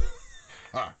day.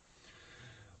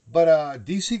 But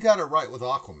DC got it right with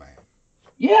Aquaman.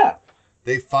 Yeah.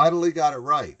 They finally got it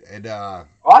right. And Oh,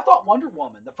 I thought Wonder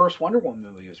Woman, the first Wonder Woman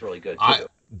movie, was really good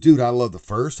too. I love the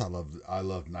first. I love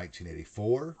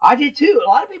 1984. I did too. A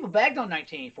lot of people bagged on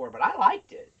 1984, but I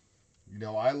liked it. You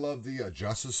know, I love the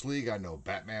Justice League. I know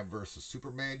Batman versus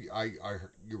Superman.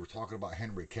 You were talking about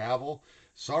Henry Cavill.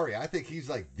 Sorry, I think he's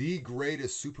like the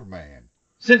greatest Superman.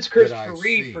 Since I've Christopher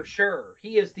Reeve, seen. for sure.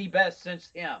 He is the best since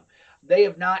him. They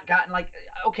have not gotten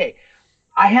okay,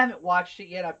 I haven't watched it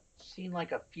yet. I've seen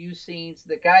like a few scenes.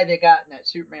 The guy they got in that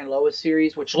Superman Lois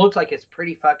series, which looks like it's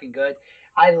pretty fucking good.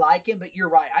 I like him, but you're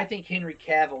right. I think Henry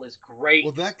Cavill is great.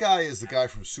 Well, that guy is the guy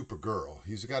from Supergirl.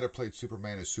 He's the guy that played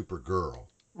Superman as Supergirl.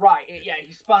 Right. Yeah,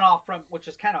 he spun off from, which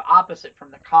is kind of opposite from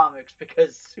the comics,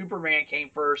 because Superman came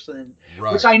first, and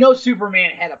Right. which I know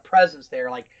Superman had a presence there.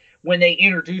 Like when they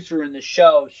introduce her in the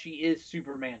show, she is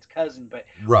Superman's cousin. But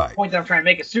Right. the point that I'm trying to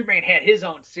make is Superman had his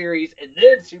own series, and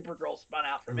then Supergirl spun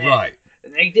out from it. Right.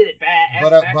 And they did it bad.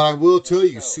 But I will tell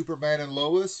you, So- Superman and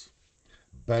Lois,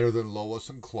 better than Lois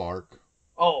and Clark,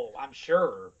 Oh, I'm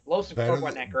sure. Lois and Better Clark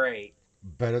wasn't than- that great.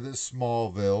 better than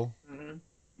Smallville. Hmm.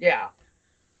 Yeah.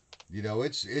 You know,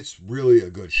 it's really a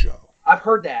good show. I've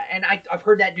heard that, and I've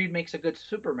heard that dude makes a good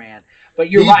Superman.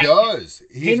 But you're He right. does.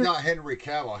 He's Henry- not Henry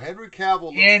Cavill. Henry Cavill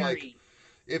looks Henry. like,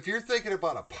 if you're thinking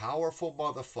about a powerful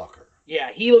motherfucker,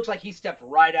 Yeah, he looks like he stepped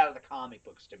right out of the comic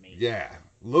books to me. yeah,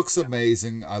 looks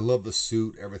amazing. I love the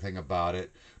suit, everything about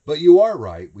it. But you are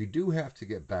right. We do have to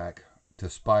get back to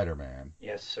Spider-Man.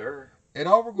 Yes, sir. And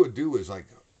all we're going to do is like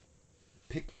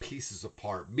pick pieces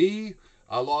apart.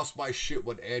 I lost my shit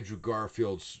when Andrew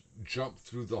Garfield's jumped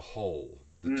through the hole,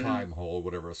 the Mhm. time hole,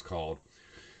 whatever it's called,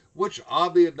 which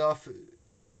oddly enough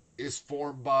is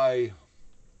formed by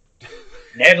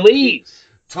Ned Leeds.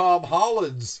 Tom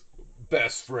Holland's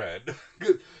best friend.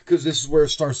 Because this is where it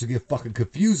starts to get fucking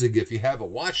confusing if you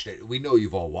haven't watched it. We know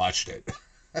you've all watched it.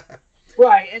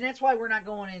 Right, and that's why we're not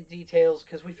going into details,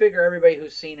 because we figure everybody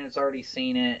who's seen it has already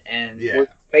seen it, and Yeah. we're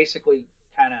basically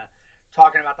kind of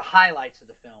talking about the highlights of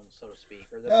the film, so to speak.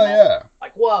 Or the Oh, yeah.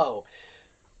 Like, whoa.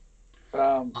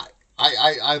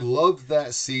 I love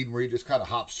that scene where he just kind of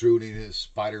hops through in his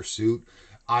spider suit.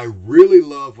 I really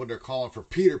love when they're calling for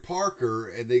Peter Parker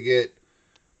and they get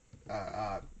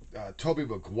Tobey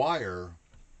Maguire.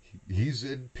 He's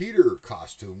in Peter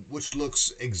costume, which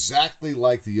looks exactly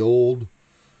like the old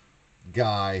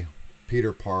guy,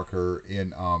 Peter Parker, in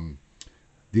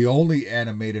the only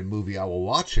animated movie I will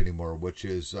watch anymore, which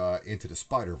is Into the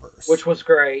Spider-Verse. Which was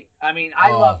great. I mean,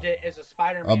 I Oh. loved it as a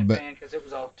Spider-Man But- fan, because it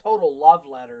was a total love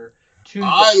letter to the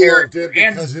I loved character. it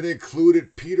because it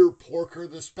included Peter Porker,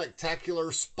 the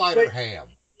Spectacular Spider-Ham.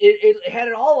 It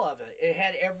had all of it. It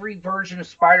had every version of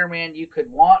Spider-Man you could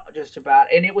want, just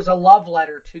about, and it was a love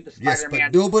letter to the Yes,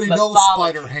 Spider-Man. but nobody knows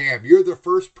mythology. Spider-Ham. You're the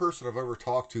first person I've ever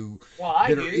talked to Well, I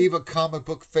that do. are even comic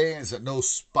book fans that know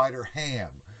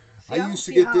Spider-Ham. See, I don't used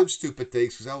to see get how- them stupid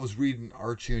things because I was reading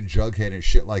Archie and Jughead and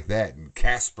shit like that, and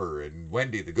Casper and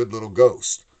Wendy, the good little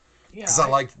ghost. Yeah, Because I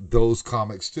like those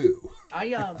comics too.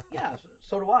 yeah,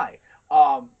 so do I.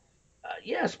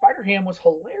 Yeah, Spider-Ham was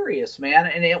hilarious, man,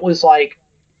 and it was like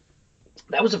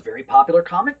that was a very popular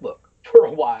comic book for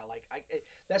a while. Like,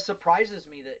 that surprises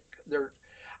me that they're.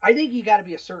 I think you got to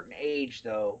be a certain age,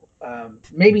 though.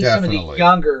 Maybe some of Definitely. the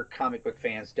younger comic book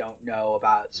fans don't know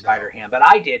about Spider-Ham, but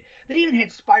I did. They even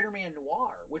had Spider-Man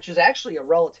Noir, which is actually a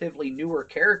relatively newer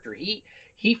character. He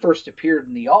first appeared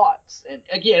in the aughts, and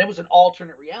again, it was an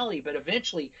alternate reality. But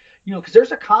eventually, because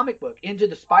there's a comic book, Into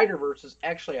the Spider-Verse is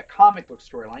actually a comic book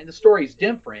storyline. The story's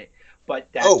different, but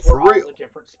that's Oh, for where all real? the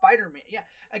different Spider-Man. Yeah,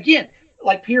 again,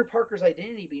 like Peter Parker's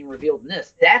identity being revealed in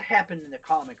this, that happened in the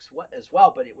comics as well,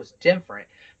 but it was different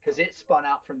because it spun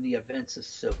out from the events of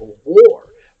Civil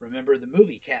War. Remember the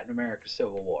movie Captain America: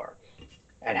 Civil War,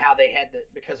 and how they had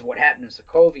because of what happened in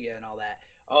Sokovia and all that.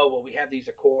 Oh well, we have these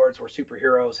accords where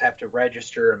superheroes have to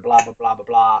register and blah blah blah blah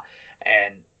blah,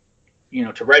 and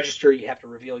to register you have to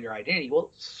reveal your identity. Well,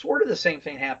 sort of the same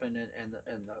thing happened in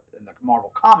the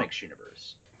Marvel Comics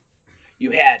universe.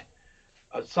 You had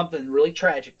something really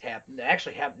tragic happened that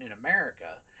actually happened in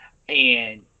America,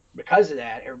 and because of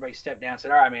that, everybody stepped down and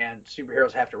said, "All right, man,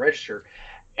 superheroes have to register."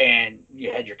 And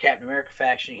you had your Captain America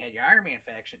faction, you had your Iron Man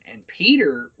faction, and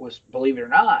Peter was, believe it or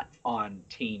not, on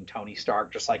Team Tony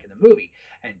Stark, just like in the movie.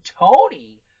 And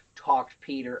Tony talked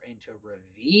Peter into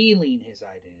revealing his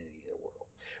identity to the world,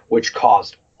 which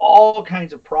caused all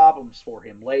kinds of problems for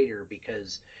him later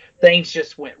because things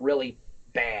just went really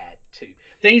bad too.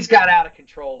 Things got out of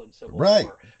control in Civil Right.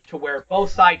 War to where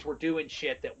both sides were doing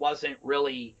shit that wasn't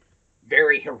really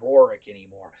very heroic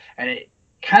anymore. And it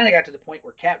kind of got to the point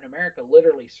where Captain America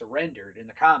literally surrendered in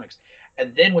the comics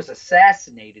and then was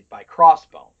assassinated by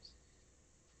Crossbones.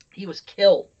 He was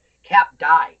killed. Cap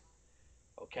died.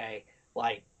 Okay?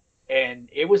 And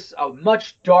it was a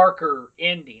much darker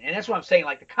ending. And that's what I'm saying.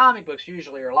 Like, the comic books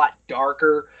usually are a lot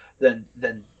darker than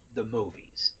the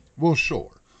movies. Well,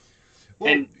 sure.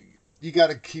 Well, And- you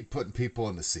got to keep putting people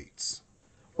in the seats.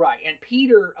 Right, and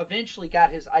Peter eventually got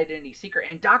his identity secret,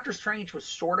 and Doctor Strange was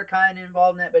sort of kind of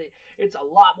involved in that, but it's a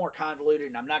lot more convoluted,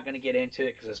 and I'm not going to get into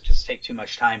it because it's just take too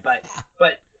much time. But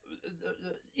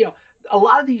a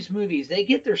lot of these movies, they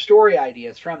get their story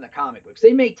ideas from the comic books.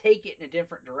 They may take it in a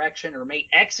different direction or may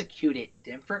execute it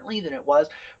differently than it was,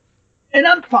 and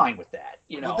I'm fine with that.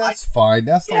 Well, that's fine.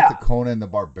 That's Yeah. like the Conan the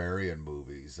Barbarian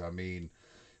movies. I mean,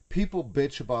 people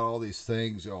bitch about all these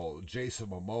things, Jason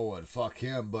Momoa and fuck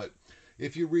him, but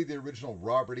if you read the original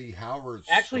Robert E. Howard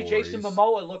Actually, stories, Jason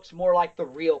Momoa looks more like the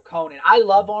real Conan. I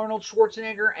love Arnold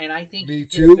Schwarzenegger, and I think me he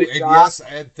did a too, good and job. yes,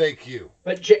 and thank you.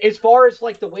 But as far as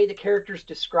like the way the character's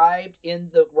described in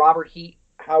the Robert E.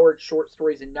 Howard short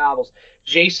stories and novels,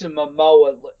 Jason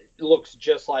Momoa looks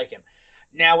just like him.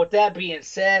 Now, with that being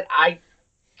said, I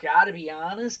gotta be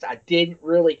honest, I didn't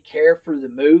really care for the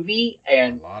movie, A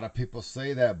and lot of people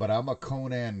say that, but I'm a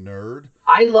Conan nerd,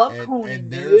 I love and Conan,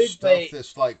 there's dude, stuff but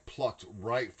that's like plucked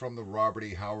right from the Robert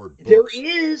E. Howard there books.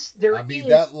 is. I mean,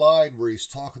 that line where he's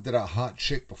talking to that hot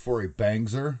chick before he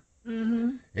bangs her,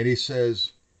 Mhm. and he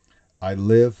says, "I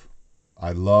live,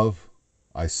 I love,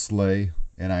 I slay,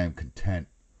 and I am content."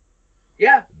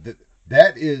 Yeah.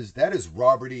 That is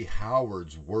Robert E.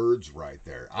 Howard's words right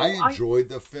there. I Well, enjoyed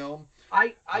the film.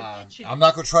 I get you. I'm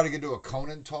not going to try to get into a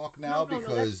Conan talk now No, that's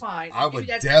because fine. I Maybe would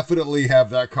that's- definitely have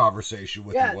that conversation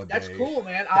with Yeah, you one that's day. cool,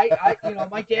 man. I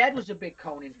my dad was a big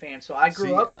Conan fan, so I grew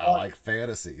See, up I on like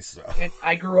fantasy, so and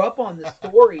I grew up on the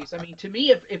stories. I mean, to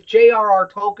me, if J.R.R.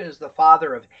 Tolkien is the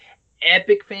father of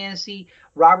epic fantasy,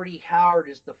 Robert E. Howard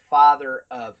is the father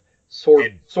of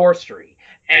sorcery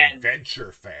and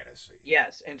adventure fantasy.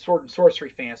 yes, and sword and sorcery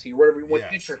fantasy, whatever you want,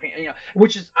 Yes. adventure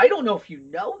which is, I don't know if you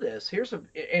know this. Here's an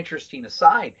interesting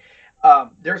aside.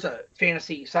 There's a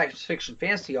science fiction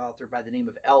fantasy author by the name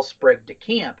of L. Sprague de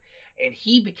Camp, and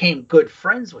he became good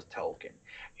friends with Tolkien.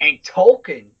 And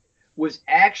Tolkien was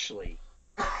actually,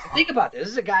 think about this.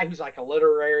 This is a guy who's like a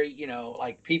literary,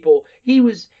 like people. He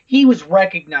was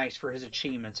recognized for his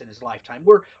achievements in his lifetime,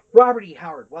 where Robert E.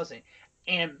 Howard wasn't.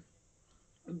 And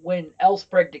when L.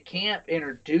 Sprague de Camp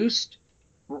introduced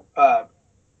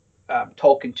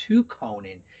Tolkien to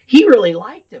Conan, he really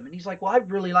liked him, and he's like, "Well, I'd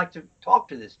really like to talk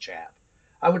to this chap.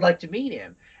 I would like to meet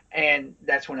him." And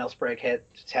that's when L. Sprague had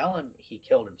to tell him he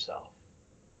killed himself.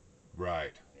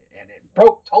 Right. And it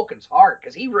broke Tolkien's heart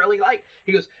because he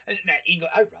goes,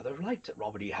 "I'd rather liked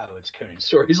Robert E. Howard's Conan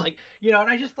story." He's like, and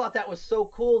I just thought that was so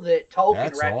cool that Tolkien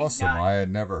That's recognized. awesome. I had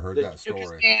never heard that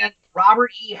story. And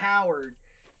Robert E. Howard,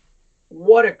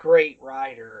 what a great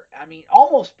writer. I mean,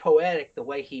 almost poetic the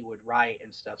way he would write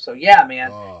and stuff. So yeah, man.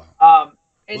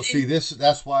 Well, see,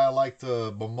 that's why I like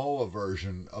the Momoa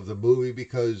version of the movie,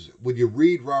 because when you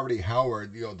read Robert E.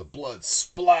 Howard, the blood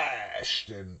splashed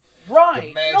and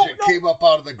the magic came up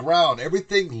out of the ground.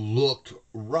 Everything looked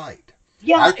right.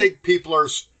 Yeah, I think people are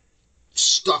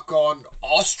stuck on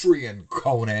Austrian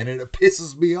Conan, and it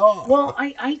pisses me off. Well,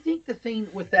 I think the thing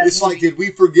with that It's like, did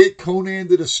we forget Conan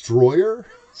the Destroyer?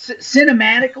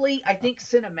 cinematically, I think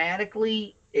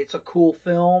cinematically it's a cool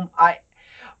film. I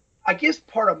guess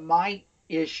part of my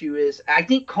issue is I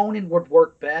think Conan would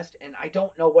work best, and I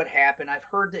don't know what happened. I've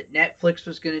heard that Netflix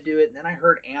was going to do it, and then I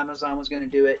heard Amazon was going to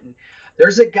do it, and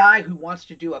there's a guy who wants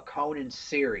to do a Conan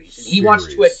series, and he wants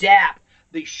to Series. adapt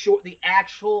the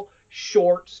actual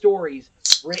short stories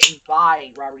written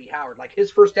by Robert E. Howard. Like his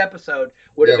first episode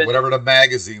would have Yeah, been whatever the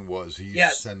magazine was, he used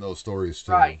Yes. to send those stories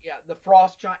to. right, yeah, the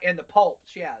Frost Giant and the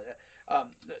Pulps, yeah,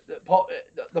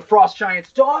 the Frost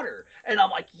Giant's daughter, and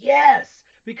I'm like, yes,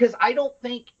 because I don't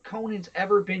think Conan's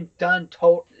ever been done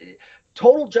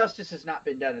total justice has not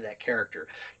been done to that character.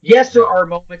 Yes, there No. are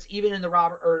moments, even in the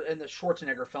in the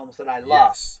Schwarzenegger films, that I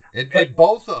love. Yes, and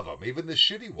both of them, even the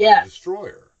shitty one, Yes.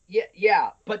 Destroyer.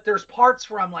 Yeah, but there's parts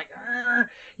where I'm like,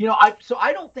 so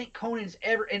I don't think Conan's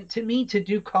ever, and to me, to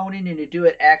do Conan and to do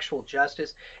it actual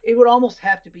justice, it would almost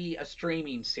have to be a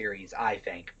streaming series, I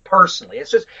think, personally.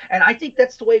 It's just, and I think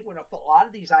that's the way when a lot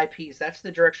of these IPs, that's the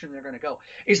direction they're going to go.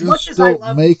 As much as I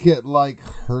love make it like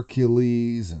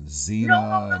Hercules and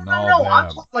Xena and all no.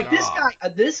 that. Like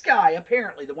this guy,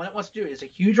 apparently, the one that wants to do it is a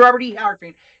huge Robert E. Howard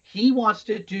fan. He wants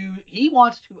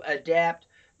to adapt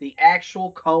the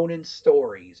actual Conan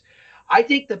stories. I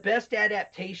think the best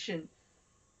adaptation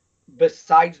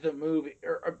besides the movie,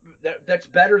 that's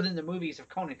better than the movies of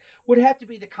Conan, would have to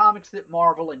be the comics that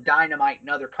Marvel and Dynamite and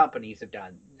other companies have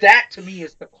done. That to me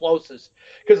is the closest,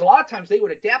 because a lot of times they would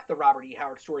adapt the Robert E.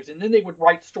 Howard stories and then they would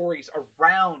write stories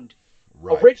around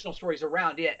original stories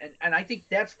around it, and I think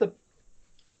that's the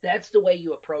way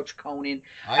you approach Conan.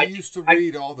 I used to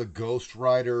read all the Ghost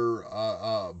Rider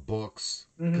books,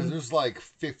 because there's like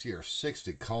 50 or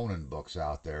 60 Conan books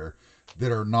out there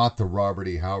that are not the Robert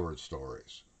E. Howard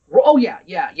stories. Oh yeah.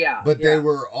 But they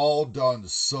were all done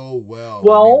so well.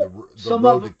 Well, I mean, the some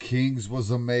Road of to them- Kings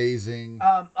was amazing.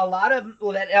 A lot of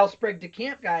that L. Sprague de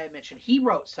Camp guy I mentioned, he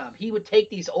wrote some. He would take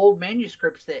these old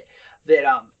manuscripts that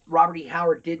Robert E.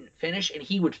 Howard didn't finish, and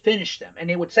he would finish them,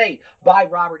 and it would say by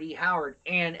Robert E. Howard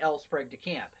and L. Sprague de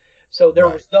Camp. So there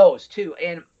was those too,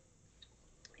 and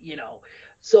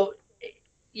so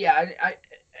yeah,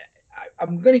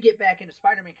 I'm going to get back into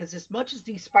Spider-Man, because as much as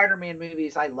these Spider-Man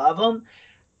movies, I love them.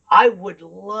 I would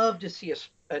love to see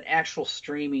an actual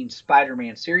streaming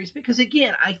Spider-Man series, because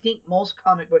again, I think most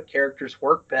comic book characters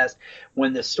work best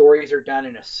when the stories are done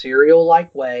in a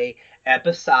serial-like way,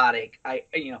 episodic. Well,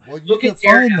 you look can at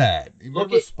Daredevil. find that. You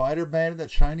remember Spider-Man in the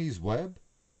Chinese web?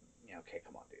 Yeah, okay,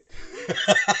 come on, dude.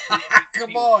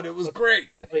 Come on, it was great.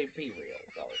 Be real,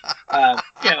 though.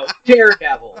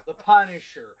 Daredevil, The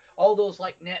Punisher, all those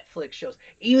like Netflix shows,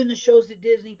 even the shows that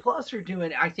Disney Plus are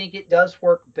doing. I think it does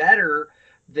work better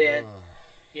than,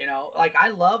 like I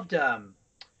loved. I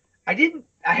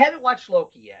haven't watched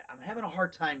Loki yet. I'm having a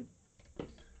hard time.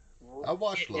 I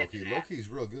watched Loki. Loki's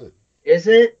real good. Is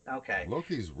it? Okay.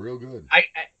 Loki's real good.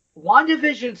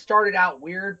 WandaVision started out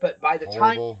weird, but by the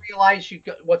time you realize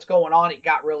what's going on, it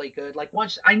got really good. Like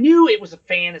once I knew it was a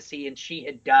fantasy and she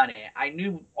had done it, I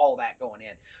knew all that going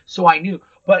in, so I knew.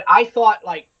 But I thought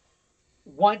like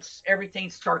once everything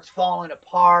starts falling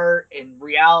apart and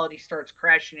reality starts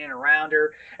crashing in around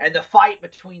her, and the fight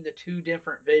between the two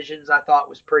different visions, I thought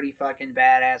was pretty fucking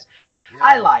badass. Yeah.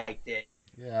 I liked it.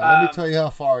 Yeah, let me tell you how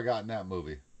far I got in that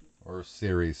movie or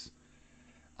series.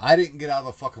 I didn't get out of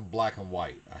the fucking black and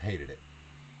white. I hated it.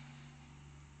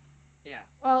 Yeah.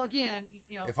 Well, again,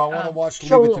 if I want to watch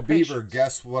Leave It to Beaver,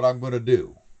 guess what I'm going to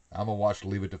do? I'm going to watch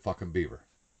Leave It to fucking Beaver.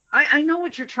 I know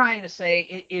what you're trying to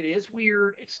say. It is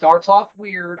weird. It starts off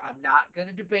weird. I'm not going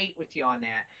to debate with you on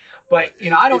that. But,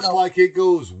 I don't know. It's like it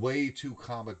goes way too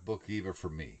comic book even for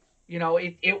me.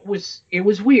 It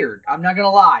was weird. I'm not going to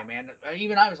lie, man.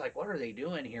 Even I was like, what are they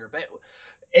doing here? But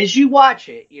as you watch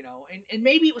it, and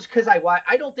maybe it was because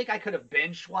I don't think I could have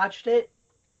binge watched it,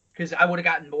 because I would have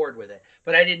gotten bored with it.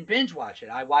 But I didn't binge watch it.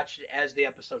 I watched it as the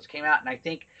episodes came out, and I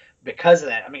think because of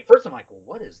that, I mean, first I'm like, well,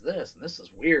 what is this? And this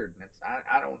is weird, and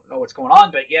I don't know what's going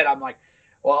on. But yet I'm like,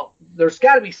 well, there's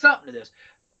got to be something to this.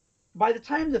 By the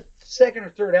time the second or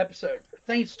third episode,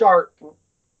 things start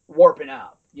warping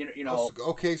up.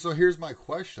 Okay, so here's my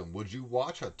question: would you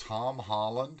watch a Tom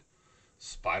Holland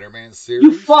Spider-Man series?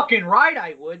 You fucking right,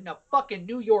 I would. In a fucking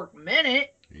New York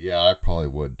minute. Yeah, I probably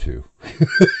would too.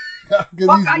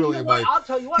 I'll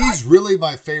tell you what. He's really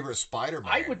my favorite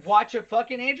Spider-Man. I would watch a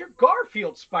fucking Andrew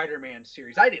Garfield Spider-Man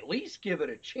series. I'd at least give it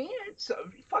a chance.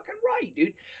 You're fucking right,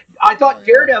 dude. I thought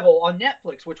Daredevil on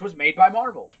Netflix, which was made by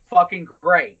Marvel, fucking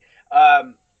great.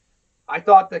 I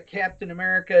thought the Captain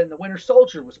America and the Winter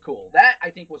Soldier was cool. That I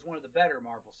think was one of the better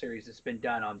Marvel series that's been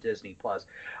done on Disney Plus.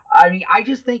 I mean, I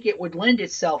just think it would lend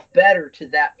itself better to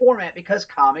that format because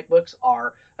comic books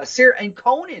are and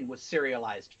Conan was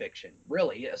serialized fiction,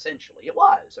 really, essentially. It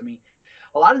was. I mean,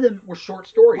 a lot of them were short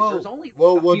stories. There's only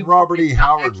when few Robert E. books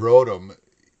Howard out. wrote them,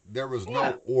 there was Yeah.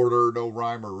 no order, no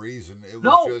rhyme or reason. It was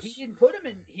No, just he didn't put them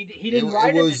in. He didn't it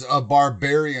write them. was a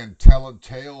barbarian telling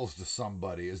tales to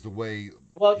somebody, is the way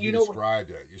Well, he you know,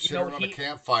 described it. You sit know, around a he-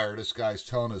 campfire, this guy's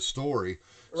telling his story.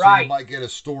 So Right. you might get a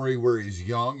story where he's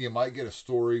young, you might get a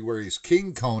story where he's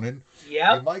King Conan,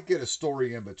 Yep. you might get a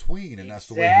story in between, and that's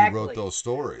the way he wrote Exactly. those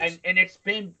stories. And it's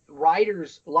been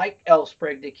writers like L.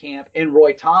 Sprague de Camp and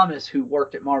Roy Thomas who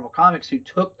worked at Marvel Comics who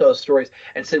took those stories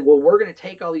and said, well, we're going to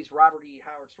take all these Robert E.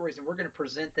 Howard stories and we're going to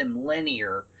present them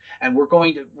linear and we're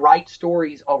going to write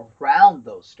stories around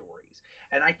those stories.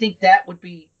 And I think that would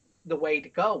be the way to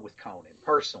go with Conan,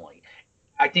 personally.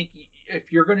 I think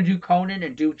if you're going to do Conan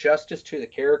and do justice to the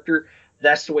character,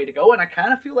 that's the way to go. And I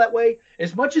kind of feel that way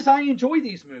as much as I enjoy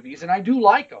these movies and I do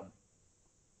like them.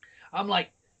 I'm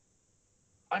like,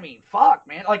 I mean, fuck,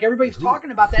 man. Like, everybody's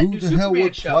talking about that Who new the hell Superman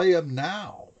would show. play him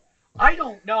now? I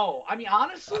don't know. I mean,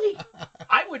 honestly,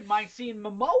 I wouldn't mind seeing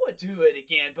Momoa do it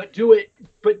again, but do it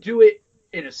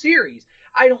in a series.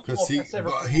 I don't know Because if that's ever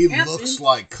but gonna he happen. looks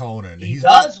like Conan. He He's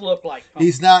does not, look like Conan.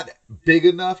 he's not big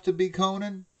enough to be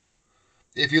Conan.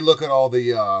 If you look at all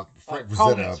the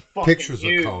Conan's fucking pictures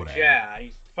huge. of Conan, Yeah,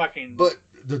 he's fucking. but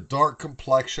the dark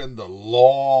complexion, the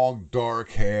long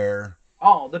dark hair,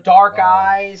 the dark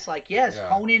eyes. Like, yes, yeah.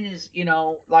 Conan is.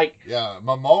 Like. yeah,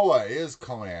 Momoa is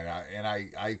Conan,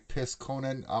 I piss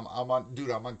Conan. I'm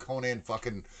on Conan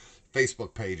fucking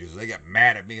Facebook pages. They get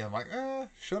mad at me. I'm like,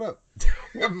 shut up.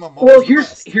 Momoa's Well, the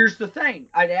best. here's the thing.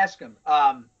 I'd ask him.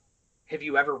 Have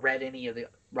you ever read any of the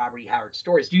Robert E. Howard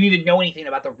stories? Do you even know anything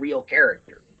about the real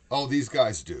character? Oh, these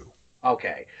guys do.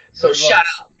 Okay, so They're shut like-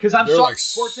 up, because I'm They're sorry, like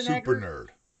Schwarzenegger. super nerd.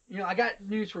 I got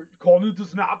news for Conan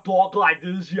does not talk like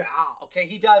this. Yeah, okay,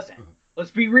 he doesn't.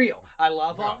 Let's be real. I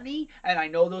love Yeah. Arnie, and I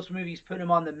know those movies put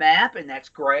him on the map, and that's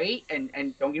great. And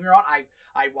don't get me wrong,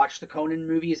 I watched the Conan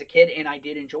movie as a kid, and I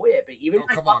did enjoy it. But even Oh,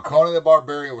 come on, Conan the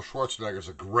Barbarian with Schwarzenegger is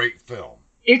a great film.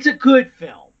 it's a good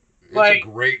film. It's Like, a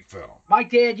great film. my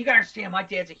dad, you gotta understand, my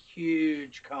dad's a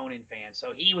huge Conan fan,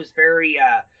 so he was very,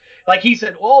 like he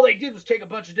said, all they did was take a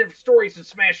bunch of different stories and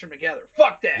smash them together.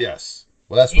 Fuck that. Yes.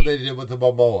 Well, that's what they did with the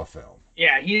Momoa film.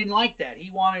 Yeah, he didn't like that.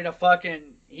 He wanted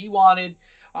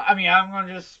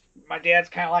my dad's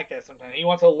kind of like that sometimes. He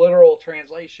wants a literal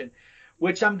translation,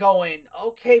 which I'm going,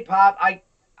 okay, Pop, I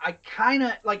kind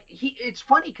of like it's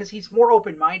funny because he's more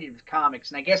open-minded with comics,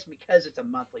 and I guess because it's a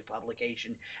monthly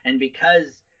publication and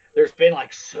because there's been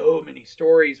like so many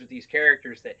stories with these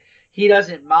characters that he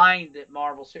doesn't mind that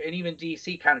Marvel and even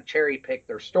DC kind of cherry pick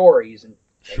their stories and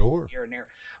Sure. here and there.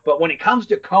 But when it comes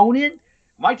to Conan,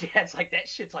 my dad's like, that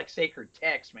shit's like sacred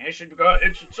text, man. It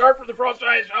should start from the front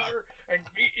eyes, and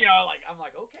like I'm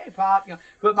like, okay, Pop,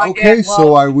 But my Okay, dad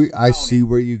so I Conan. see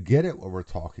where you get it when we're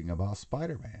talking about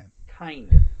Spider-Man.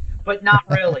 Kind of, but not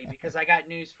really, because I got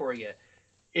news for you.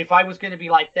 If I was going to be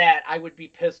like that, I would be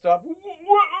pissed off. You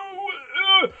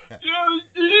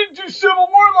didn't do Civil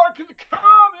War like in the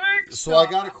comics. So I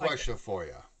got a question for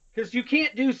you. Because you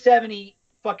can't do 70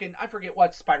 fucking, I forget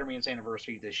what Spider-Man's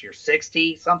anniversary this year,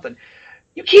 60 something.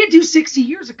 You can't do 60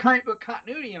 years of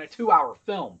continuity in a 2-hour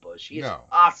film, Bush. It's No.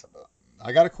 awesome.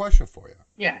 I got a question for you.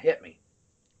 Yeah, hit me.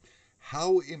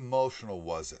 How emotional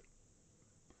was it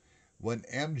when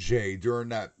MJ, during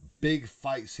that big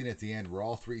fight scene at the end where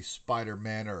all three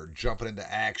Spider-Men are jumping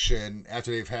into action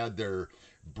after they've had their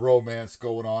bromance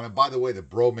going on? And by the way, the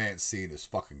bromance scene is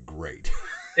fucking great.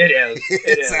 It is.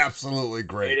 It's absolutely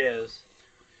great. It is.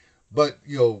 But,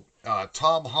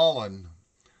 Tom Holland,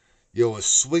 is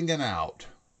swinging out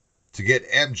to get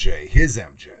MJ, his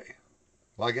MJ.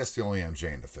 Well, I guess the only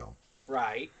MJ in the film.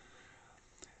 Right.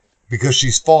 Because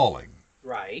she's falling.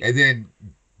 Right. And then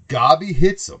Gabi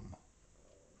hits him.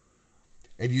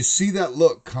 And you see that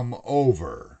look come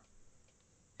over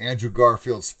Andrew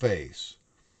Garfield's face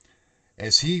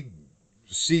as he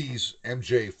sees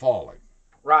MJ falling.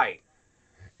 Right.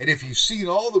 And if you've seen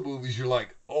all the movies, you're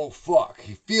like, oh, fuck.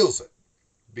 He feels it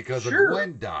because Sure. of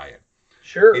Gwen dying.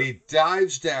 Sure. And he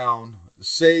dives down,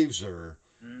 saves her.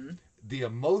 Mhm. The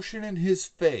emotion in his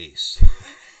face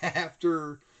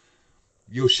after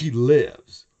she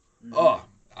lives. Mhm. Oh,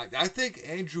 I think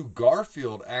Andrew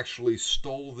Garfield actually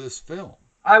stole this film.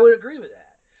 I would agree with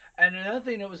that. And another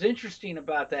thing that was interesting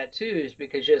about that, too, is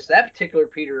because just that particular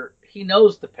Peter, he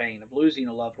knows the pain of losing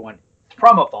a loved one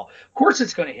from a fall. Of course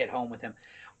it's going to hit home with him.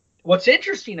 what's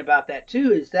interesting about that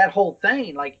too is that whole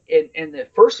thing, like in the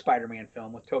first Spider-Man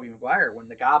film with Tobey Maguire, when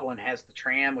the Goblin has the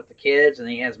tram with the kids and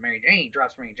then he has Mary Jane, he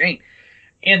drops Mary Jane.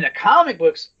 In the comic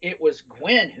books, it was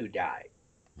Gwen who died,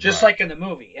 just Right. like in the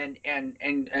movie,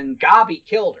 and Gobby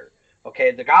killed her.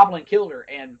 Okay, the Goblin killed her,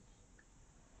 and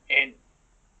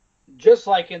just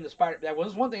like in the Spider, that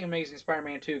was one thing Amazing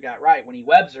Spider-Man 2 got right. When he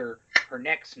webs her, her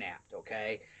neck snapped,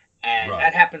 okay? And Right.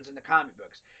 that happens in the comic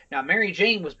books. Now, Mary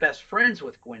Jane was best friends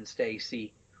with Gwen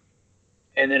Stacy,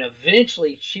 and then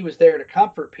eventually she was there to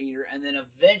comfort Peter, and then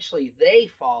eventually they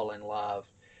fall in love.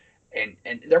 And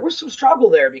there was some struggle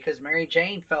there because Mary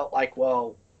Jane felt like,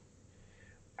 well,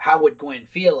 how would Gwen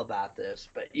feel about this?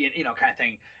 But, you know, kind of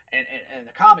thing, and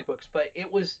the comic books. But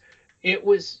it was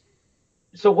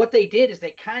so what they did is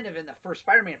they kind of, in the first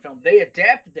Spider-Man film, they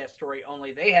adapted that story,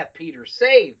 only they have Peter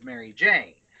save Mary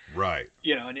Jane. Right.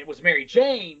 You know, and it was Mary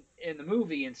Jane in the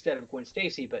movie instead of Gwen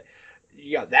Stacy. But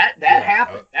yeah, that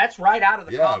happened. That's right out of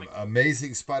the Yeah, comic.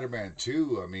 Amazing Spider-Man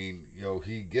 2. I mean, you know,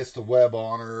 he gets the web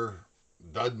on her,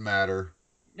 doesn't matter,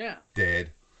 Yeah,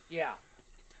 dead. yeah.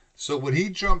 So when he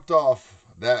jumped off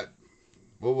that,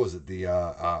 what was it,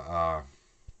 the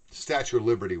Statue of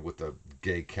Liberty with the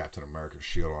gay Captain America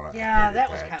shield on it? I Yeah, hated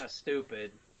that was kind of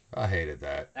stupid. I hated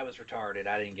that. That was retarded.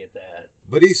 I didn't get that.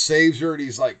 But he saves her and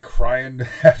he's like crying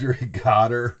after he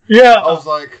got her. Yeah. I was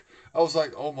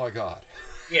like, oh my God.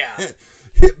 Yeah.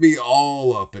 Hit me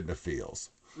all up in the feels.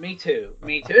 Me too.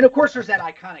 Me too. And of course, there's that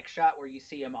iconic shot where you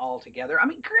see them all together. I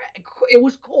mean, it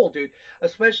was cool, dude.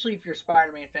 Especially if you're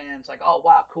Spider-Man fans, like, oh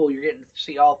wow, cool, you're getting to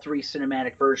see all three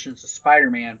cinematic versions of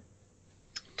Spider-Man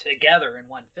together in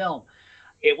one film.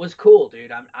 It was cool,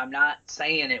 dude. I'm not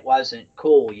saying it wasn't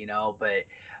cool, you know, but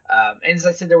and as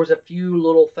I said, there was a few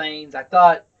little things. I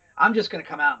thought, I'm just going to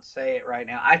come out and say it right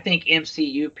now. I think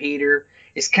MCU Peter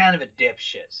is kind of a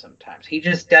dipshit sometimes. He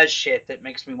just does shit that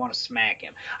makes me want to smack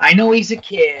him. I know he's a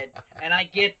kid, and I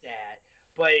get that,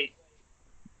 but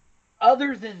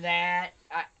other than that,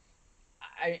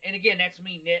 and again, that's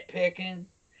me nitpicking.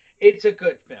 It's a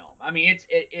good film. I mean,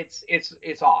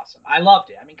 it's awesome. I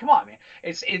loved it. I mean, come on, man.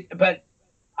 But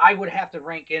I would have to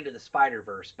rank Into the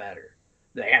Spider-Verse better,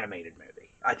 the animated movie.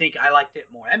 I think I liked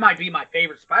it more. That might be my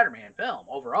favorite Spider-Man film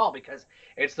overall because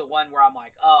it's the one where I'm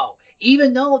like, oh,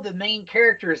 even though the main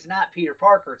character is not Peter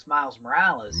Parker, it's Miles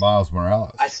Morales. Miles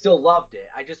Morales. I still loved it.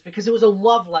 Because it was a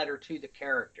love letter to the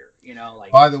character, you know.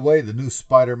 Like, by the way, the new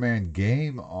Spider-Man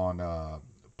game on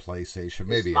PlayStation,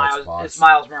 maybe Xbox. It's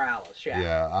Miles Morales. Yeah.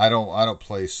 Yeah, I don't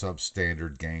play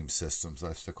substandard game systems.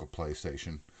 I stick with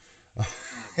PlayStation.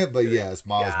 But yeah, it's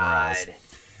Miles Morales.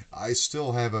 I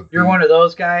still haven't. You're one of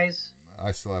those guys.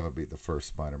 I still haven't beat the first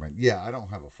Spider-Man. Yeah, I don't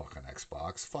have a fucking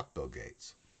Xbox. Fuck Bill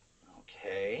Gates.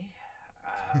 Okay.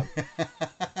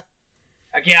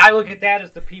 Again, I look at that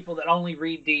as the people that only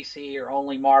read DC or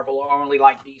only Marvel or only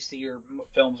like DC or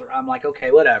films. I'm like,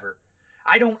 okay, whatever.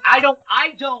 I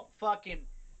don't fucking,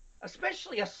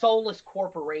 especially a soulless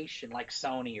corporation like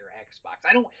Sony or Xbox.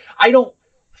 I don't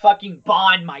fucking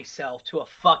bond myself to a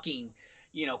fucking,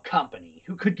 you know, company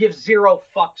who could give zero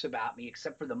fucks about me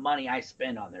except for the money I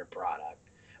spend on their product.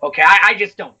 Okay, I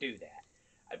just don't do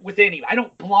that with any. I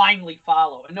don't blindly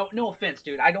follow. No offense,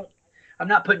 dude. I'm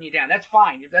not putting you down. That's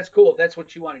fine. That's cool if that's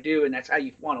what you want to do and that's how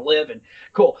you want to live. And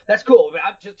cool, that's cool.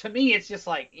 But to me, it's just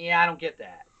like, yeah, I don't get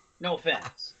that. No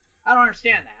offense. I don't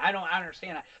understand that. I don't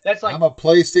understand that. That's like, I'm a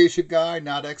PlayStation guy,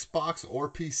 not Xbox or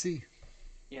PC.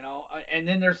 You know, and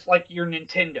then there's like your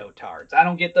Nintendo tards. I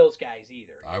don't get those guys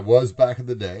either. I was back in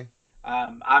the day.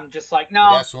 I'm just like, But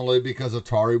no. that's only because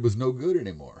Atari was no good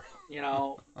anymore. You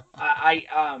know, I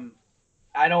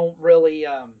don't really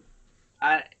I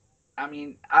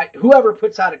mean, whoever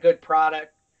puts out a good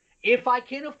product, if I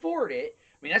can afford it.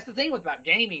 I mean, that's the thing about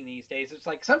gaming these days. It's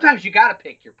like sometimes you got to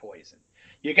pick your poison.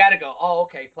 You got to go, oh,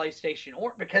 okay, PlayStation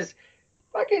or because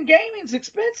fucking gaming's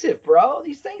expensive, bro.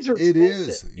 These things are expensive. It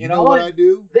is. You know what I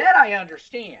do? That I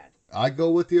understand. I go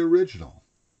with the original.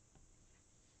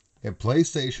 And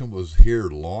PlayStation was here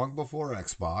long before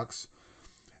Xbox.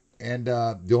 And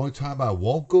the only time I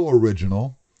won't go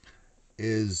original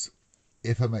is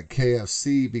if I'm at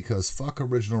KFC because fuck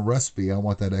original recipe. I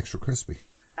want that extra crispy.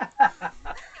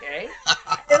 Okay.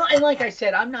 And like I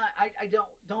said, I'm not. I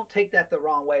don't take that the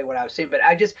wrong way. What I was saying, but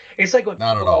it's like when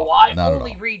Not people at all. go, I Not at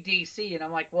only all. read DC, and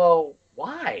I'm like, well,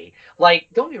 why? Like,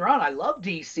 don't get me wrong, I love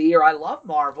DC or I love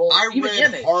Marvel. I even read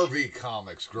Image. Harvey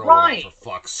comics growing Right. up,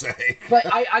 for fuck's sake. But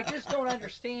I just don't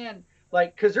understand,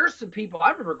 like, because there's some people,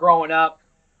 I remember growing up,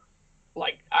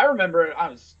 like, I remember I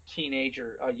was a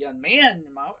teenager, a young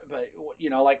man, but, you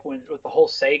know, like, when with the whole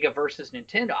Sega versus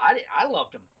Nintendo, I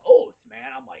loved them both,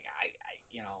 man. I'm like,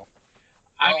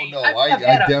 I Oh mean, no, I've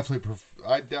had a- I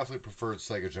definitely preferred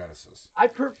Sega Genesis. I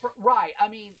prefer right. I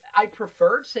mean, I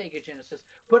preferred Sega Genesis,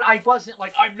 but I wasn't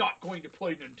like I'm not going to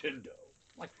play Nintendo.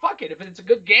 Like fuck it, if it's a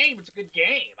good game, it's a good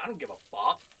game. I don't give a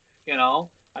fuck. You know.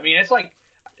 I mean, it's like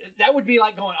that would be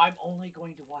like going. I'm only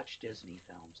going to watch Disney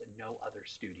films and no other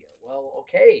studio. Well,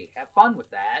 okay, have fun with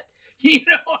that. You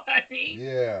know what I mean?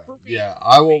 Yeah, For me- yeah.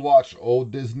 I will watch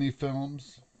old Disney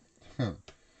films.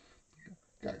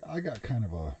 I got kind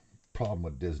of a problem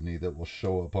with Disney that will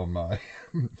show up on my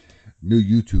new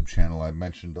YouTube channel I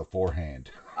mentioned beforehand.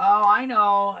 Oh, I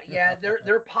know. Yeah,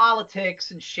 their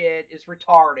politics and shit is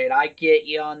retarded. I get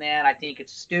you on that. I think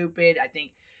it's stupid. I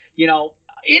think,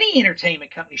 any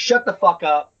entertainment company, shut the fuck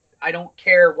up. I don't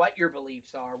care what your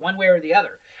beliefs are, one way or the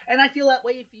other. And I feel that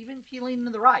way even if you lean to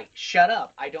the right. Shut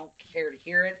up. I don't care to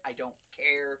hear it. I don't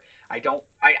care.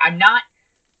 I'm not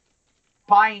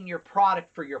buying your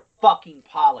product for your fucking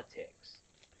politics.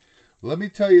 Let me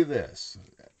tell you this,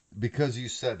 because you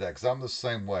said that, because I'm the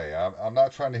same way. I'm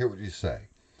not trying to hear what you say.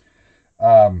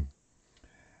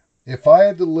 If I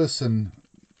had to listen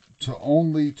to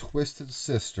only Twisted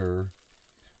Sister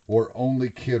or only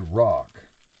Kid Rock,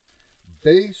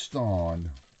 based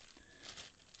on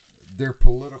their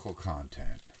political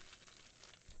content,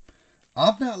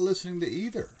 I'm not listening to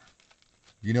either.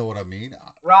 You know what I mean?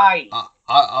 Right.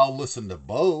 I'll listen to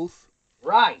both.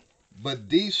 Right. But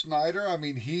Dee Snider, I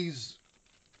mean, he's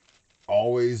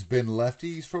always been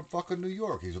lefty. He's from fucking New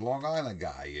York. He's a Long Island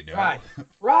guy, you know? Right.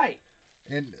 Right.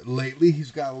 And lately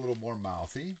he's got a little more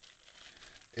mouthy.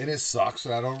 And it sucks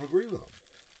and I don't agree with him.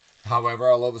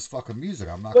 However, I love his fucking music.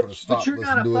 I'm not going to stop you're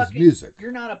not listening a to his music.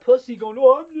 You're not a pussy going,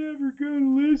 oh, I'm never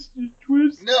going to listen to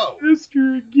Twisted No.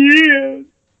 Sister again.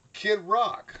 Kid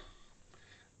Rock.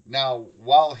 Now,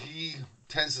 while he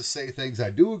tends to say things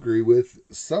I do agree with,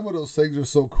 some of those things are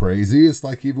so crazy. It's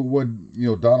like even when,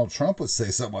 Donald Trump would say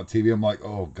something on TV, I'm like,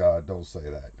 oh, God, don't say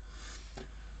that.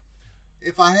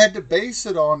 If I had to base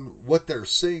it on what they're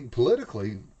saying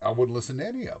politically, I wouldn't listen to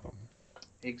any of them.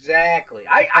 Exactly.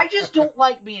 I just don't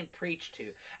like being preached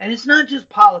to. And it's not just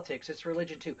politics, it's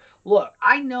religion too. Look,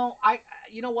 I know,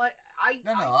 you know what? I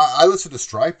listen to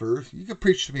Stryper. You can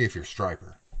preach to me if you're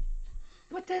Stryper.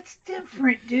 But that's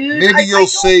different, dude. Maybe you'll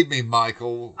save me,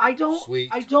 Michael. I don't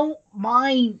Sweet.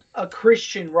 mind a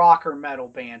Christian rock or metal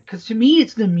band because to me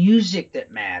it's the music that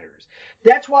matters.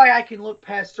 That's why I can look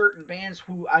past certain bands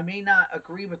who I may not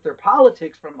agree with their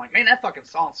politics, but I'm like, man, that fucking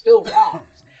song still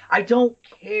rocks. I don't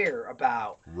care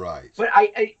about. Right. But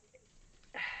I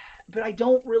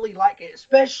don't really like it,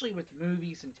 especially with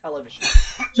movies and television.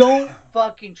 Don't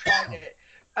fucking try to.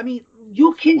 I mean,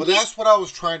 you can. Well, that's what I was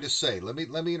trying to say. Let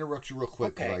me interrupt you real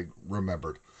quick because Okay. I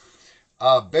remembered.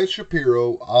 Ben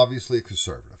Shapiro, obviously a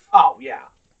conservative. Oh yeah,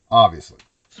 Obviously.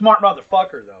 smart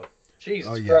motherfucker though. Jesus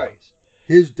Oh, yeah. Christ.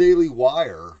 His Daily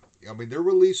Wire, I mean, they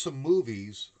release some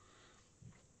movies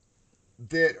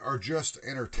that are just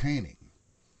entertaining.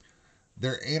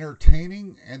 They're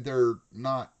entertaining and they're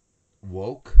not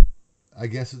woke, I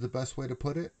guess is the best way to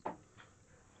put it.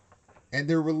 And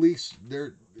they're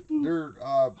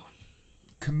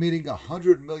committing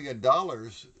 $100 million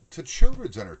to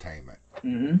children's entertainment.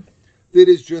 Mm-hmm. That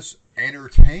is just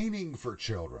entertaining for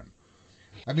children.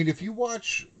 I mean, if you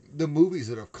watch the movies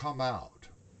that have come out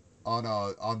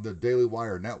on the Daily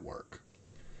Wire network,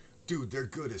 dude, they're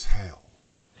good as hell.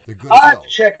 They're good as I'll have hell. to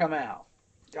check them out.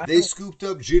 They scooped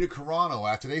up Gina Carano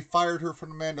after they fired her from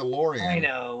The Mandalorian. I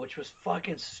know, which was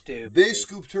fucking stupid. They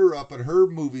scooped her up, and her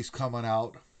movie's coming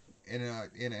out in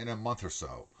a month or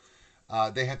so.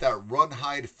 They had that Run,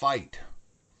 Hide, Fight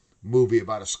movie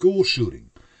about a school shooting.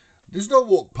 There's no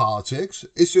woke politics.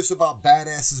 It's just about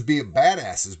badasses being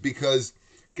badasses because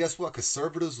guess what?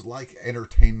 Conservatives like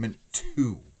entertainment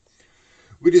too.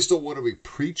 We just don't want to be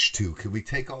preached to. Can we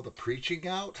take all the preaching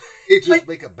out and just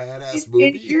make a badass movie?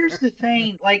 And here's the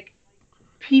thing, like,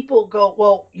 people go,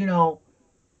 well,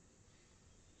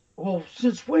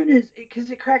 since when is,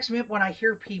 because it cracks me up when I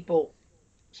hear people,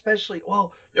 especially,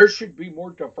 well, there should be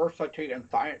more diversity in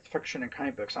science fiction and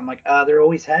comic books. I'm like, there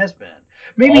always has been.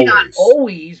 Maybe not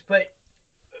always, but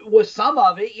with some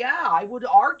of it, yeah, I would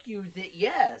argue that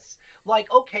yes.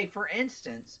 Like, okay, for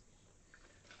instance,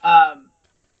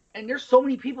 and there's so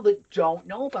many people that don't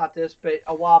know about this, but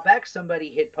a while back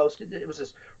somebody had posted that it was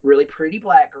this really pretty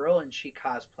black girl and she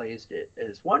cosplays it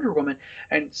as Wonder Woman,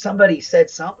 and somebody said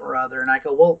something or other, and I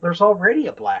go, well, there's already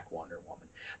a black Wonder Woman.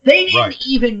 They didn't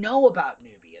even know about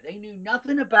Nubia. They knew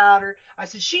nothing about her. I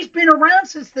said, she's been around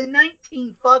since the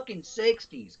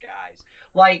 1960s, guys.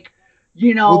 Like,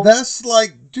 You know, Well, that's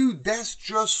like, dude, that's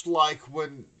just like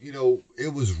when,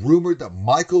 it was rumored that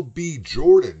Michael B.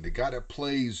 Jordan, the guy that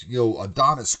plays,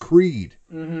 Adonis Creed,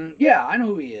 yeah, I know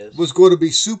who he is. was going to be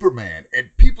Superman. And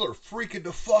people are freaking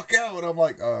the fuck out. And I'm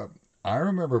like, I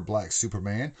remember Black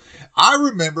Superman. I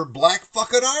remember Black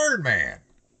fucking Iron Man.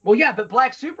 Well, yeah, but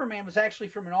Black Superman was actually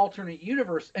from an alternate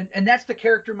universe, and that's the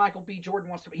character Michael B. Jordan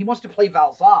wants to. He wants to play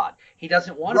Val-Zod. He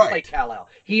doesn't want to play Right. Kal-El.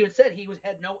 He even said he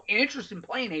had no interest in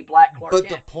playing a Black Clark But the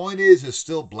Kent. point is, it's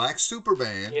still Black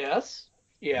Superman. Yes.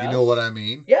 You know what I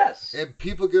mean? Yes. And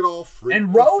people get all freaked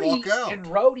And the Rhodey fuck out. and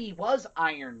Rhodey was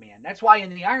Iron Man. That's why in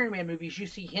the Iron Man movies you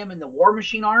see him in the War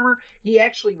Machine armor. He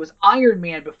actually was Iron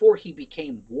Man before he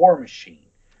became War Machine.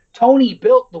 Tony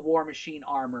built the War Machine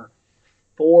armor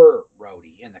for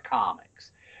Rhodey in the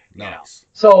comics. You know. Nice.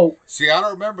 So, See, I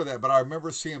don't remember that, but I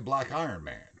remember seeing Black Iron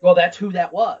Man. well, that's who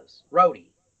that was. Rhodey.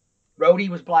 Rhodey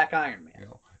was Black Iron Man.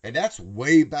 And that's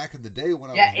way back in the day when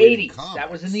I Yeah, was reading 80s. comics.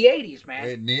 That was in the 80s, man.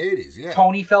 In the 80s, yeah.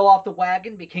 Tony fell off the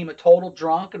wagon, became a total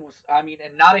drunk, and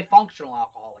and not a functional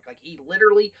alcoholic. Like, he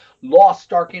literally lost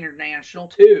Stark International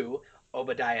to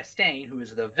Obadiah Stane, who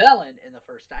is the villain in the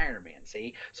first Iron Man,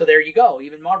 see? So there you go.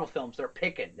 Even Marvel films,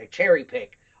 they cherry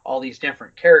pick all these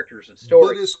different characters and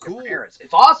stories. But it's different cool. eras.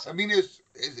 It's awesome. I mean,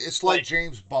 it's like But-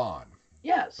 James Bond.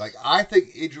 Yes. Like, I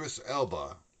think Idris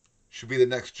Elba should be the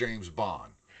next James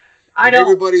Bond. I And know.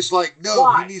 everybody's like, no,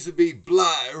 Why? he needs to be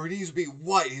black, or he needs to be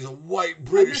white. He's a white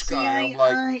British guy. I'm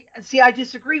like, I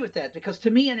disagree with that, because to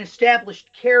me, an established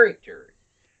character,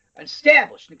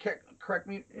 correct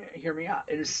me, hear me out,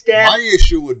 an my established.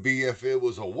 issue would be if it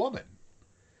was a woman.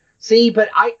 See, but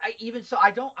I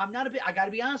got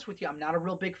to be honest with you, I'm not a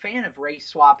real big fan of race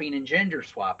swapping and gender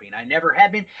swapping. I never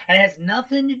have been, and it has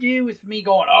nothing to do with me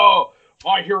going, oh,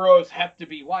 my heroes have to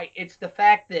be white. It's the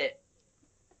fact that,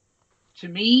 to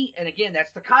me, and again,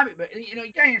 that's the comic, but you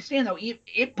gotta understand though,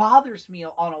 it bothers me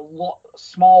on a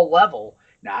small level,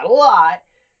 not a lot.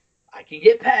 I can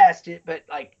get past it, but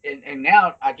like, and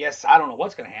now I guess I don't know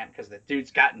what's gonna happen because the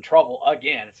dude's got in trouble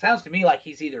again. It sounds to me like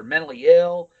he's either mentally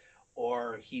ill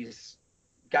or he's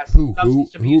got some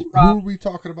substance abuse Who are problem. we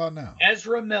talking about now?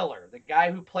 Ezra Miller, the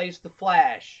guy who plays the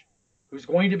Flash, who's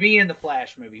going to be in the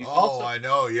Flash movie. He's also, I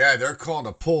know. Yeah, they're calling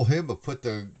to pull him to put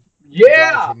the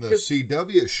yeah, guy from the 'cause-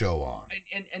 CW show on.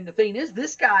 And the thing is,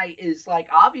 this guy is like,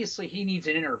 obviously he needs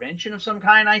an intervention of some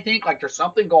kind. I think like there's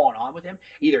something going on with him.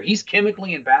 Either he's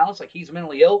chemically imbalanced, like he's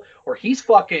mentally ill, or he's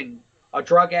fucking a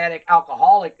drug addict,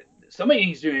 alcoholic. Somebody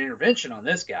needs to do an intervention on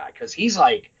this guy because he's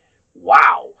like,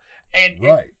 wow.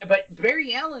 Right. But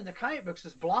Barry Allen, the comic books,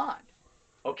 is blonde.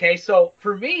 Okay, so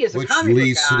for me as a Which comic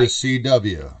leads book to guy,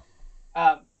 the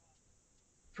CW.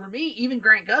 for me, even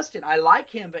Grant Gustin, I like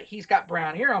him, but he's got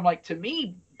brown hair. I'm like, to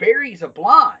me, Barry's a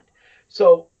blonde.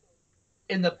 So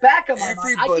in the back of my mind,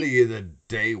 Everybody in the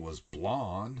day was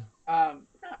blonde. not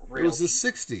It really. was the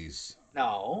 60s.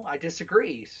 No, I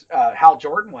disagree. Hal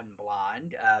Jordan wasn't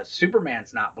blonde.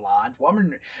 Superman's not blonde.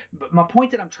 But my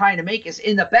point that I'm trying to make is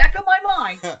in the back of my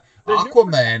mind.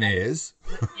 Aquaman is.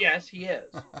 Yes, he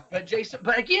is.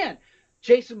 But again,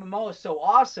 Jason Momoa is so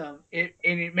awesome.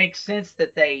 It makes sense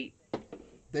that they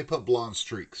put blonde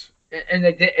streaks.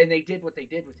 they did what they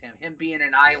did with him. Him being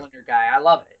an Islander guy, I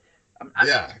love it. I'm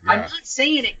not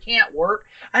saying it can't work,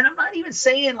 and I'm not even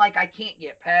saying like I can't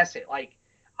get past it. Like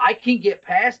I can get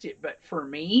past it, but for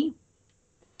me,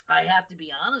 I have to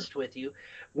be honest with you.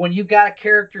 When you've got a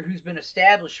character who's been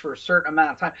established for a certain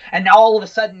amount of time, and all of a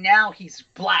sudden now he's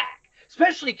black,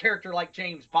 especially a character like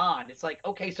James Bond, it's like,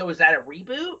 okay, so is that a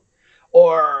reboot?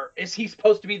 Or is he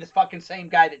supposed to be the fucking same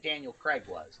guy that Daniel Craig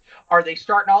was? Are they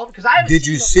starting all? Because I haven't. Did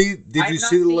you see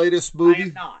the latest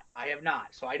movie? I have not.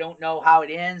 So I don't know how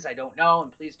it ends. I don't know,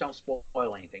 and please don't spoil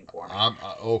anything for me.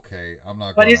 Okay. I'm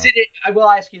not. But is it? I will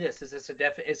ask you this: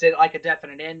 Is it like a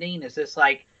definite ending? Is this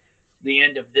like the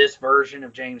end of this version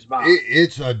of James Bond?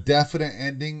 It's a definite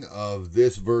ending of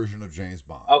this version of James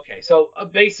Bond. Okay, so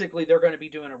basically they're going to be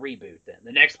doing a reboot then.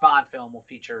 The next Bond film will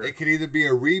feature. It could either be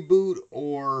a reboot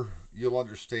or you'll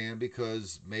understand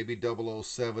because maybe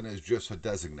 007 is just a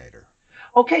designator.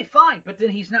 Okay, fine, but then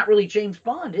he's not really James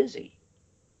Bond, is he?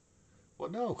 Well,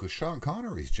 no, because Sean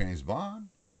Connery's James Bond.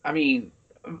 I mean,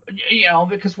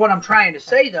 because what I'm trying to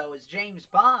say though is James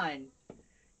Bond,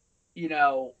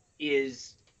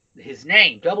 is his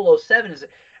name. 007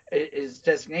 is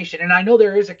designation, and I know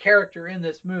there is a character in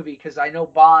this movie because I know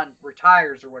Bond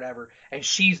retires or whatever, and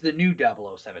she's the new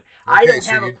 007. I don't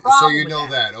have a problem. So you with know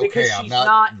that. Okay, because I'm she's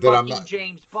not. fucking I'm not.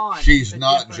 James Bond. She's a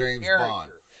not different James character.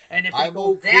 Bond. And if I'm they go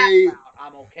okay. that route,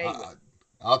 I'm okay with it.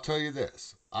 I'll tell you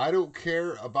this. I don't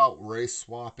care about race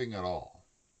swapping at all.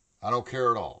 I don't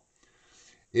care at all.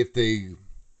 If they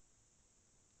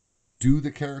do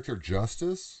the character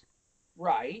justice,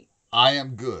 Right. I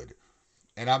am good.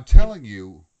 And I'm telling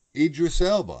you, Idris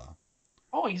Elba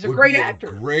Oh, he's a would great be actor.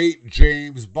 a great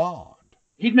James Bond.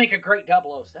 He'd make a great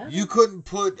 007. You couldn't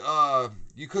put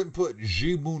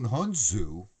Ji Moon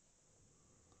Hunsu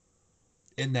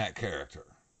in that character.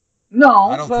 No,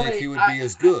 I don't but think he would be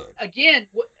as good. Again,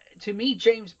 to me,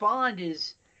 James Bond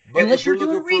is. But unless if we're you're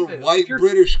doing looking a for reboot, white if you're-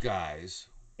 British guys,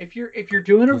 If you're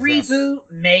doing a 'Cause that's- reboot,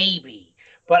 maybe.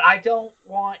 But I don't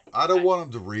want. I don't want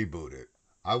him to reboot it.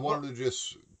 I want him to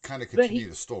just kind of But continue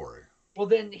the story. Well,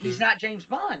 then he's not James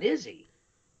Bond, is he?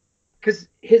 Because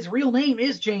his real name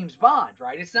is James Bond,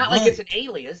 right? It's not like it's an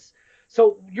alias.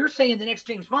 So you're saying the next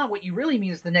James Bond. What you really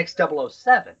mean is the next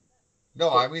 007. No,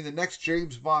 I mean the next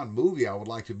James Bond movie, I would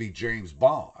like to be James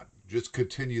Bond. Just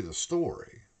continue the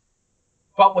story.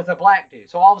 But with a black dude.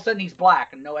 So all of a sudden he's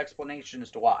black and no explanation as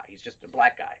to why. He's just a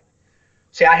black guy.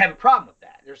 See, I have a problem with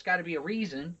that. There's got to be a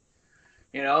reason.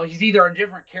 You know, he's either a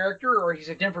different character or he's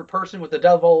a different person with a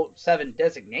 007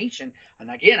 designation. And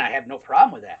again, I have no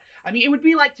problem with that. I mean, it would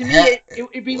be like, to me,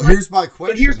 it'd be Well, like. here's my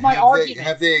question. Here's my argument.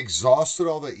 Have they exhausted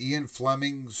all the Ian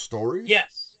Fleming stories?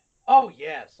 Yes. Oh,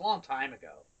 yes. A long time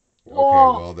ago. Okay,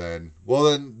 Oh. well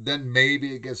then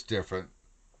maybe it gets different.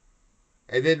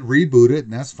 And then reboot it,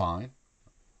 and that's fine.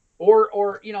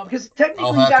 Or because technically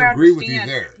I'll you have gotta to agree with understand.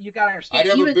 you there. You gotta understand. I'd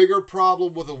have even a bigger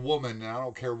problem with a woman, and I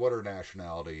don't care what her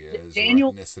nationality is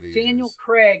Daniel or ethnicity Daniel is.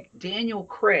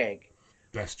 Craig.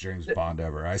 Best James Bond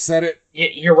ever. I said it.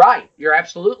 You're right. You're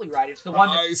absolutely right. It's the one.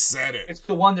 I said it. It's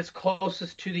the one that's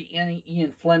closest to the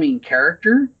Ian Fleming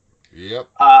character. Yep.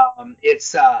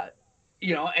 It's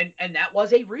and that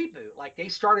was a reboot. Like they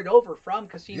started over from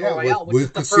Casino Royale, which is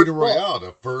with the Casino first book. Royale,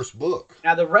 the first book.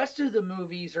 Now the rest of the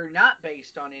movies are not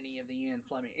based on any of the Ian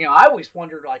Fleming. You know, I always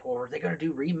wondered like, well, are they going to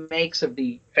do remakes of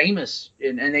the famous?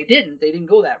 And they didn't. They didn't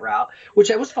go that route, which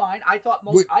that was fine. I thought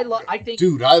most. I think.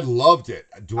 Dude, I loved it.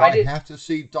 Do I did- have to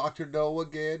see Dr. No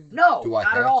again? No, Do I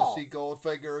not have at all. to see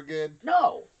Goldfinger again?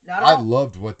 No, not at I all.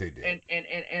 loved what they did.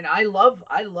 And I love.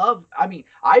 I mean,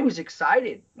 I was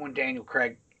excited when Daniel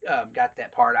Craig got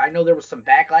that part. I know there was some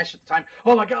backlash at the time.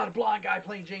 Oh my God, a blonde guy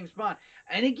playing James Bond.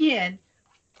 And again,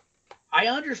 I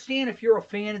understand if you're a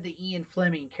fan of the Ian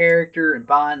Fleming character and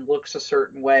Bond looks a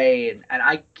certain way, and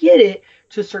I get it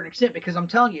to a certain extent because I'm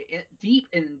telling you,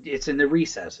 it's in the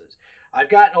recesses. I've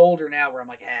gotten older now where I'm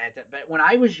like, but when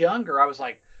I was younger, I was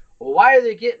like, well, why are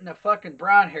they getting a fucking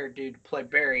brown-haired dude to play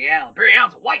Barry Allen? Barry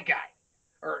Allen's a white guy.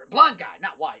 Or blonde guy,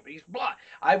 not white, but he's blonde.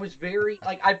 I was very,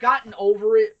 I've gotten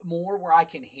over it more where I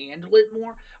can handle it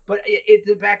more. But at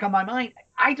the back of my mind,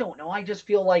 I don't know. I just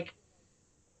feel like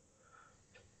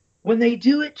when they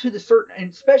do it to the certain,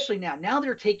 and especially now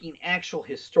they're taking actual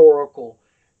historical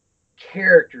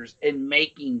characters and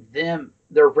making them,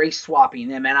 they're race swapping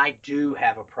them. And I do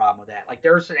have a problem with that. Like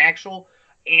there's an actual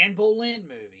Anne Boleyn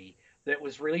movie that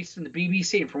was released in the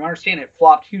BBC, and from what I understand, it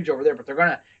flopped huge over there, but they're going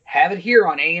to have it here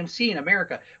on AMC in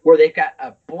America, where they've got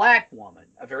a black woman,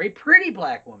 a very pretty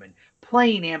black woman,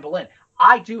 playing Anne Boleyn.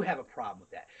 I do have a problem with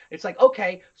that. It's like,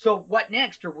 okay, so what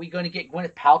next? Are we going to get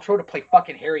Gwyneth Paltrow to play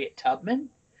fucking Harriet Tubman?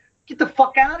 Get the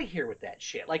fuck out of here with that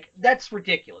shit. Like, that's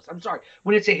ridiculous. I'm sorry.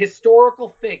 When it's a historical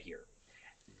figure,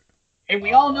 and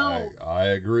we all know. I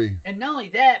agree. And not only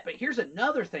that, but here's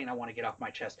another thing I want to get off my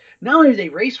chest. Not only are they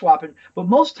race swapping, but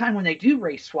most time when they do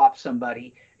race swap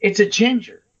somebody, it's a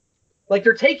ginger. Like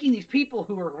they're taking these people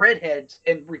who are redheads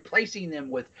and replacing them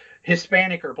with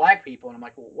Hispanic or black people. And I'm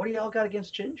like, well, what do y'all got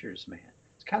against gingers, man?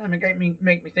 It's kind of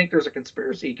make me think there's a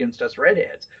conspiracy against us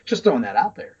redheads. Just throwing that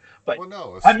out there. But Well,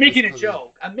 no, I'm making a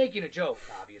joke. I'm making a joke,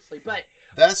 obviously. But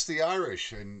That's the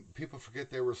Irish, and people forget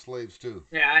they were slaves too.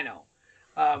 yeah, I know.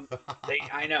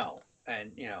 I know,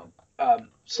 and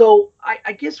so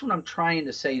I guess what I'm trying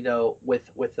to say though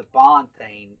with the Bond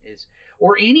thing is,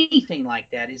 or anything like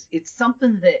that, is it's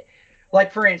something that,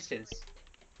 like for instance,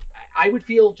 I would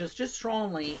feel just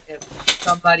strongly if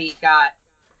somebody got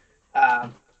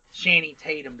Channing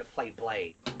Tatum to play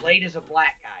Blade. Blade is a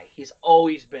black guy. He's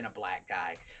always been a black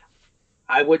guy.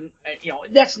 I wouldn't,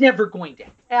 that's never going to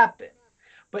happen.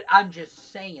 But I'm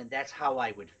just saying that's how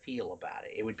I would feel about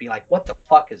it. It would be like, what the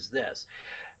fuck is this?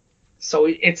 So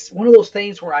it's one of those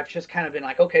things where I've just kind of been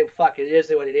like, okay, fuck, it is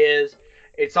what it is.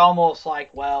 It's almost like,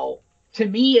 well, to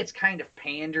me, it's kind of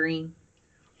pandering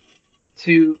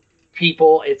to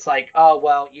people. It's like, oh,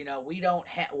 well, we don't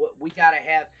have, we got to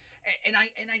have, and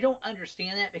I don't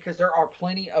understand that because there are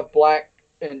plenty of black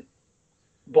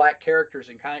characters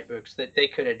in comic books that they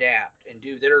could adapt and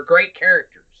do that are great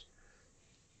characters.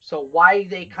 So why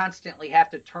they constantly have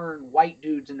to turn white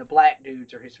dudes into black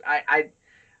dudes or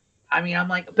I mean, I'm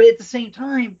like, but at the same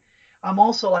time, I'm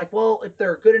also like, well, if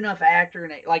they're a good enough actor,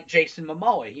 and like Jason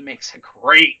Momoa, he makes a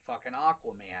great fucking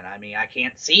Aquaman. I mean, I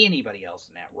can't see anybody else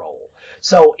in that role.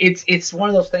 So it's one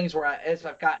of those things where as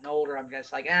I've gotten older, I'm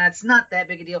just like, it's not that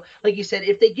big a deal. Like you said,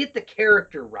 if they get the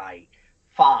character right,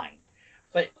 fine.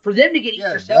 But for them to get Yeah,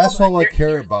 Idris that's Elba, all I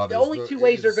care about the is only two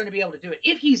ways they're going to be able to do it,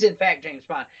 if he's in fact James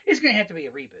Bond, is going to have to be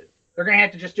a reboot. They're going to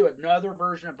have to just do another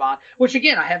version of Bond, which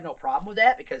again, I have no problem with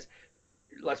that because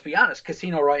let's be honest,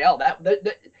 Casino Royale,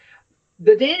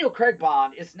 the Daniel Craig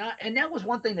Bond is not, and that was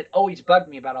one thing that always bugged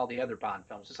me about all the other Bond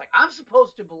films. It's like, I'm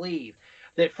supposed to believe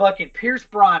that fucking Pierce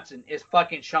Bronson is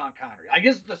fucking Sean Connery. I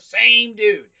guess it's the same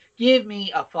dude. Give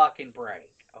me a fucking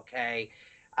break, okay?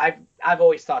 I've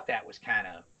always thought that was kind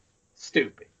of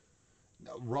stupid.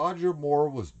 Roger Moore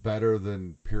was better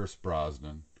than Pierce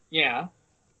Brosnan. Yeah.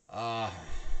 Uh,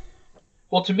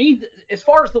 Well, to me, as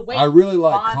far as the way I really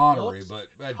like Bond Connery, looks,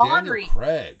 but Connery, Daniel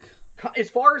Craig. as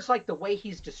far as like the way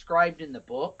he's described in the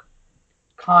book,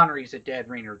 Connery's a dead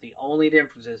ringer. The only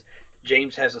difference is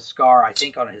James has a scar, I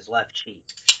think, on his left cheek.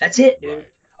 That's it, dude.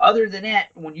 Right. Other than that,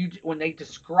 when they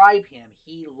describe him,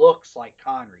 he looks like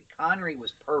Connery. Connery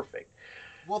was perfect.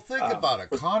 Well, think about it.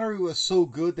 Connery was so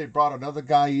good, they brought another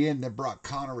guy in that brought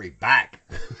Connery back.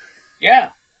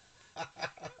 Yeah.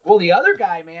 Well, the other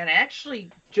guy, man,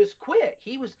 actually just quit.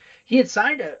 He had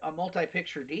signed a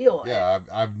multi-picture deal. Yeah,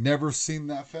 I've never seen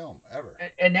that film, ever.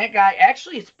 And that guy,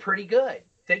 actually, it's pretty good.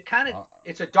 They kind of,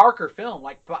 it's a darker film.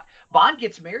 Like Bond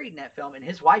gets married in that film, and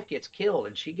his wife gets killed,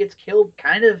 and she gets killed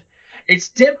kind of. It's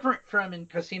different from in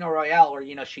Casino Royale,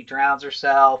 where she drowns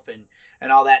herself and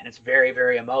all that, and it's very,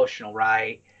 very emotional,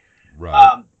 right?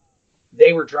 Right.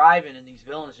 They were driving, and these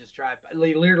villains just drive by.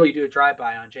 They literally do a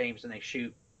drive-by on James, and they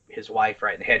shoot his wife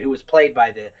right in the head, who was played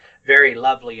by the very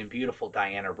lovely and beautiful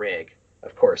Diana Rigg,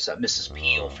 of course, Mrs.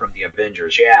 Peel from the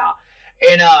Avengers. Yeah,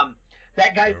 and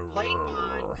that guy who played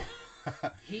Bond.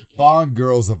 Bond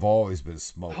girls have always been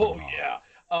smoking. Oh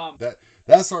hot. yeah.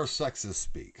 That's our sexist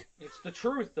speak. It's the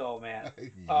truth, though, man.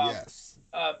 Yes.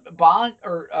 Bond,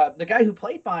 or the guy who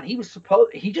played Bond,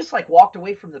 he just like walked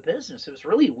away from the business. It was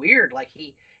really weird. Like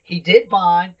he did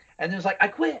Bond, and then was like, I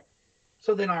quit.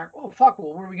 So then fuck,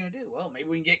 well, what are we gonna do? Well, maybe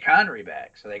we can get Connery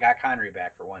back. So they got Connery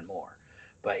back for one more.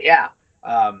 But yeah,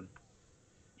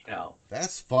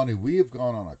 That's funny. We have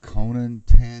gone on a Conan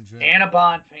tangent. and a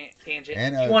Bond tangent.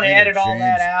 If you want to edit all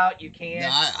that out, you can. No,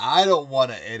 I don't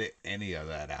want to edit any of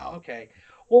that out. Okay.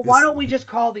 Well, why don't we just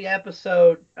call the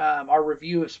episode our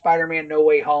review of Spider-Man No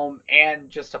Way Home and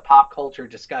just a pop culture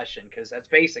discussion, because that's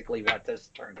basically what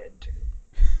this turned into.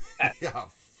 Yeah,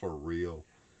 for real.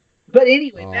 But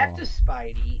anyway, back to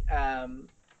Spidey.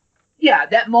 Yeah,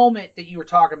 that moment that you were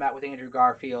talking about with Andrew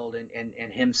Garfield and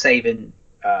him saving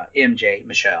MJ,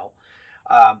 Michelle,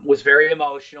 was very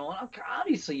emotional. And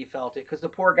obviously you felt it because the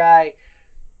poor guy,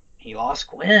 he lost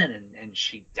Gwen and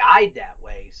she died that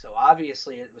way. So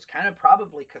obviously it was kind of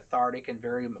probably cathartic and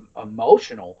very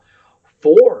emotional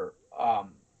for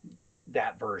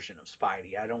that version of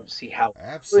Spidey. I don't see how.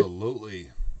 Absolutely.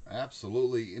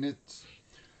 And it's,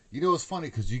 it's funny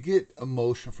because you get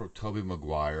emotion from Tobey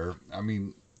Maguire. I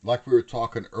mean, like we were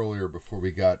talking earlier before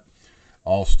we got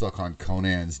all stuck on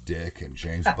Conan's dick and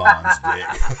James Bond's dick.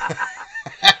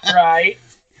 Right.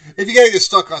 If you gotta get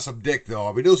stuck on some dick, though,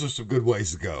 I mean, those are some good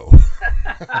ways to go. You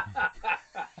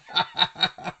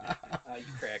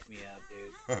crack me up,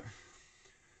 dude.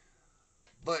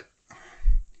 But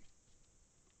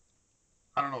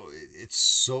I don't know. It's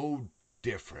so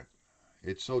different.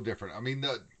 It's so different. I mean,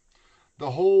 the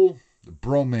whole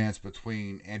bromance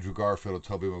between Andrew Garfield and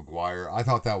Tobey Maguire, I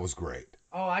thought that was great.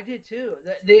 Oh, I did too.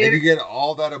 And you get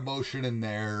all that emotion in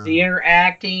there. The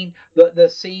interacting, the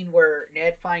scene where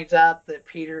Ned finds out that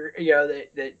Peter,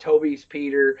 that Toby's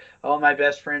Peter, my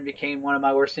best friend became one of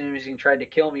my worst enemies and tried to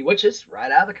kill me, which is right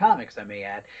out of the comics, I may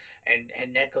add. And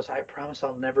Ned goes, I promise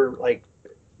I'll never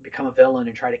become a villain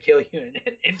and try to kill you.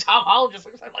 And Tom Holland just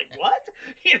looks like what?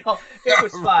 It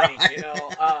was funny.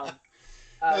 Right.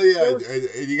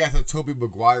 And you got the Tobey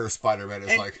Maguire Spider-Man.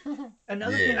 It's like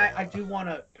another thing I do want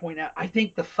to point out. I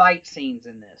think the fight scenes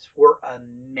in this were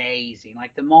amazing.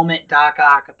 Like the moment Doc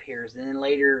Ock appears, and then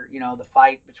later, the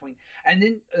fight between. And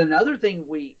then another thing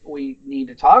we need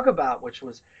to talk about, which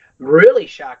was really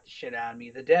shocked the shit out of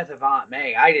me, the death of Aunt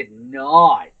May. I did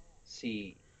not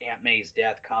see Aunt May's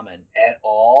death coming at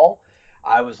all.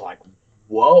 I was like,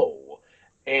 whoa,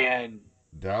 and.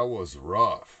 That was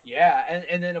rough. Yeah,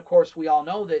 and then of course we all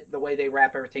know that the way they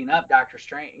wrap everything up, Doctor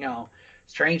Strange,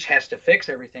 Strange has to fix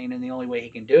everything, and the only way he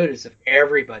can do it is if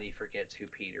everybody forgets who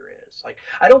Peter is. Like,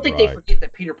 I don't think they forget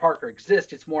that Peter Parker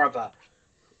exists. It's more of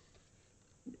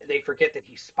they forget that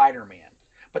he's Spider-Man.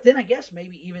 But then I guess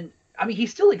maybe even I mean, he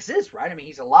still exists, right? I mean,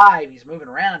 he's alive, he's moving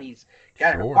around, he's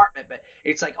got an Sure. apartment, but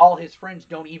it's like all his friends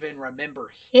don't even remember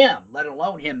him, let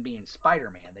alone him being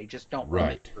Spider-Man. They just don't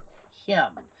Right. remember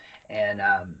him.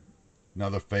 And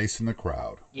Another face in the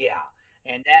crowd. yeah,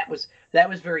 and that was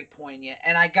very poignant.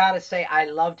 And I gotta say, I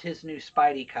loved his new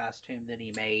Spidey costume that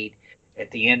he made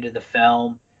at the end of the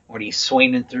film when he's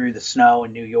swinging through the snow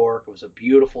in New York. It was a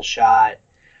beautiful shot.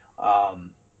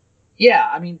 Yeah,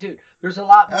 I mean, dude, there's a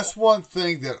lot more. That's one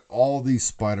thing that all these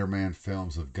Spider-Man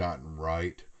films have gotten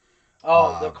right.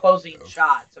 The closing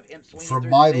shots of him swinging From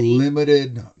through my the city.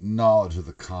 limited knowledge of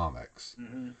the comics,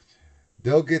 Mhm.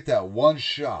 they'll get that one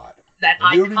shot. That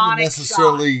and they don't even iconic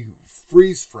necessarily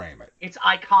freeze frame it. It's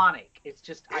iconic. It's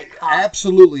just iconic.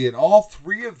 Absolutely, and all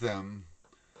three of them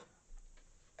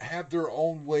have their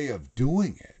own way of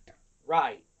doing it.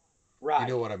 Right. Right. You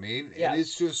know what I mean? Yes. And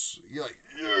it's just, you're like,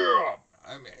 yeah.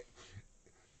 I mean,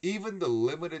 even the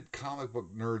limited comic book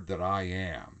nerd that I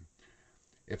am,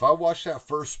 if I watch that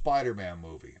first Spider-Man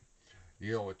movie,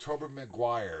 you know, with Tobey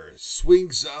Maguire,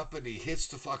 swings up and he hits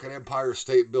the fucking Empire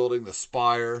State Building, the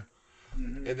spire,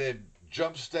 Mhm. and then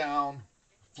jumps down,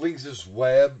 flings his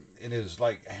web in his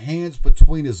like hands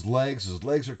between his legs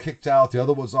are kicked out, the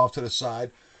other one's off to the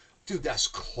side. Dude, that's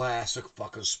classic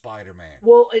fucking Spider-Man.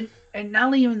 Well, and not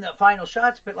only in the final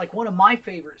shots, but like one of my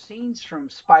favorite scenes from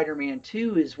Spider-Man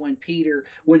 2 is when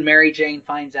Mary Jane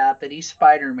finds out that he's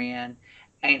Spider-Man,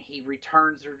 and he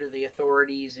returns her to the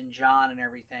authorities and John and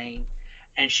everything,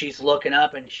 and she's looking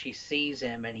up and she sees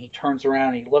him, and he turns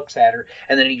around and he looks at her,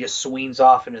 and then he just swings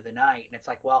off into the night, and it's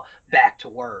like, well, back to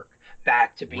work,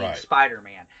 back to being Right.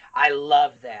 Spider-Man. I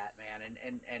love that, man,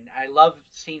 and I love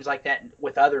scenes like that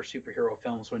with other superhero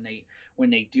films when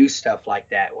they do stuff like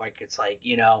that. Like, it's like,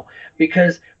 you know,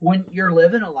 because when you're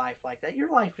living a life like that, your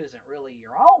life isn't really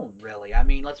your own, really. I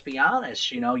mean, let's be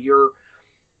honest, you know, you're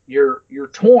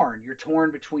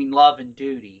torn between love and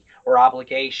duty, or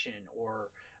obligation,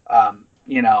 or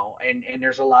you know, and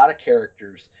there's a lot of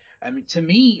characters. I mean, to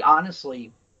me,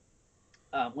 honestly,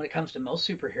 when it comes to most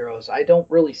superheroes, I don't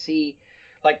really see,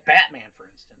 like Batman, for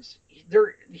instance.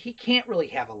 He can't really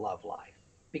have a love life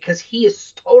because he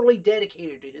is totally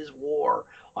dedicated to his war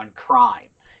on crime.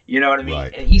 You know what I mean?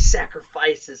 Right. And he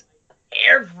sacrifices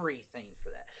everything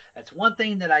for that. That's one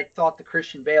thing that I thought the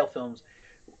Christian Bale films,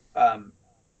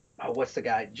 what's the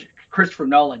guy? Christopher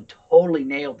Nolan totally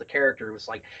nailed the character. It was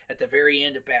like at the very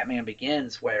end of Batman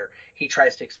Begins where he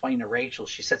tries to explain to Rachel.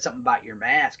 She said something about your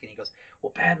mask, and he goes,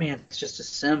 "Well, Batman's just a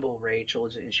symbol, Rachel."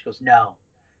 And she goes, "No."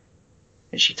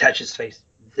 And she touches his face.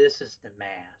 "This is the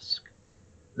mask.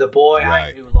 The boy I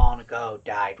Right. knew long ago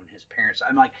died when his parents."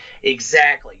 I'm like,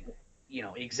 exactly. You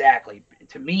know, exactly.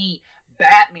 To me,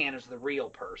 Batman is the real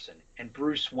person, and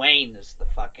Bruce Wayne is the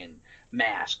fucking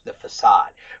mask, the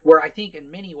facade. Where I think in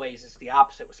many ways it's the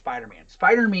opposite with Spider-Man.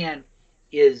 Spider-Man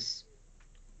is,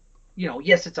 you know,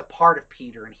 yes, it's a part of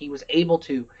Peter, and he was able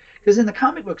to, because in the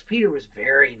comic books, Peter was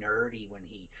very nerdy when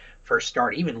he first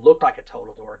started. He even looked like a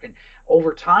total dork, and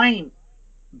over time,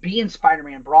 being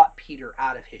Spider-Man brought Peter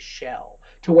out of his shell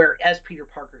to where, as Peter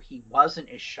Parker, he wasn't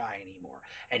as shy anymore,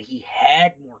 and he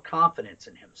had more confidence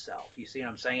in himself. You see what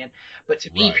I'm saying? But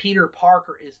to me, Right. Peter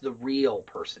Parker is the real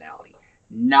personality,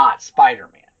 not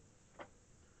Spider-Man.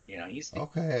 You know, he's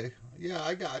Okay. Yeah,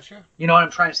 I gotcha. you know what I'm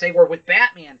trying to say? Where with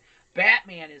Batman,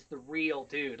 Batman is the real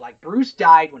dude. Like Bruce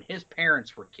died when his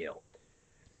parents were killed.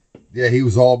 Yeah, he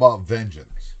was all about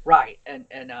vengeance. Right. And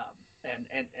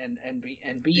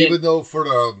being Even though for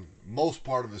the most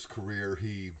part of his career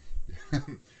he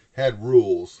had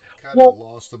rules, kind Well- of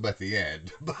lost them at the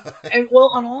end. and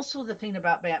also the thing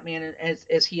about Batman,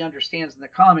 as he understands in the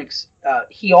comics,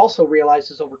 he also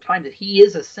realizes over time that he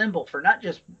is a symbol for not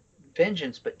just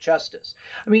vengeance but justice.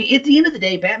 I mean, at the end of the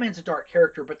day, Batman's a dark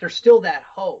character, but there's still that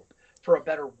hope for a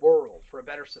better world, for a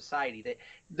better society. That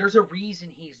there's a reason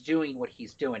he's doing what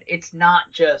he's doing. It's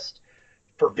not just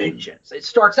for vengeance. It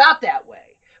starts out that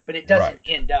way, but it doesn't Right.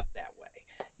 end up that way.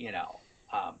 You know.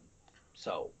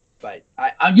 But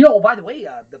I you know, by the way,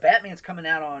 the Batman's coming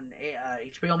out on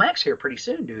HBO Max here pretty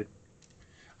soon, dude.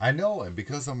 I know, and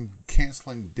because I'm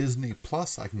canceling Disney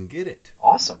Plus, I can get it.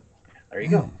 Awesome. There you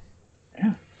go.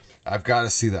 Yeah. I've got to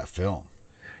see that film.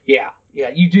 Yeah,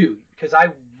 you do, because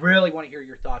I really want to hear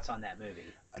your thoughts on that movie.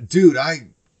 Dude, I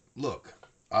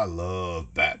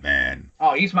love Batman.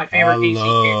 Oh, he's my favorite I DC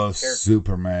love character.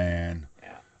 Superman.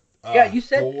 Yeah. Yeah, you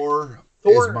said Thor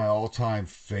Thor- is my all-time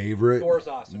favorite Thor's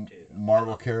awesome too.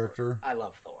 Marvel character, I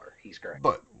love Thor. He's great.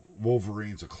 but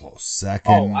Wolverine's a close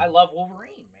second. Oh, I love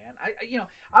Wolverine, man.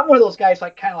 I'm one of those guys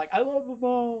like kind of like I love them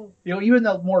all. You know, even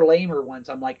the more lamer ones,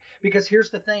 I'm like, because here's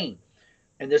the thing,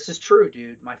 and this is true,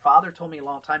 dude. My father told me a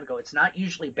long time ago, it's not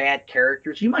usually bad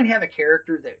characters. You might have a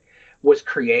character that was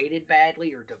created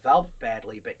badly or developed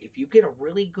badly, but if you get a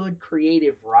really good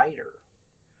creative writer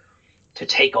to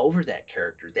take over that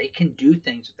character, they can do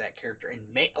things with that character and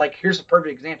make, like, here's a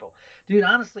perfect example. Dude,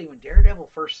 honestly, when Daredevil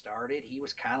first started, he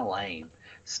was kind of lame.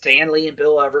 Stan Lee and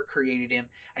Bill Everett created him,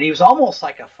 and he was almost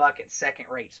like a fucking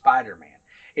second-rate Spider-Man.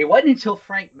 It wasn't until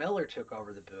Frank Miller took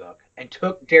over the book and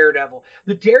took Daredevil,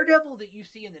 the Daredevil that you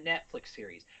see in the Netflix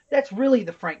series, that's really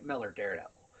the Frank Miller Daredevil.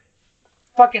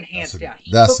 Fucking hands down.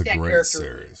 That's a great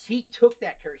series. He took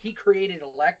that character. He created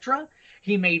Elektra.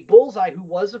 He made Bullseye, who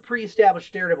was a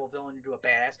pre-established Daredevil villain, into a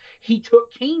badass. He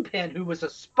took Kingpin, who was a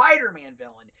Spider-Man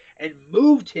villain, and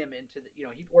moved him into the,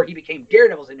 he became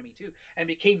Daredevil's enemy too, and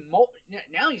became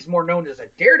now he's more known as a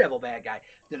Daredevil bad guy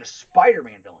than a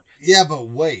Spider-Man villain. Yeah, but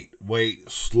wait,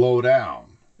 slow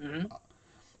down. Mm-hmm.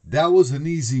 That was an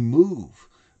easy move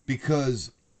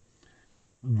because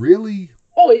really,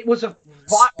 it was a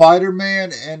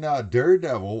Spider-Man and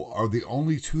Daredevil are the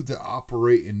only two that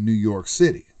operate in New York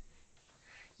City.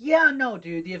 Yeah, no,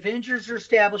 dude. The Avengers are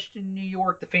established in New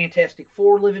York. The Fantastic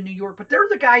Four live in New York, but they're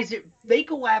the guys that they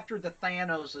go after the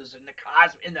Thanoses and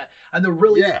the and the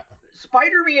really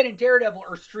Spider-Man and Daredevil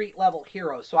are street level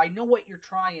heroes. So I know what you're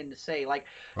trying to say. Like,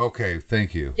 okay,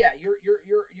 thank you. Yeah,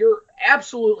 you're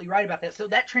absolutely right about that. So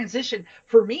that transition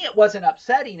for me, it wasn't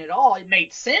upsetting at all. It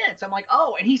made sense. I'm like,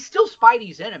 oh, and he's still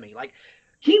Spidey's enemy. Like,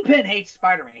 Kingpin hates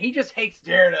Spider-Man. He just hates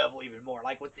Daredevil even more.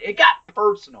 Like, it got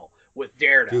personal with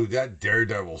Daredevil. Dude, that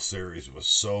Daredevil series was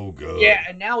so good. Yeah,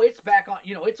 and now it's back on,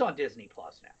 it's on Disney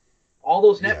Plus now. All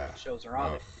those Netflix shows are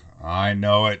on it. I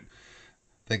know it.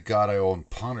 Thank God I own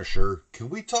Punisher. Can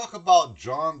we talk about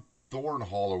John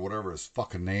Thornhall, or whatever his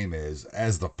fucking name is,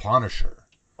 as the Punisher?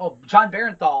 Oh, John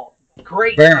Barenthal.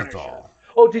 Great Barenthal. Punisher.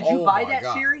 Oh, did you buy that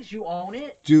series? You own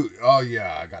it? Dude, oh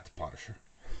yeah, I got the Punisher.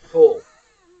 Cool.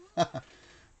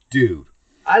 Dude.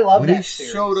 I love when that he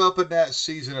series. showed up in that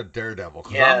season of Daredevil,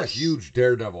 because I'm a huge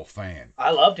Daredevil fan. I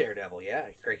love Daredevil, yeah.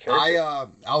 Great character.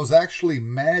 I was actually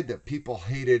mad that people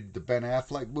hated the Ben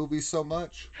Affleck movie so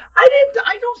much.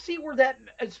 I don't see where that,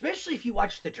 especially if you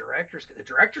watch the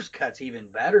director's cut's even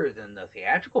better than the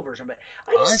theatrical version, but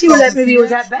I didn't see where that movie was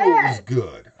that bad. It was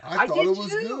good. I thought did it was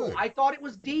too. good. I thought it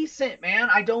was decent, man.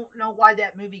 I don't know why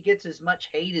that movie gets as much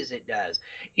hate as it does.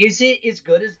 Is it as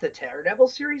good as the Daredevil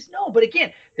series? No, but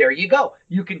again, there you go.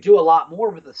 You can do a lot more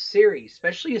with a series,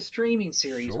 especially a streaming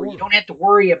series, where you don't have to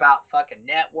worry about fucking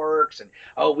networks and,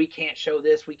 oh, we can't show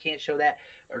this, we can't show that,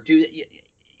 or do that.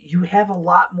 You have a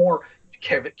lot more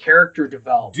character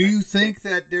development. Do you think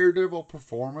that Daredevil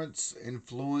performance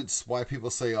influenced why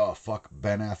people say, oh, fuck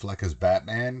Ben Affleck as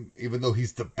Batman, even though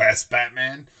he's the best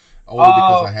Batman? Only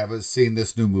because I haven't seen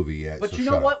this new movie yet. But so you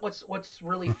know what? What's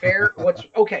really fair?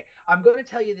 Okay? I'm going to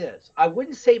tell you this. I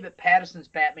wouldn't say that Pattinson's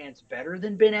Batman's better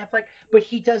than Ben Affleck, but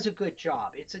he does a good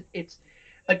job. It's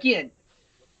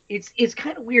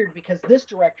kind of weird because this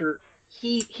director,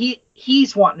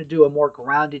 he's wanting to do a more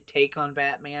grounded take on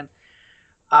Batman,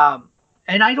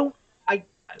 and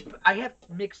I have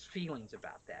mixed feelings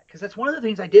about that, because that's one of the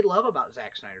things I did love about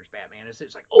Zack Snyder's Batman, is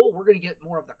it's like, oh, we're going to get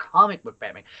more of the comic book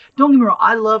Batman. Don't get me wrong,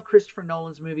 I love Christopher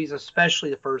Nolan's movies, especially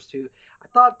the first two. I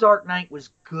thought Dark Knight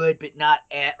was good, but not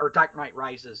or Dark Knight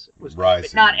Rises was good,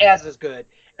 but not as good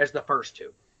as the first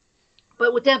two.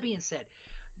 But with that being said,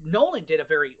 Nolan did a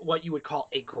very, what you would call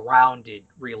a grounded,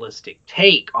 realistic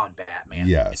take on Batman.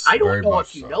 Yes, and I don't know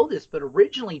if you know this, but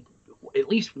originally, at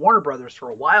least Warner Brothers for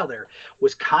a while there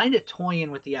was kind of toying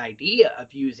with the idea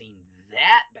of using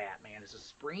that Batman as a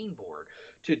springboard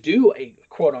to do a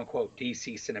quote-unquote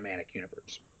DC cinematic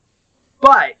universe.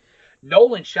 But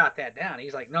Nolan shot that down.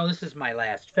 He's like, no, this is my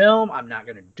last film. I'm not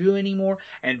going to do anymore.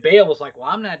 And Bale was like, well,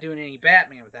 I'm not doing any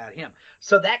Batman without him.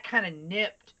 So that kind of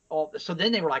nipped all. So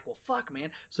then they were like, well, fuck,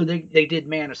 man. So they did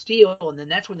Man of Steel, and then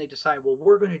that's when they decided, well,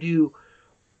 we're going to do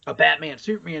a Batman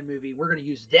Superman movie. We're going to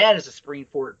use that as a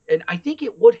springboard. And I think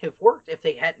it would have worked if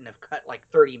they hadn't have cut like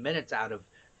 30 minutes out of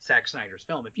Zack Snyder's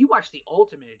film. If you watch the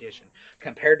Ultimate Edition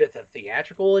compared to the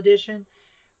theatrical edition,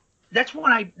 that's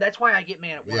why I get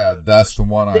mad at Warner. Yeah, that's the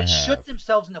one I have. They shot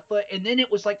themselves in the foot, and then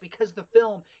it was like, because the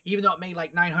film, even though it made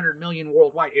like 900 million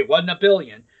worldwide, it wasn't $1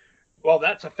 billion. Well,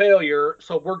 that's a failure,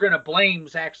 so we're going to blame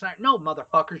Zack Snyder. No,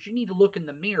 motherfuckers, you need to look in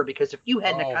the mirror, because if you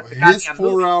hadn't cut the his goddamn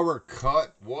 4-hour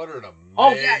cut, what an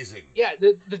amazing. Yeah,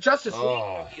 the Justice League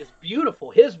movie is beautiful.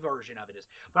 His version of it is.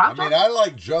 But I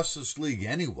like Justice League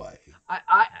anyway.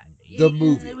 The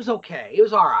movie. It was okay. It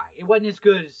was all right. It wasn't as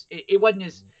good as it wasn't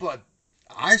as. But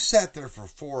I sat there for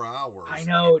 4 hours. I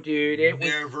know, dude. It was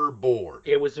Never bored.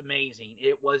 It was amazing.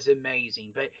 It was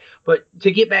amazing. But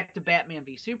to get back to Batman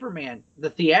v Superman, the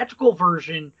theatrical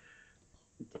version,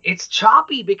 it's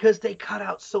choppy because they cut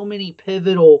out so many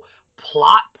pivotal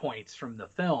plot points from the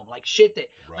film, like shit that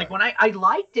Right. like when I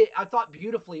liked it, I thought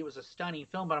beautifully it was a stunning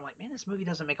film, but I'm like, man, this movie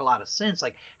doesn't make a lot of sense.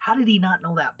 Like, how did he not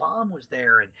know that bomb was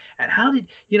there, and how did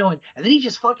and then he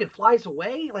just fucking flies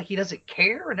away like he doesn't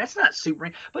care, and that's not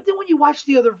Superman. But then when you watch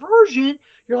the other version,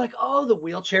 you're like, oh, the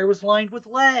wheelchair was lined with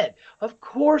lead. Of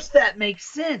course that makes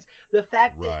sense. The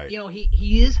fact Right. that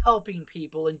he is helping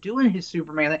people and doing his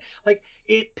Superman thing, like,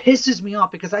 it pisses me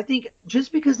off because I think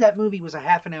just because that movie was a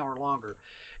half an hour longer,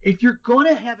 if you're going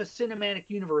to have a cinematic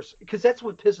universe, because that's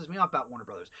what pisses me off about Warner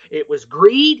Brothers, it was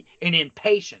greed and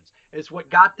impatience is what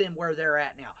got them where they're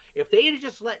at now. If they had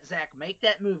just let Zack make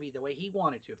that movie the way he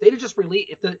wanted to, if they'd have just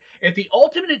released, if the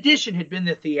Ultimate Edition had been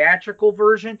the theatrical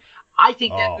version, I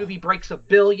think that movie breaks $1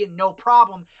 billion, no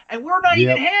problem, and we're not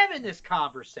even having this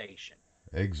conversation.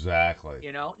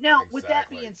 Exactly. Now, with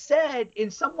that being said, in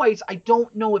some ways, I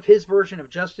don't know if his version of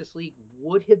Justice League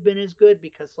would have been as good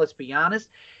because, let's be honest,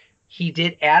 he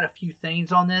did add a few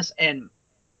things on this, and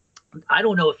I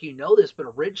don't know if you know this, but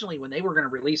originally when they were going to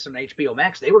release it on HBO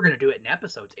Max, they were going to do it in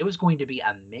episodes. It was going to be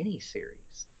a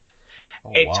mini-series.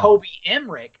 And wow. Toby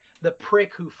Emmerich, the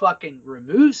prick who fucking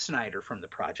removed Snyder from the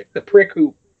project, the prick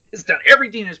who has done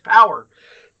everything in his power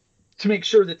to make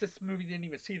sure that this movie didn't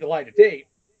even see the light of day,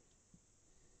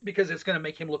 because it's going to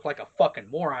make him look like a fucking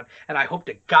moron, and I hope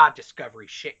to God Discovery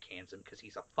shit cans him because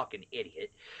he's a fucking idiot.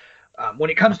 When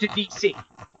it comes to DC,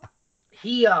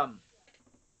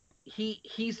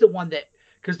 he's the one that,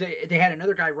 because they had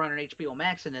another guy running HBO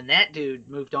Max, and then that dude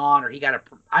moved on, or he got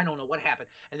I don't know what happened,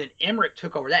 and then Emmerich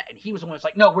took over that, and he was the one that's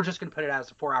like, no, we're just going to put it out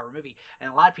as a 4-hour movie,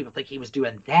 and a lot of people think he was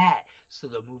doing that so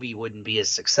the movie wouldn't be as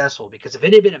successful, because if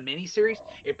it had been a miniseries,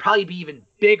 it'd probably be even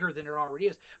bigger than it already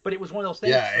is, but it was one of those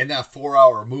things. Yeah, and that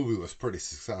 4-hour movie was pretty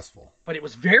successful. But it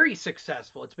was very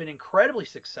successful. It's been incredibly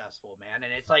successful, man,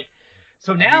 and it's like,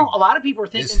 so now a lot of people are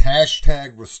thinking it's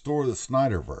hashtag restore the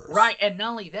Snyderverse. Right, and not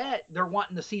only that, they're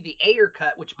wanting to see the Ayer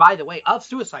cut, which, by the way, of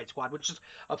Suicide Squad, which is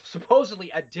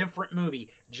supposedly a different movie,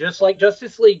 just like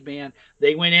Justice League, man.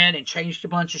 They went in and changed a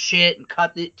bunch of shit and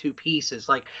cut it to pieces.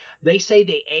 Like, they say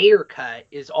the Ayer cut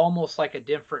is almost like a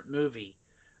different movie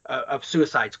of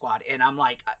Suicide Squad, and I'm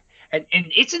like, and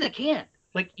it's in the can.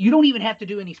 Like, you don't even have to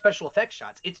do any special effects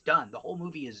shots. It's done. The whole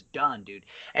movie is done, dude.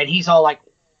 And he's all like,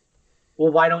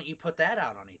 well, why don't you put that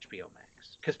out on HBO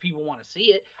Max? Because people want to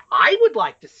see it. I would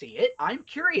like to see it. I'm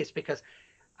curious because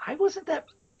I wasn't that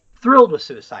thrilled with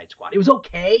Suicide Squad. It was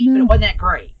okay, but it wasn't that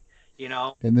great,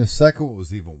 And the second one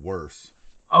was even worse.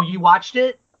 Oh, you watched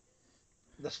it?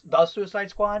 The Suicide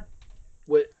Squad?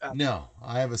 No,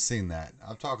 I haven't seen that.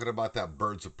 I'm talking about that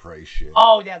Birds of Prey shit.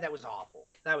 Oh, yeah, that was awful.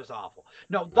 That was awful.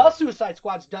 No, the Suicide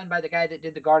Squad's done by the guy that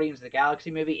did the Guardians of the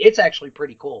Galaxy movie. It's actually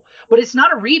pretty cool. But it's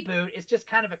not a reboot. It's just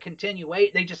kind of a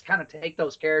continuation. They just kind of take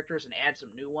those characters and add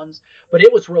some new ones. But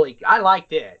it was really, I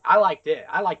liked it. I liked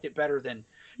it better than,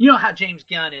 how James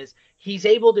Gunn is. He's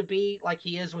able to be like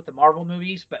he is with the Marvel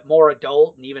movies, but more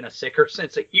adult and even a sicker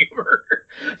sense of humor.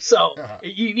 So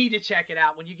you need to check it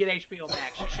out. When you get HBO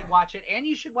Max, you should watch it. And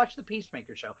you should watch the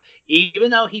Peacemaker show. Even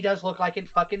though he does look like a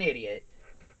fucking idiot.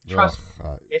 Trust me,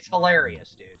 it's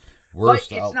hilarious, dude.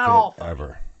 Worst but it's outfit not all funny.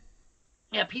 ever.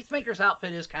 Yeah, Peacemaker's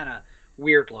outfit is kind of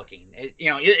weird looking.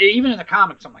 Even in the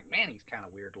comics, I'm like, man, he's kind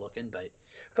of weird looking, but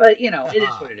it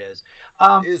is what it is.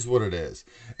 It is what it is.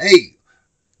 Hey,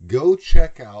 go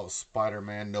check out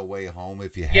Spider-Man No Way Home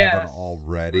if you haven't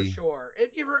already. For sure.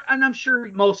 And I'm sure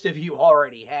most of you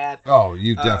already have. Oh,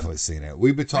 you've definitely seen it.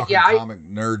 We've been talking comic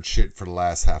nerd shit for the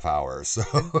last half hour. So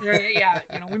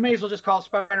we may as well just call it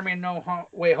Spider-Man No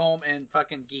Way Home and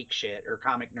fucking geek shit or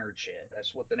comic nerd shit.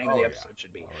 That's what the name of the episode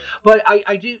should be. But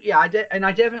I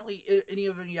definitely, any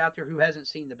of you out there who hasn't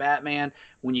seen the Batman,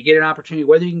 when you get an opportunity,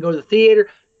 whether you can go to the theater,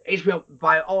 HBO,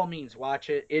 by all means, watch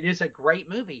it. It is a great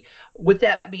movie. With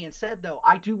that being said, though,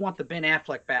 I do want the Ben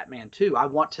Affleck Batman, too. I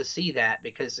want to see that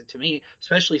because, to me,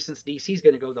 especially since DC's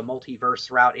going to go the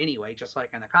multiverse route anyway, just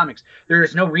like in the comics, there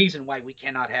is no reason why we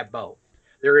cannot have both.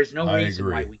 There is no reason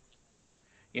why we...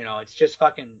 it's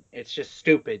just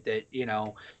stupid that,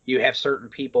 you have certain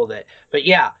people that... But,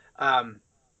 yeah, and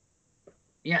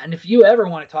if you ever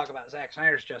want to talk about Zack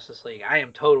Snyder's Justice League, I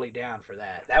am totally down for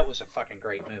that. That was a fucking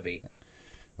great movie.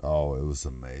 Oh, it was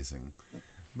amazing.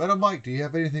 Metal Mike, do you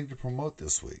have anything to promote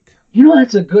this week?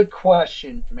 That's a good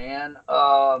question, man.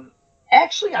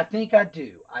 Actually, I think I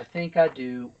do.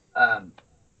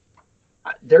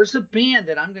 There's a band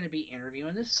that I'm going to be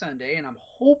interviewing this Sunday, and I'm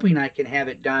hoping I can have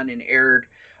it done and aired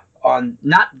on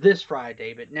not this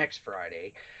Friday, but next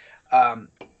Friday. Um,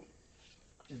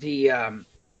 the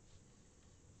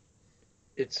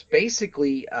It's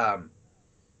basically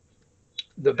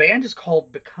the band is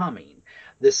called Becoming.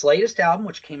 This latest album,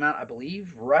 which came out, I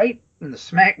believe, right in the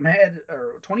smack mad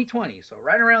or 2020, so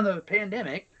right around the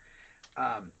pandemic.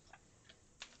 Um,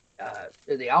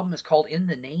 the album is called In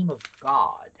the Name of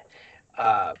God.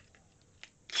 Uh,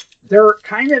 they're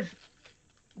kind of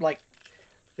like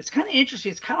it's kind of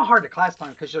interesting. It's kind of hard to classify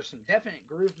them because there's some definite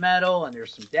groove metal and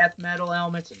there's some death metal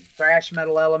elements and thrash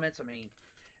metal elements. I mean,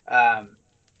 um,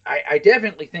 I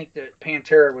definitely think that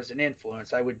Pantera was an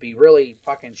influence. I would be really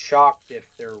fucking shocked if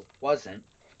there wasn't,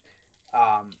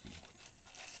 um,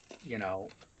 you know,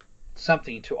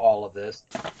 something to all of this.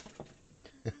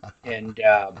 And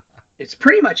it's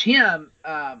pretty much him.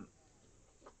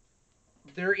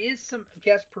 There is some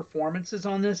guest performances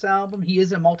on this album. He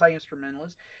is a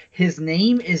multi-instrumentalist. His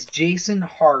name is Jason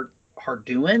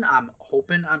Harduin. I'm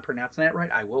hoping I'm pronouncing that right.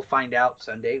 I will find out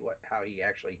Sunday how he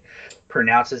actually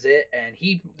pronounces it. And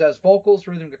he does vocals,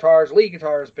 rhythm guitars, lead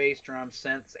guitars, bass, drums,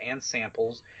 synths, and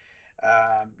samples.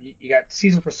 You got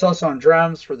Cesar Prososo on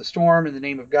drums for The Storm, In the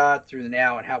Name of God, Through the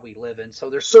Now, and How We Live In. So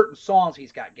there's certain songs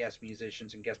he's got guest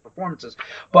musicians and guest performances.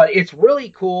 But it's really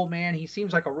cool, man. He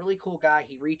seems like a really cool guy.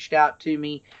 He reached out to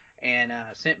me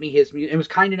and sent me his music. It was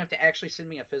kind enough to actually send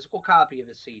me a physical copy of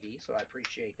his CD, so I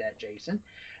appreciate that, Jason.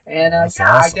 And That's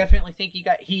yeah, awesome. I definitely think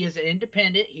he is an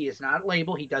independent. He is not a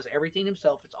label. He does everything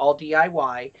himself. It's all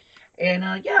DIY.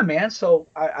 And yeah, man. So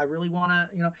I really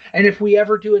want to, and if we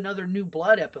ever do another New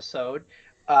Blood episode,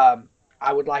 I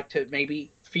would like to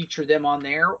maybe feature them on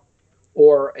there,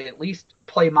 or at least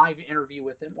play my interview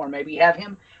with him, or maybe have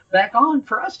him back on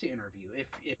for us to interview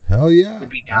if Hell yeah. would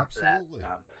be down Absolutely. for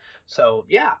that. So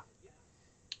yeah,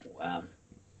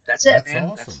 that's it, That's man.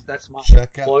 awesome. That's my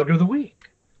Check out- plug of the week.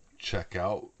 Check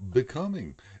out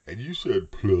Becoming. And you said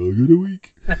plug of the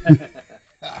week.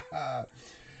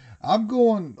 I'm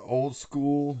going old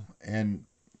school and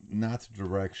not the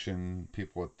direction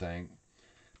people would think.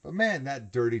 But man,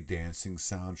 that Dirty Dancing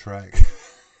soundtrack.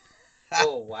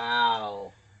 Oh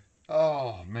wow.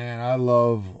 Oh man, I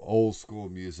love old school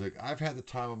music. I've had the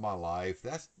time of my life.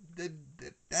 That's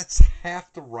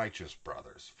half the Righteous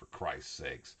Brothers, for Christ's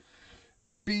sakes.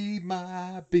 Be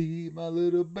my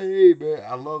little baby.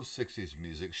 I love 60s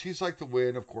music. She's Like the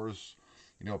Wind, of course.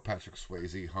 Patrick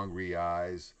Swayze, Hungry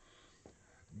Eyes.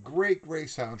 Great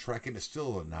soundtrack. And It's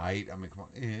Still the Night. I mean, come on.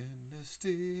 In the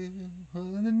still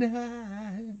of the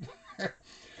night.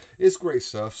 It's great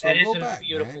stuff. So That is go a back,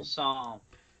 beautiful man. song.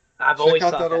 I've Check always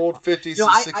out thought that old 50s You know,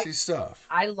 and I- 60s stuff.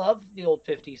 I love the old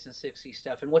 50s and 60s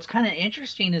stuff. And what's kind of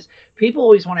interesting is people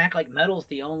always want to act like metal's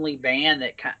the only brand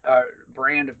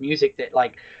of music that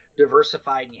like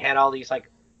diversified and you had all these like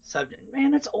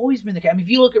man, that's always been the case. I mean, if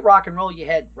you look at rock and roll, you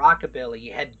had rockabilly,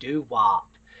 you had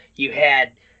doo-wop, you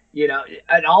had,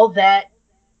 and all that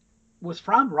was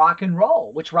from rock and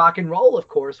roll, which rock and roll, of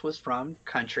course, was from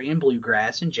country and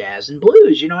bluegrass and jazz and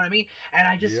blues. You know what I mean? And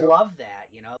I just Yep. love that.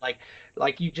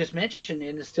 Like you just mentioned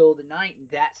in the Still of the Night,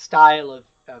 that style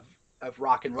of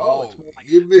rock and roll. It's more like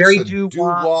you mix very a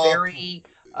doo-wop, very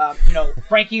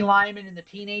Frankie Lyman and the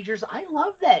Teenagers. I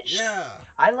love that shit. Yeah.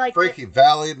 I like Frankie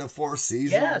Valley and the Four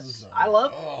Seasons. Yes, I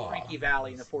love Oh. Frankie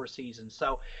Valley and the Four Seasons.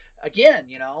 So, again,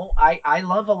 I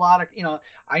love a lot of,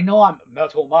 I know I'm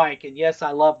Metal Mike, and yes,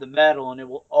 I love the metal, and it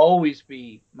will always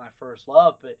be my first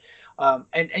love. But,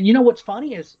 and you know what's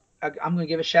funny is I'm going to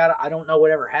give a shout out. I don't know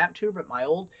whatever happened to her, but my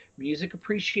old music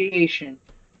appreciation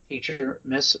teacher,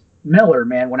 Miss Miller,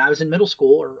 man, when I was in middle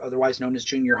school, or otherwise known as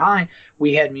junior high,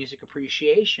 we had music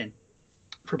appreciation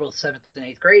for both 7th and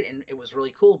 8th grade, and it was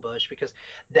really cool, Bush, because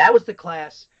that was the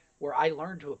class where I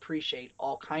learned to appreciate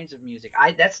all kinds of music.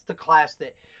 That's the class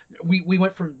that we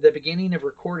went from the beginning of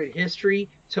recorded history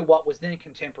to what was then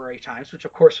contemporary times, which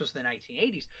of course was the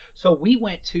 1980s. So we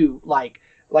went to like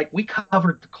we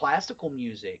covered the classical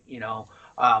music,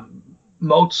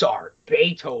 Mozart,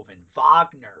 Beethoven,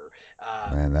 Wagner,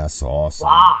 Man, that's awesome.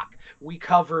 Bach. We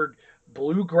covered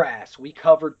bluegrass. We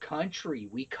covered country.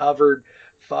 We covered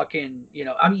fucking,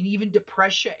 even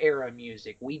Depression era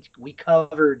music. We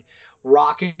covered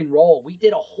rock and roll. We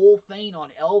did a whole thing on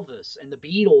Elvis and the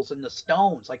Beatles and the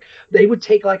Stones. Like they would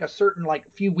take like a certain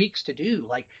like few weeks to do.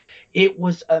 Like it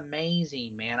was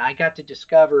amazing, man. I got to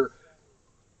discover.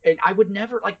 And I would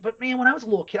never but man, when I was a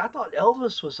little kid, I thought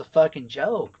Elvis was a fucking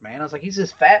joke, man. I was like, he's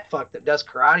this fat fuck that does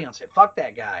karate on set. Fuck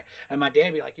that guy. And my dad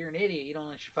would be like, you're an idiot. You don't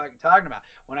know what you're fucking talking about.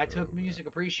 When I took music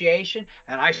appreciation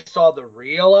and I saw the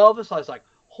real Elvis, I was like,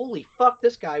 holy fuck,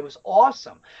 this guy was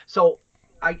awesome. So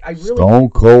I really Stone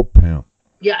Cold Pimp.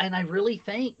 Yeah, and I really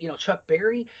think, Chuck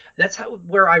Berry, that's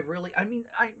where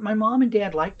my mom and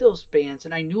dad liked those bands,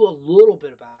 and I knew a little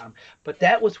bit about them, but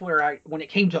that was where when it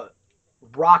came to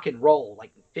rock and roll,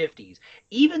 like the 50s,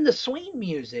 even the swing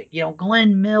music,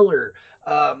 Glenn Miller,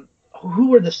 who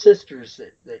were the sisters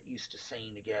that used to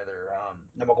sing together?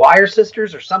 The McGuire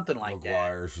sisters or something like that.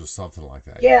 McGuire's or something like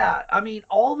that. Yeah, I mean,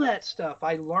 all that stuff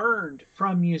I learned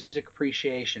from music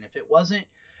appreciation. If it wasn't,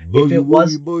 if Boogie it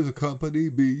was, Woogie Boys of Company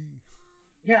B.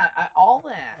 yeah, all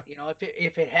that,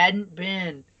 if it hadn't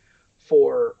been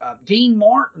for Dean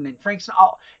Martin and Frank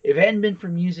Sinatra, if it hadn't been for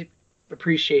music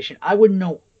appreciation, I wouldn't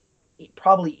know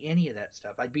probably any of that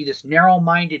stuff. I'd be this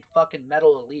narrow-minded fucking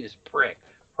metal elitist prick,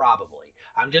 probably.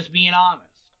 I'm just being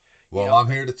honest. Well, I'm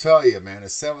here to tell you, man, in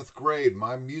 7th grade,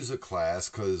 my music class,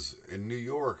 because in New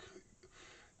York,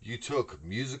 you took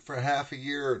music for half a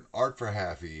year and art for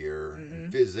half a year,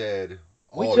 and phys ed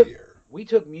all year. We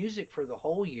took music for the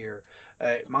whole year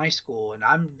at my school, and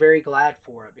I'm very glad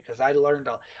for it because I learned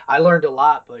a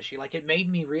lot, Bushy. Like, it made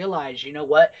me realize, you know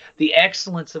what? The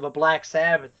excellence of a Black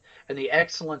Sabbath and the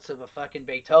excellence of a fucking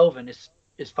Beethoven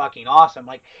is fucking awesome.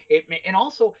 Like, and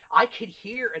also I could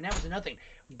hear, and that was another thing,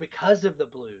 because of the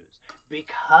blues,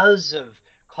 because of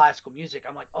classical music,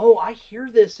 I'm like, oh, I hear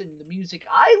this in the music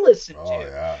I listen to.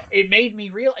 Yeah. It made me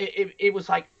real. It was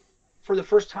like, for the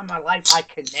first time in my life, I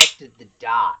connected the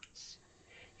dots.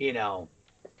 Oh,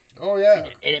 yeah.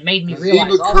 And it made me 'Cause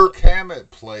realize. even Kirk Hammett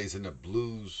plays in the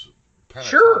blues pentatonic.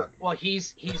 Sure. Well, he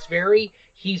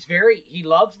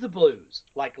loves the blues.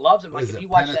 Like, loves them. What Like, is if it? you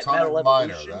watch that Pentatonic Metal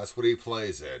Minor. Evolution. That's what he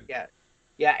plays in. Yeah.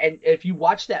 Yeah, and if you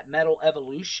watch that Metal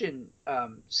Evolution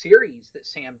series that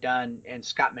Sam Dunn and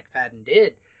Scott McFadden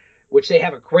did, which they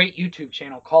have a great YouTube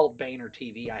channel called Boehner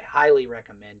TV. I highly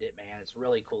recommend it, man. It's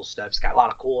really cool stuff. It's got a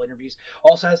lot of cool interviews.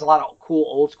 Also has a lot of cool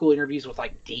old school interviews with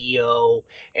like Dio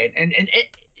and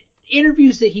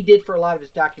interviews that he did for a lot of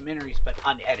his documentaries, but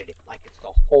unedited. Like, it's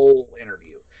the whole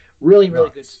interview. Really, really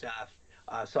good stuff.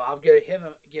 So I'll give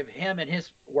him and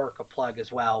his work a plug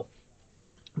as well.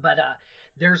 But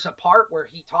there's a part where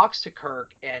he talks to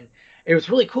Kirk, and it was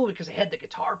really cool because they had the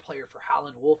guitar player for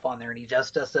Howlin' Wolf on there, and he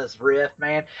just does this riff,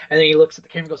 man. And then he looks at the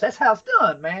camera and goes, "That's how it's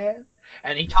done, man."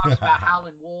 And he talks about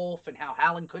Howlin' Wolf and how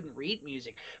Howlin' couldn't read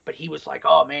music, but he was like,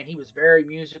 oh man, he was very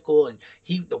musical, and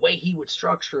the way he would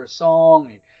structure a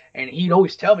song, and he'd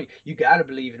always tell me, you got to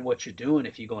believe in what you're doing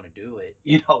if you're going to do it,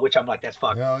 which I'm like, that's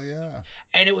fucking. Hell yeah.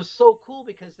 And it was so cool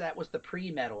because that was the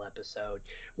pre-metal episode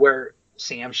where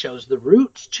Sam shows the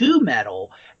roots to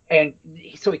metal. And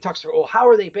so he talks through, well, how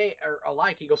are they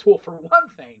alike? He goes, well, for one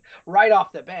thing, right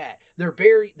off the bat, they're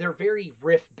very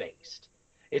riff based.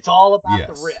 It's all about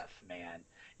the riff, man.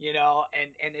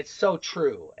 And it's so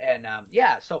true. And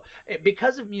so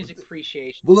because of music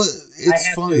appreciation, well,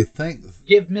 it's funny.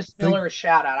 Give Miss Miller a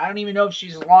shout out. I don't even know if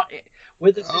she's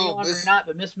with us any longer or not,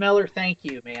 but Miss Miller, thank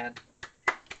you, man.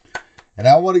 And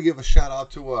I want to give a shout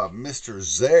out to Mr.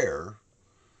 Zaire,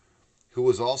 who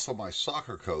was also my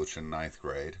soccer coach in 9th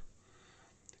grade.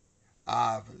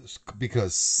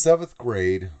 Because 7th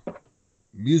grade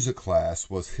music class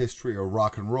was history of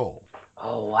rock and roll.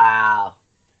 Oh, wow.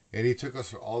 And he took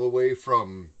us all the way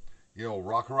from,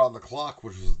 Rock Around the Clock,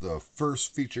 which was the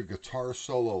first featured guitar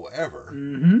solo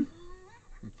ever,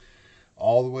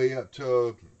 all the way up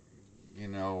to,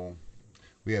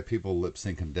 we had people lip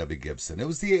syncing Debbie Gibson. It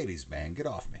was the 80s, man. Get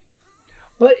off me.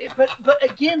 But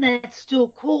again, that's still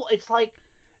cool. It's like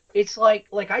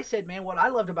I said, man, what I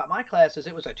loved about my class is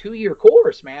it was a 2-year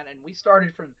course, man. And we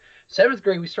started from 7th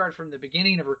grade. We started from the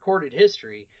beginning of recorded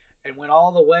history and went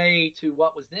all the way to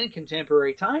what was then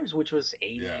Contemporary Times, which was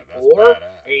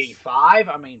 84, 85.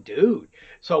 I mean, dude.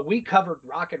 So we covered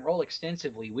rock and roll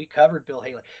extensively. We covered Bill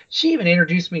Haley. She even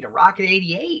introduced me to Rocket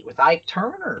 88 with Ike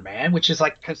Turner, man, which is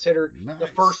like considered the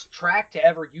first track to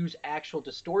ever use actual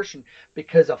distortion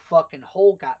because a fucking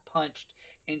hole got punched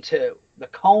into the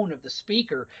cone of the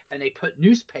speaker and they put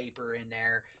newspaper in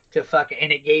there to fucking,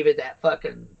 and it gave it that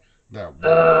fucking, and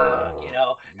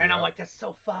I'm like, that's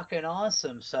so fucking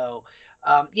awesome. So,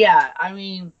 I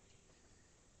mean,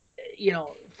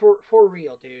 for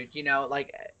real, dude,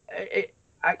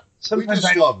 I sometimes we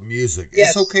just love music.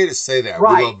 Yes, it's okay to say that.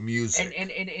 Right. We love music.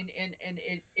 And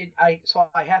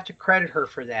I have to credit her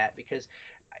for that because,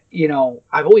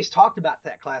 I've always talked about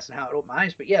that class and how it opened my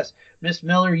eyes. But yes, Miss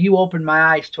Miller, you opened my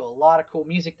eyes to a lot of cool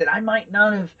music that I might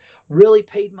not have really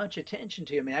paid much attention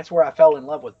to. I mean, that's where I fell in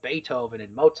love with Beethoven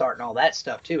and Mozart and all that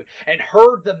stuff too, and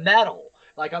heard the metal.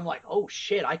 Like, I'm like, oh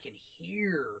shit, I can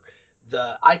hear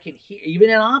I can hear, even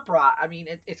in opera, I mean,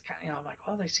 it's kind of, I'm like,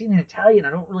 oh, they sing in Italian. I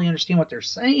don't really understand what they're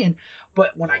saying.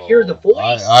 But when I hear the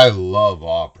voice, I love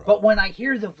opera. but when I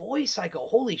hear the voice, I go,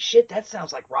 holy shit, that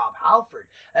sounds like Rob Halford.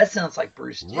 That sounds like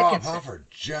Bruce Dickinson. Rob Halford,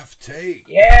 Jeff Tate.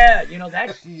 Yeah,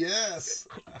 that's Yes.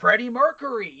 Freddie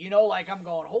Mercury. Like I'm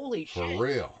going, holy For shit.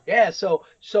 real. Yeah, so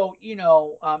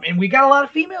and we got a lot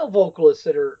of female vocalists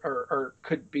that are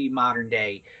could be modern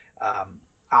day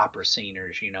opera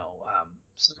singers.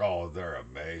 Oh, they're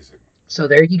amazing. So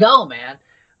there you go, man.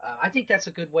 I think that's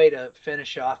a good way to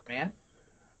finish off, man.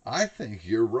 I think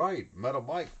you're right. Metal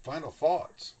Mike, final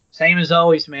thoughts. Same as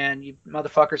always, man. You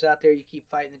motherfuckers out there, you keep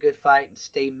fighting the good fight and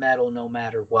stay metal no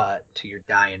matter what to your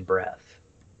dying breath.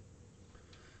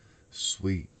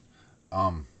 Sweet.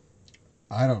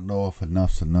 I don't know if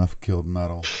Enough's Enough killed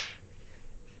metal.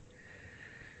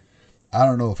 I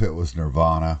don't know if it was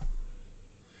Nirvana.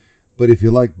 But if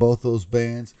you like both those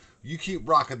bands, you keep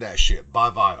rocking that shit. Buy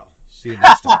vinyl. See you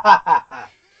next time.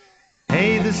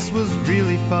 Hey, this was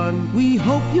really fun. We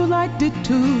hope you liked it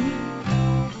too.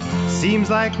 Seems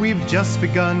like we've just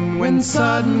begun when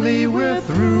suddenly we're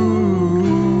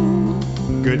through.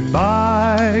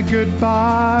 Goodbye,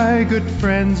 goodbye, good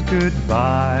friends,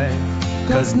 goodbye.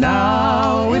 'Cause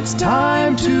now it's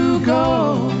time to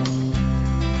go.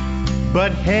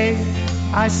 But hey,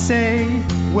 I say,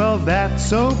 well,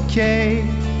 that's okay.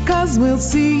 'Cause we'll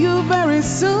see you very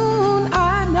soon,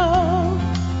 I know.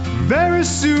 Very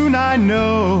soon, I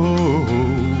know.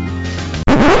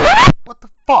 What the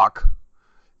fuck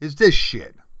is this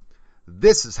shit?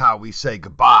 This is how we say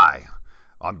goodbye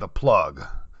on The Plug.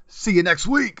 See you next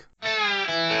week.